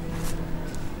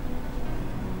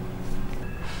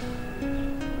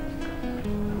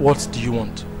 What do you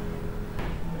want?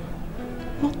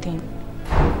 Nothing.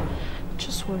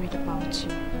 Just worried about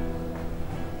you.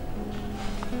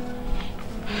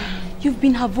 You've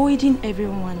been avoiding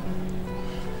everyone.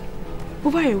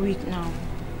 Over a week now.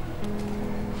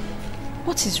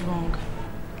 What is wrong?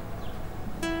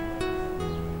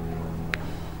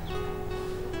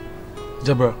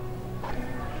 Deborah.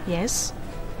 Yes?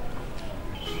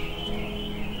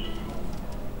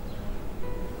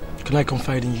 Can I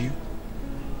confide in you?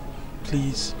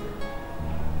 Please.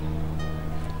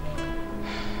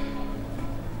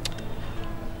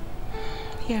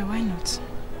 Yeah, why not?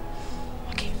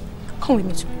 Okay, come with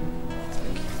me too.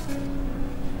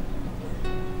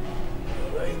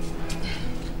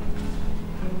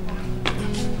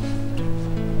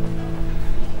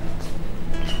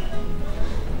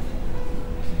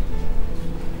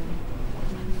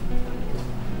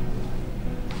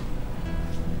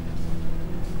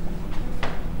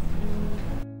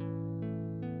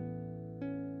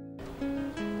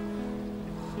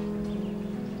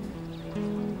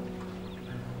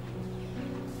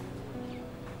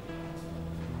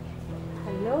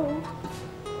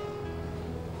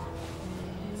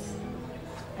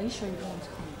 Are you sure you don't want to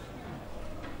come?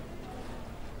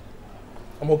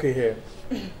 I'm okay here.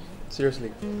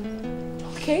 Seriously.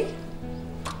 Okay.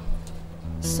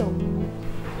 So,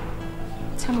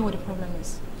 tell me what the problem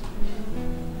is.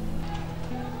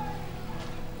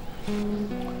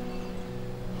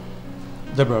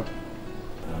 Deborah.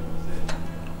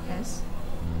 Yes?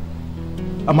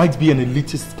 I might be an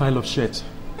elitist pile of shit.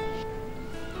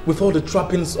 With all the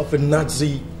trappings of a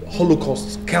Nazi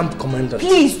Holocaust camp commander.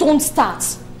 Please don't start.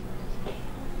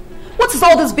 What is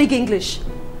all this big English?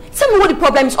 Tell me what the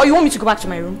problem is, or you want me to go back to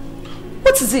my room?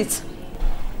 What is it?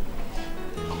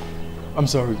 I'm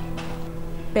sorry.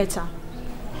 Better.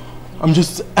 I'm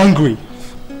just angry.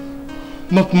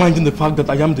 Not minding the fact that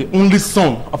I am the only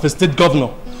son of a state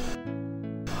governor.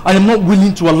 I am not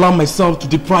willing to allow myself to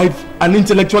deprive an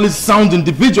intellectually sound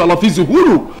individual of his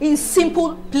uhuru. In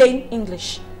simple, plain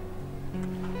English.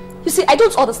 You see, I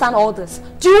don't understand all this.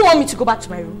 Do you want me to go back to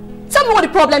my room? Tell me what the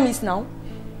problem is now.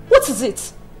 What is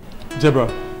it?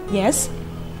 Deborah. Yes?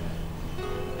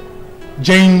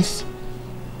 James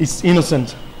is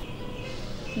innocent.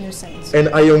 Innocent. And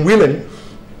I am willing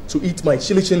to eat my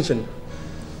chili chin chin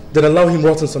than allow him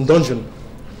rot in some dungeon.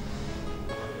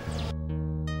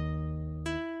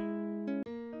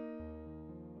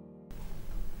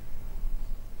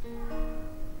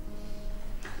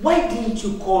 Why didn't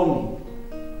you call me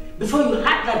before you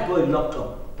had that boy locked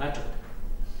up, Patrick?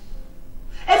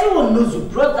 Everyone knows you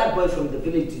brought that boy from the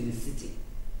village to the city.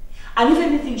 And if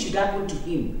anything should happen to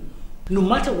him, no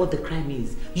matter what the crime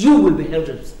is, you will be held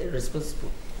responsible.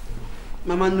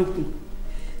 Mama Nuku,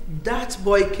 that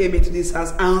boy came into this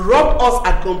house and robbed us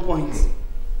at gunpoint.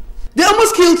 They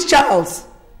almost killed Charles.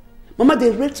 Mama,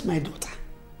 they raped my daughter.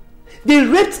 They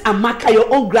raped Amaka,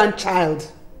 your own grandchild.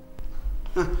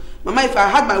 Mama, if I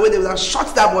had my way, they would have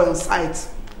shot that boy on sight.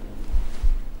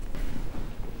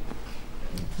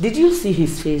 Did you see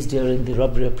his face during the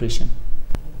robbery operation?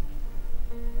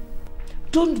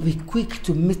 Don't be quick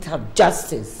to mete out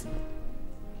justice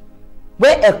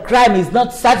where a crime is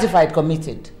not certified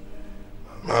committed.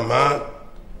 Mama,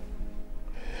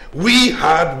 we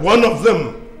had one of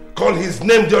them call his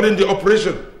name during the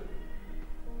operation.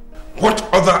 What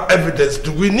other evidence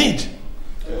do we need?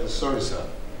 Sorry, sir.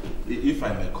 If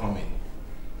I may come in.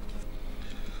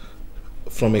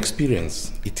 From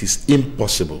experience, it is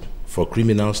impossible for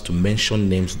criminals to mention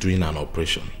names during an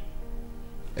operation,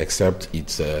 except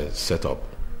it's set up.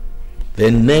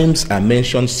 Their names are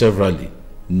mentioned severally,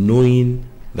 knowing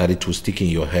that it will stick in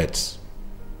your heads.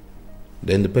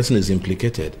 Then the person is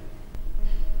implicated.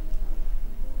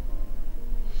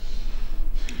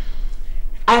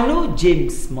 I know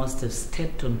James must have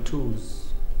stepped on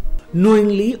toes,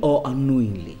 knowingly or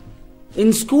unknowingly,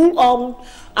 in school or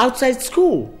outside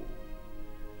school.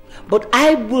 But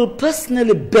I will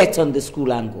personally bet on the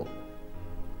school angle.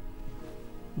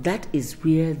 That is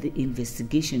where the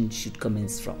investigation should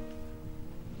commence from.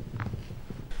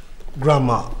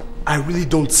 Grandma, I really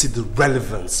don't see the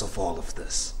relevance of all of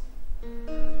this.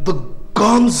 The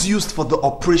guns used for the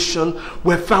operation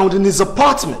were found in his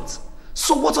apartment.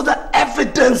 So what other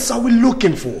evidence are we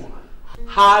looking for?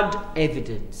 Hard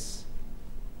evidence.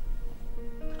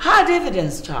 Hard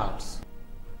evidence, Charles.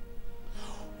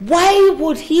 Why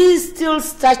would he still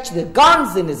stash the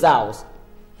guns in his house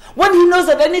when he knows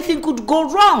that anything could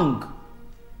go wrong?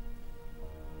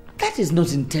 That is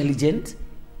not intelligent.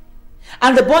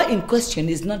 And the boy in question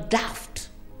is not daft.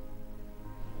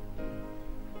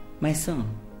 My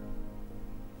son,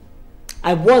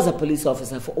 I was a police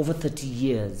officer for over 30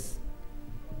 years.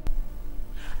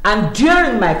 And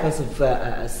during my course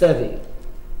of survey,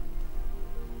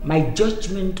 my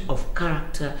judgment of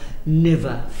character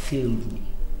never failed me.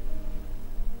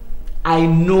 I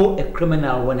know a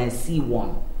criminal when I see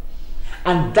one.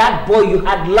 And that boy you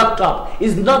had locked up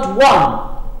is not one.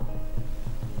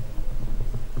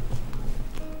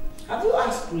 Have you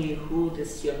asked me who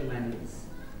this young man is?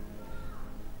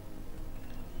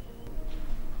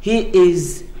 He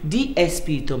is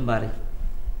DSP Tombari,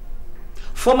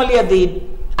 formerly at the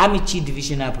Amici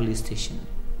Divisional Police Station.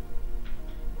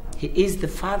 He is the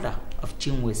father of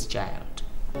Chinwe's child.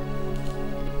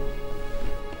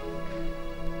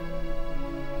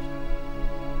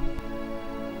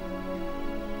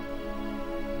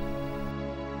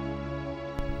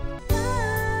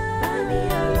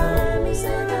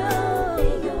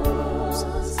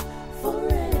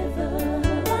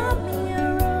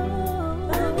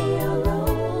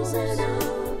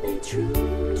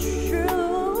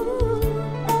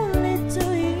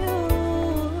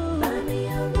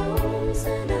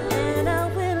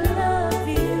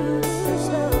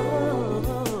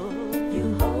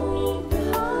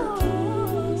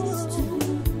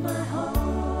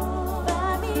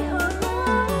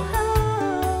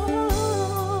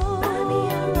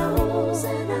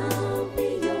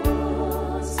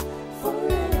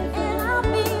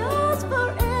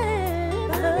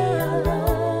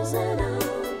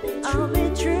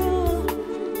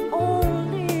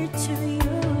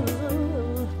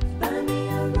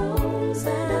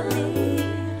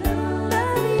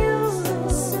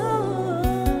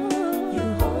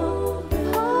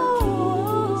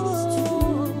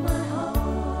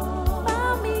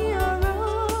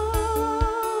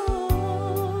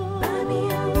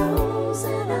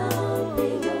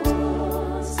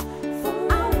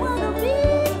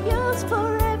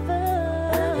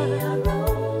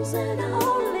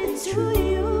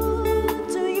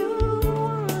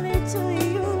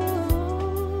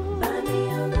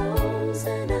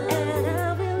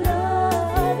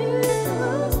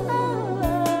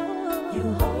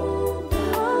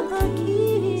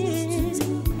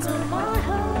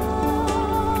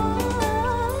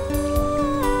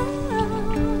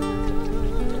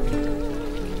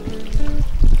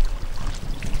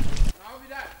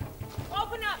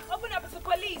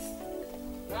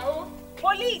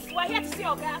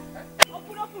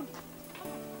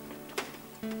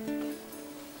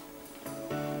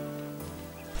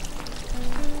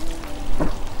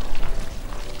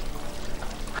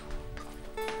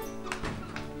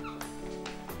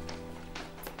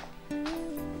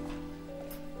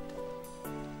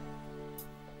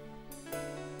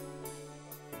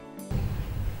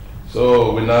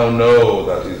 So we now know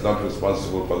that he's not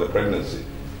responsible for the pregnancy,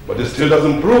 but it still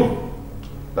doesn't prove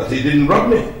that he didn't rob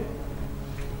me.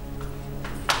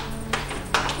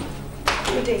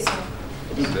 Good day, sir.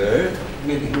 Good day.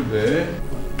 Good day.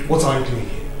 What are you doing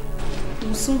here?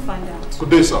 We'll soon find out. Good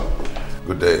day, sir.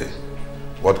 Good day.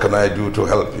 What can I do to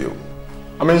help you?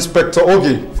 I'm Inspector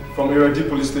Ogi from Ajayi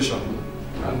Police Station.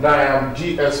 And I am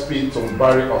GSP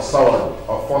Tombari Osawari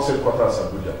of Force Headquarters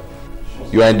Abuja.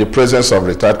 You are in the presence of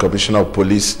retired Commissioner of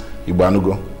Police,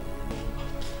 Ibanugo.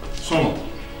 Son.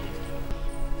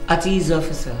 At ease,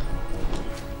 officer.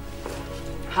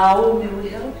 How may we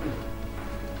help you?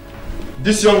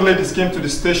 These young ladies came to the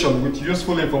station with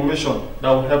useful information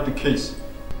that will help the case.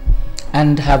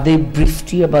 And have they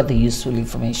briefed you about the useful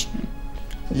information?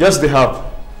 Yes, they have.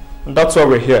 And that's why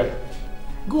we're here.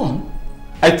 Go on.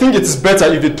 I think it is better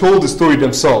if they told the story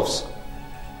themselves.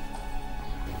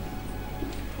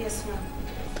 Yes, ma'am.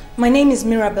 My name is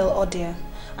Mirabel Odia.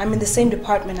 I'm in the same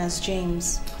department as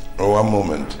James. Oh, one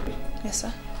moment. Yes,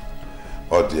 sir.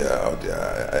 Oh dear.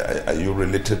 Are you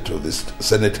related to this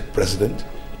Senate President?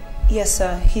 Yes,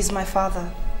 sir. He's my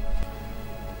father.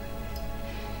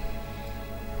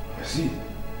 I see.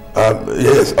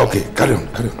 Yes, okay. Carry on.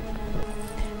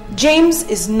 James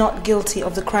is not guilty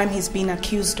of the crime he's been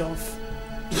accused of.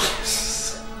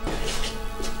 Yes.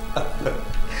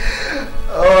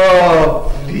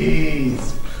 Oh, please.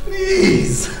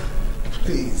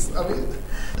 I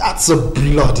That's a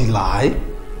bloody lie.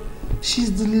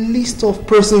 She's the least of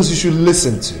persons you should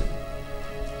listen to.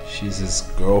 She's his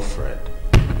girlfriend.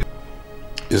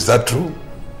 Is that true?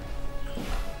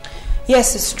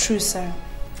 Yes, it's true, sir.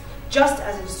 Just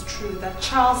as it's true that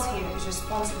Charles here is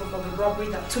responsible for the robbery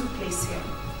that took place here.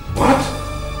 What?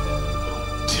 How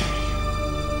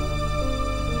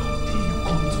dare you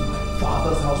come to my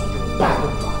father's house with a bag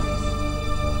of bodies?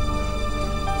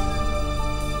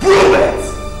 Prove it!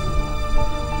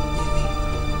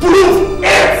 Prove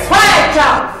it! Quiet,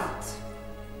 Charles!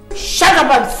 Shut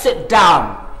up and sit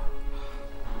down.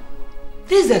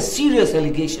 These are serious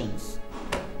allegations.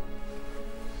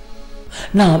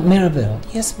 Now, Mirabel.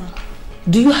 Yes, ma'am.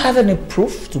 Do you have any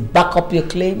proof to back up your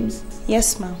claims?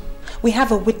 Yes, ma'am. We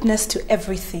have a witness to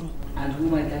everything. And who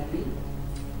might that be?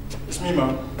 It's me,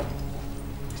 ma'am.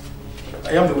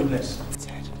 I am the witness.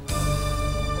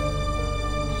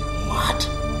 What?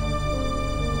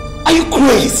 Are you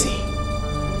crazy?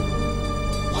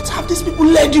 What have these people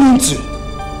led you into?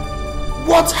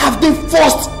 What have they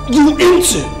forced you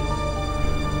into?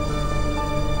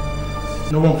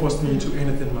 No one forced me into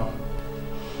anything, ma'am.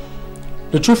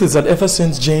 The truth is that ever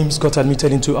since James got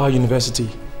admitted into our university,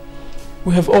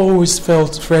 we have always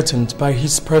felt threatened by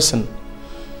his person.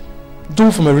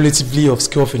 Though from a relatively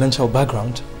obscure financial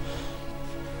background,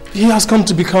 he has come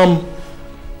to become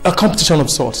a competition of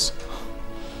sorts.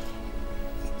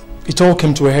 It all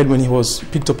came to a head when he was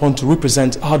picked upon to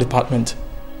represent our department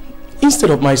instead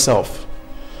of myself.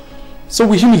 So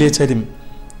we humiliated him.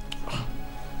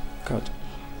 God.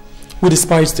 We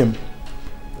despised him.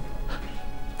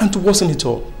 And to worsen it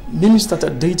all, Mimi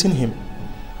started dating him.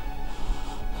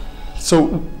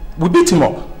 So we beat him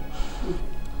up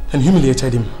and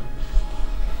humiliated him.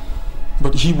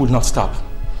 But he would not stop.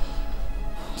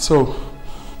 So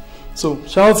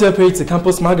Charles here paid the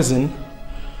campus magazine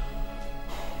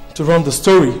to run the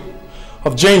story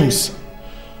of James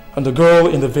and the girl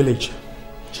in the village.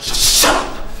 Shut up!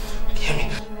 Hear me?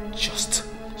 Just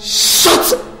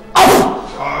shut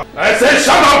up! I say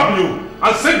shut up, you,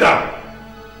 and sit down.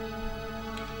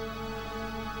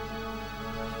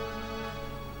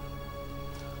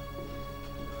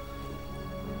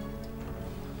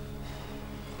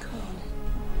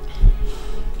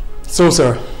 So,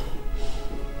 sir,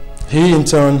 he in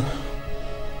turn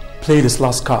played his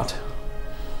last card.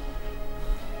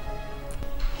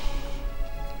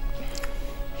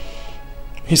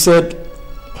 He said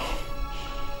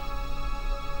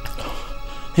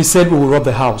we will rob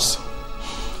the house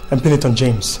and pin it on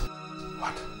James.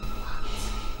 What?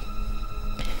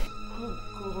 Oh,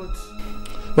 God.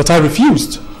 But I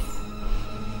refused.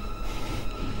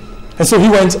 And so he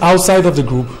went outside of the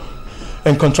group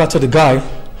and contracted a guy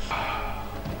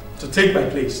to take my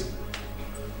place.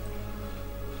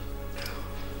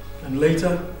 And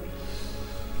later,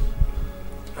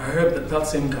 I heard that that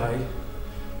same guy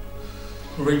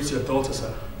raped your daughter,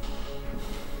 sir.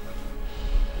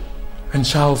 And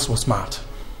Charles was mad.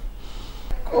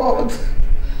 God.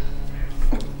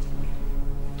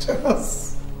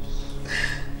 Charles,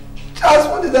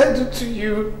 what did I do to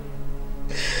you?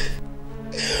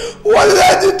 What did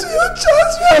I do to you,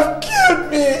 Charles? You have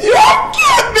killed me! You have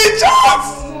killed me, Charles!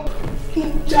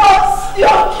 Charles, you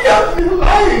have killed me! You're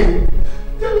lying!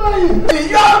 You're lying!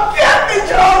 You have killed me,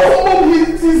 Charles! Oh,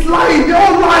 he's lying! You're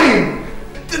all lying!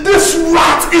 This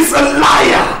rat is a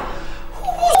liar!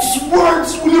 Whose words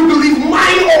will you believe,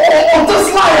 mine or this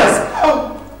liar's?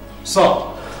 Sir,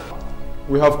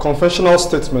 we have confessional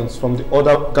statements from the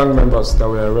other gang members that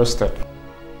were arrested.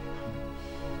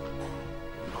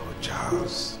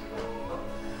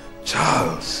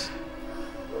 Charles,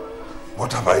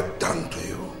 what have I done to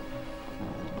you?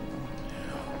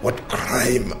 What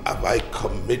crime have I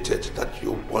committed that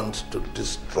you want to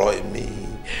destroy me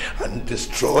and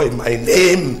destroy my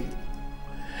name?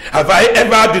 Have I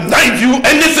ever denied you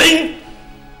anything?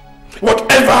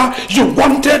 Whatever you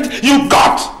wanted, you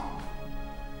got.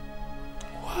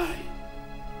 Why?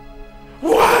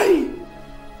 Why?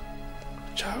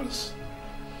 Charles,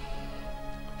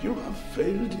 you have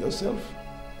failed yourself.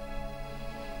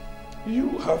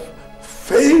 You have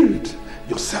failed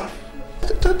yourself.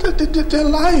 They're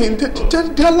lying.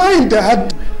 They're lying,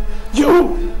 Dad. They're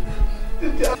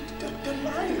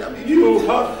lying. I mean, you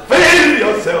have failed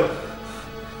yourself.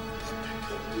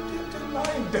 They're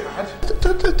lying, Dad.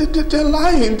 They're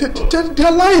lying.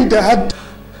 They're lying, Dad.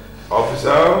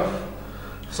 Officer.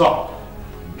 Sir.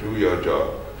 Do your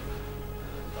job.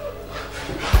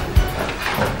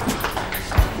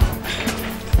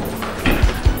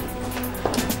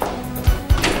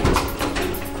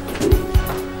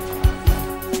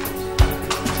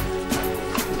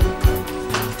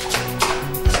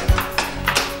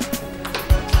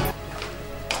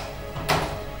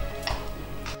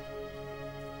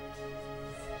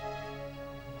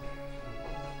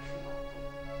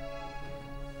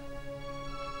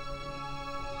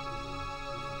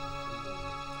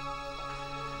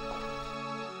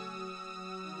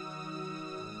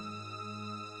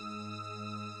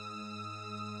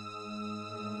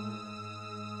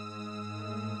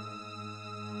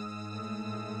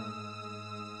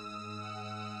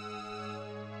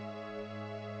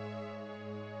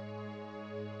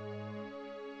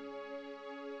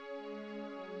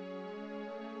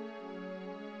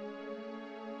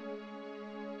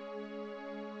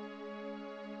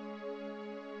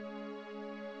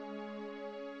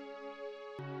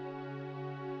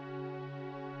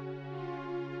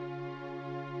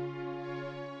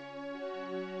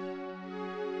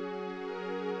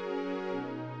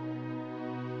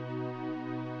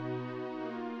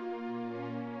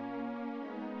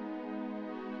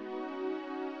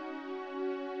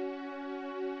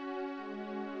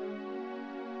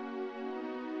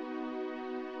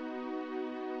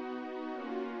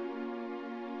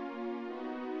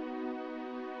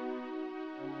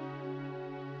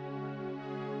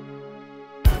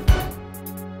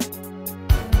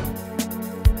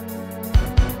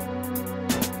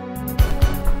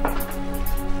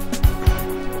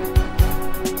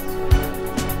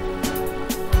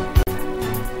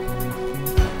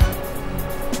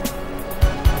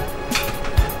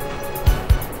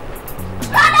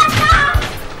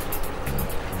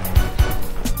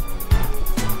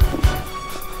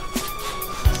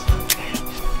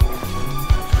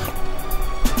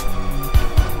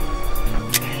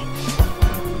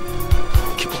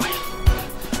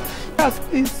 Charles,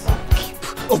 please. Keep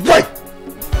away!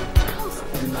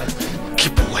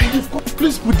 Keep away.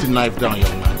 Please put the knife down,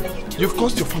 young man. You've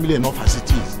cost your family enough as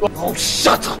it is. Oh,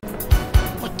 shut up!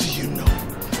 What do you know?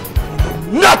 You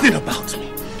know nothing about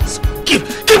me. So keep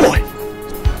away!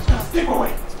 Keep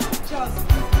away!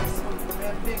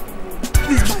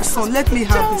 Please, my son, let me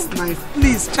have this knife.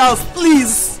 Please, Charles,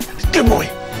 please. Keep away!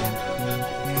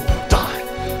 You'll die.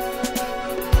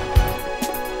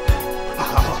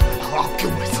 I'll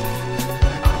kill myself.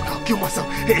 I'll kill myself.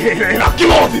 And I'll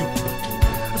kill all of you. I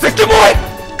said, keep away!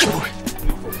 Keep away!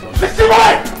 Keep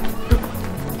away!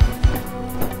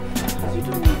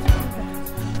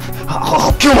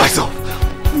 I'll kill myself.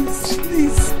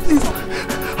 Please.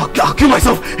 I'll kill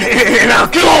myself and I'll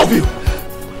kill all of you.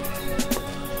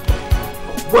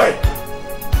 Wait.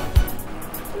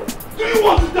 Do you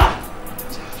want to die?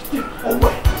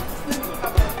 Away.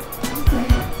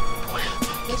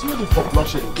 There's no need for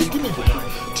bloodshed. Okay, give me the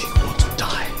knife. Do you want to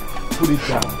die? Put it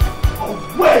down.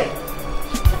 Away.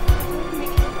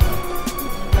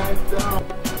 Knife down.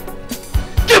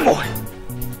 Give away.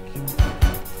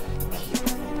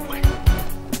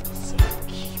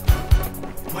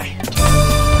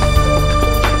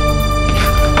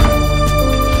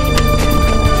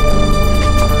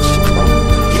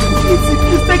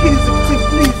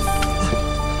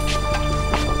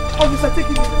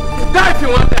 Die if you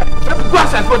want that. Go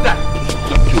outside, go die.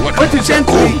 What is that?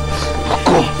 Go.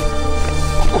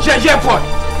 Yeah, boy.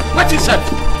 What is that?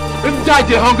 If you die,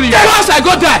 they're hungry. Go outside,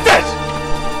 go die. Dead.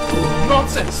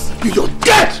 Nonsense. You're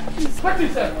dead. What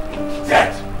is that?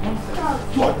 Dead.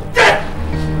 You're dead.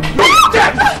 You're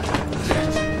dead.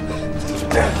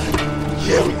 Dead.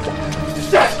 Here we go.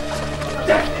 Dead.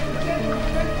 Dead.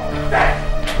 Dead.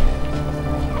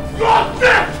 You're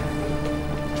dead.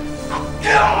 I'll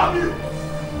kill all of you.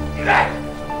 Dead.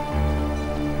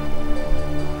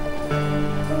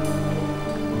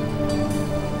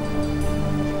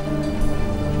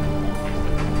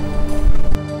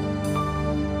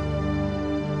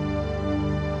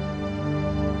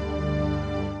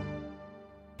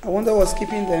 I wonder what's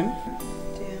keeping them.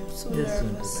 Damn, so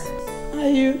nervous. Are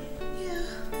you? Yeah.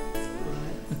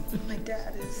 My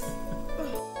dad is.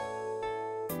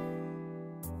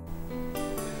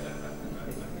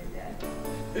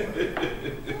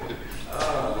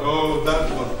 Oh, that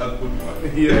was a good one.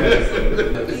 Yes.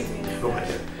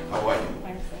 How are you?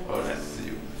 Oh, nice to see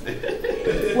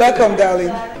you. Welcome,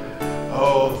 darling.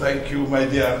 Oh, thank you, my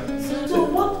dear. So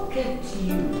what kept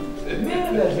you?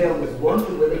 Maybe the girl was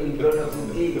wondering whether you got up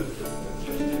today.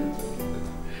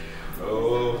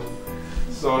 Oh,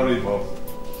 sorry, Bob.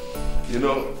 You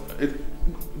know, it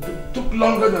took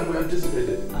longer than we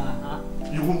anticipated.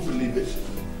 You won't believe it.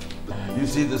 You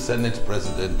see, the Senate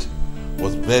president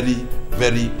was very,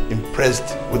 very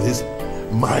impressed with his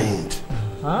mind.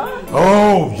 Huh?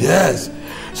 Oh, yes.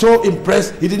 So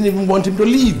impressed, he didn't even want him to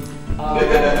leave.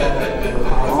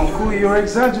 Uncle, you're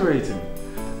exaggerating.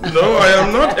 No, I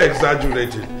am not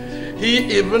exaggerating. He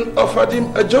even offered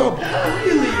him a job.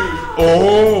 Really?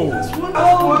 Oh. That's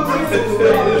wonderful.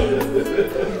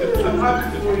 I'm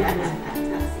happy for you.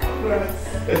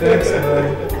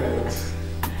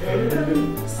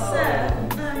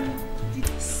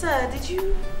 Sir, did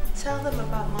you tell them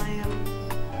about my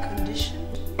condition?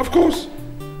 Of course.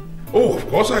 Oh, of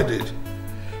course I did.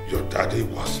 Your daddy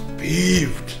was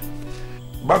peeved.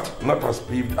 But not as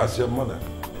peeved as your mother.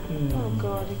 Oh,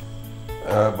 God.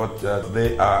 But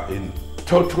they are in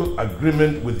total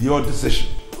agreement with your decision.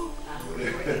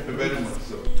 Very much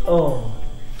so. Oh.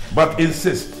 But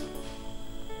insist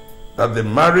that the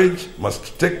marriage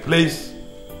must take place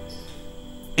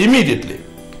immediately.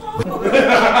 Oh,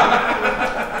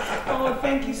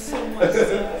 thank you so much,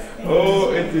 sir.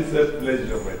 Oh, it is a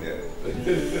pleasure, my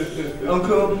dear.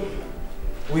 Uncle,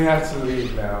 we have to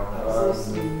leave now.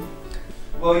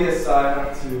 Well, yes, I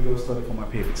have to go study for my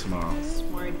paper tomorrow.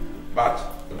 Smart. But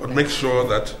make sure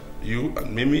that you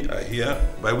and Mimi are here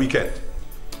by weekend.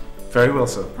 Very well,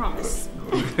 sir. Promise.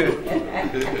 Good.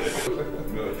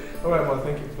 All right, well,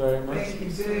 thank you very much. Thank you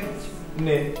very much.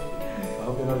 Nick, I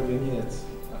hope you're not leaving yet.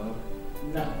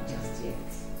 Not just yet.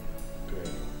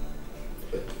 Great.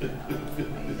 Oh,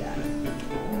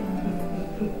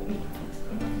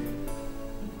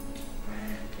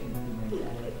 my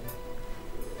God.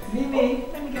 Mimi,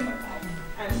 let me get my bag.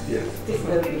 Yes. Take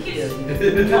care of yourself.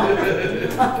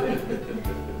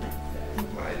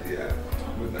 My dear,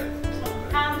 good night.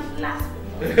 Last.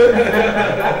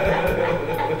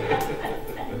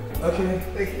 Okay.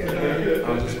 Take care.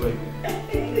 I'll just wait.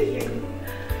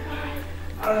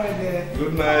 All right, then.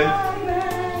 Good night.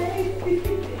 Bye.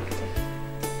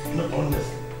 No,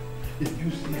 honestly, if you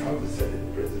see how the Senate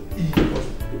president,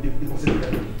 it was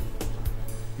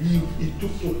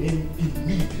talk to him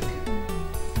immediately.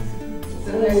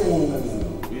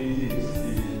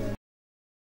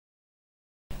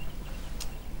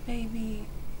 Baby,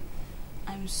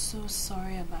 I'm so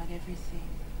sorry about everything.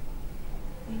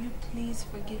 Will you please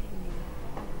forgive me?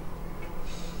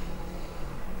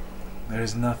 There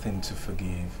is nothing to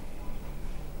forgive.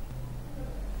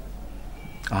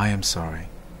 I am sorry.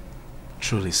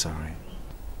 Truly sorry.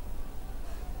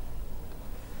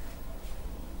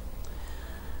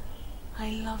 I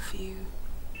love you.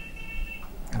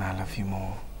 And I love you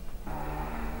more.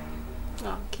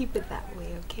 Oh, keep it that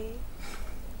way, okay?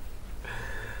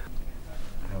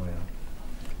 I will.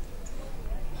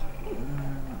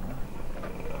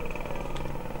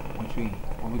 What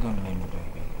are we gonna name the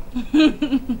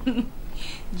baby?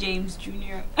 James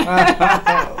Jr.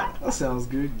 That sounds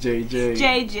good. JJ.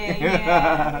 JJ,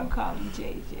 yeah. We'll call him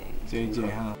JJ.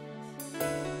 JJ, huh?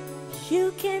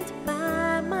 You can't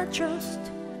buy my trust.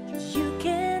 You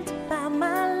can't buy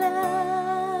my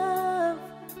love.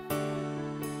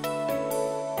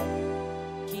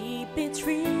 Keep it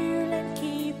real and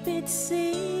keep it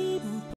safe.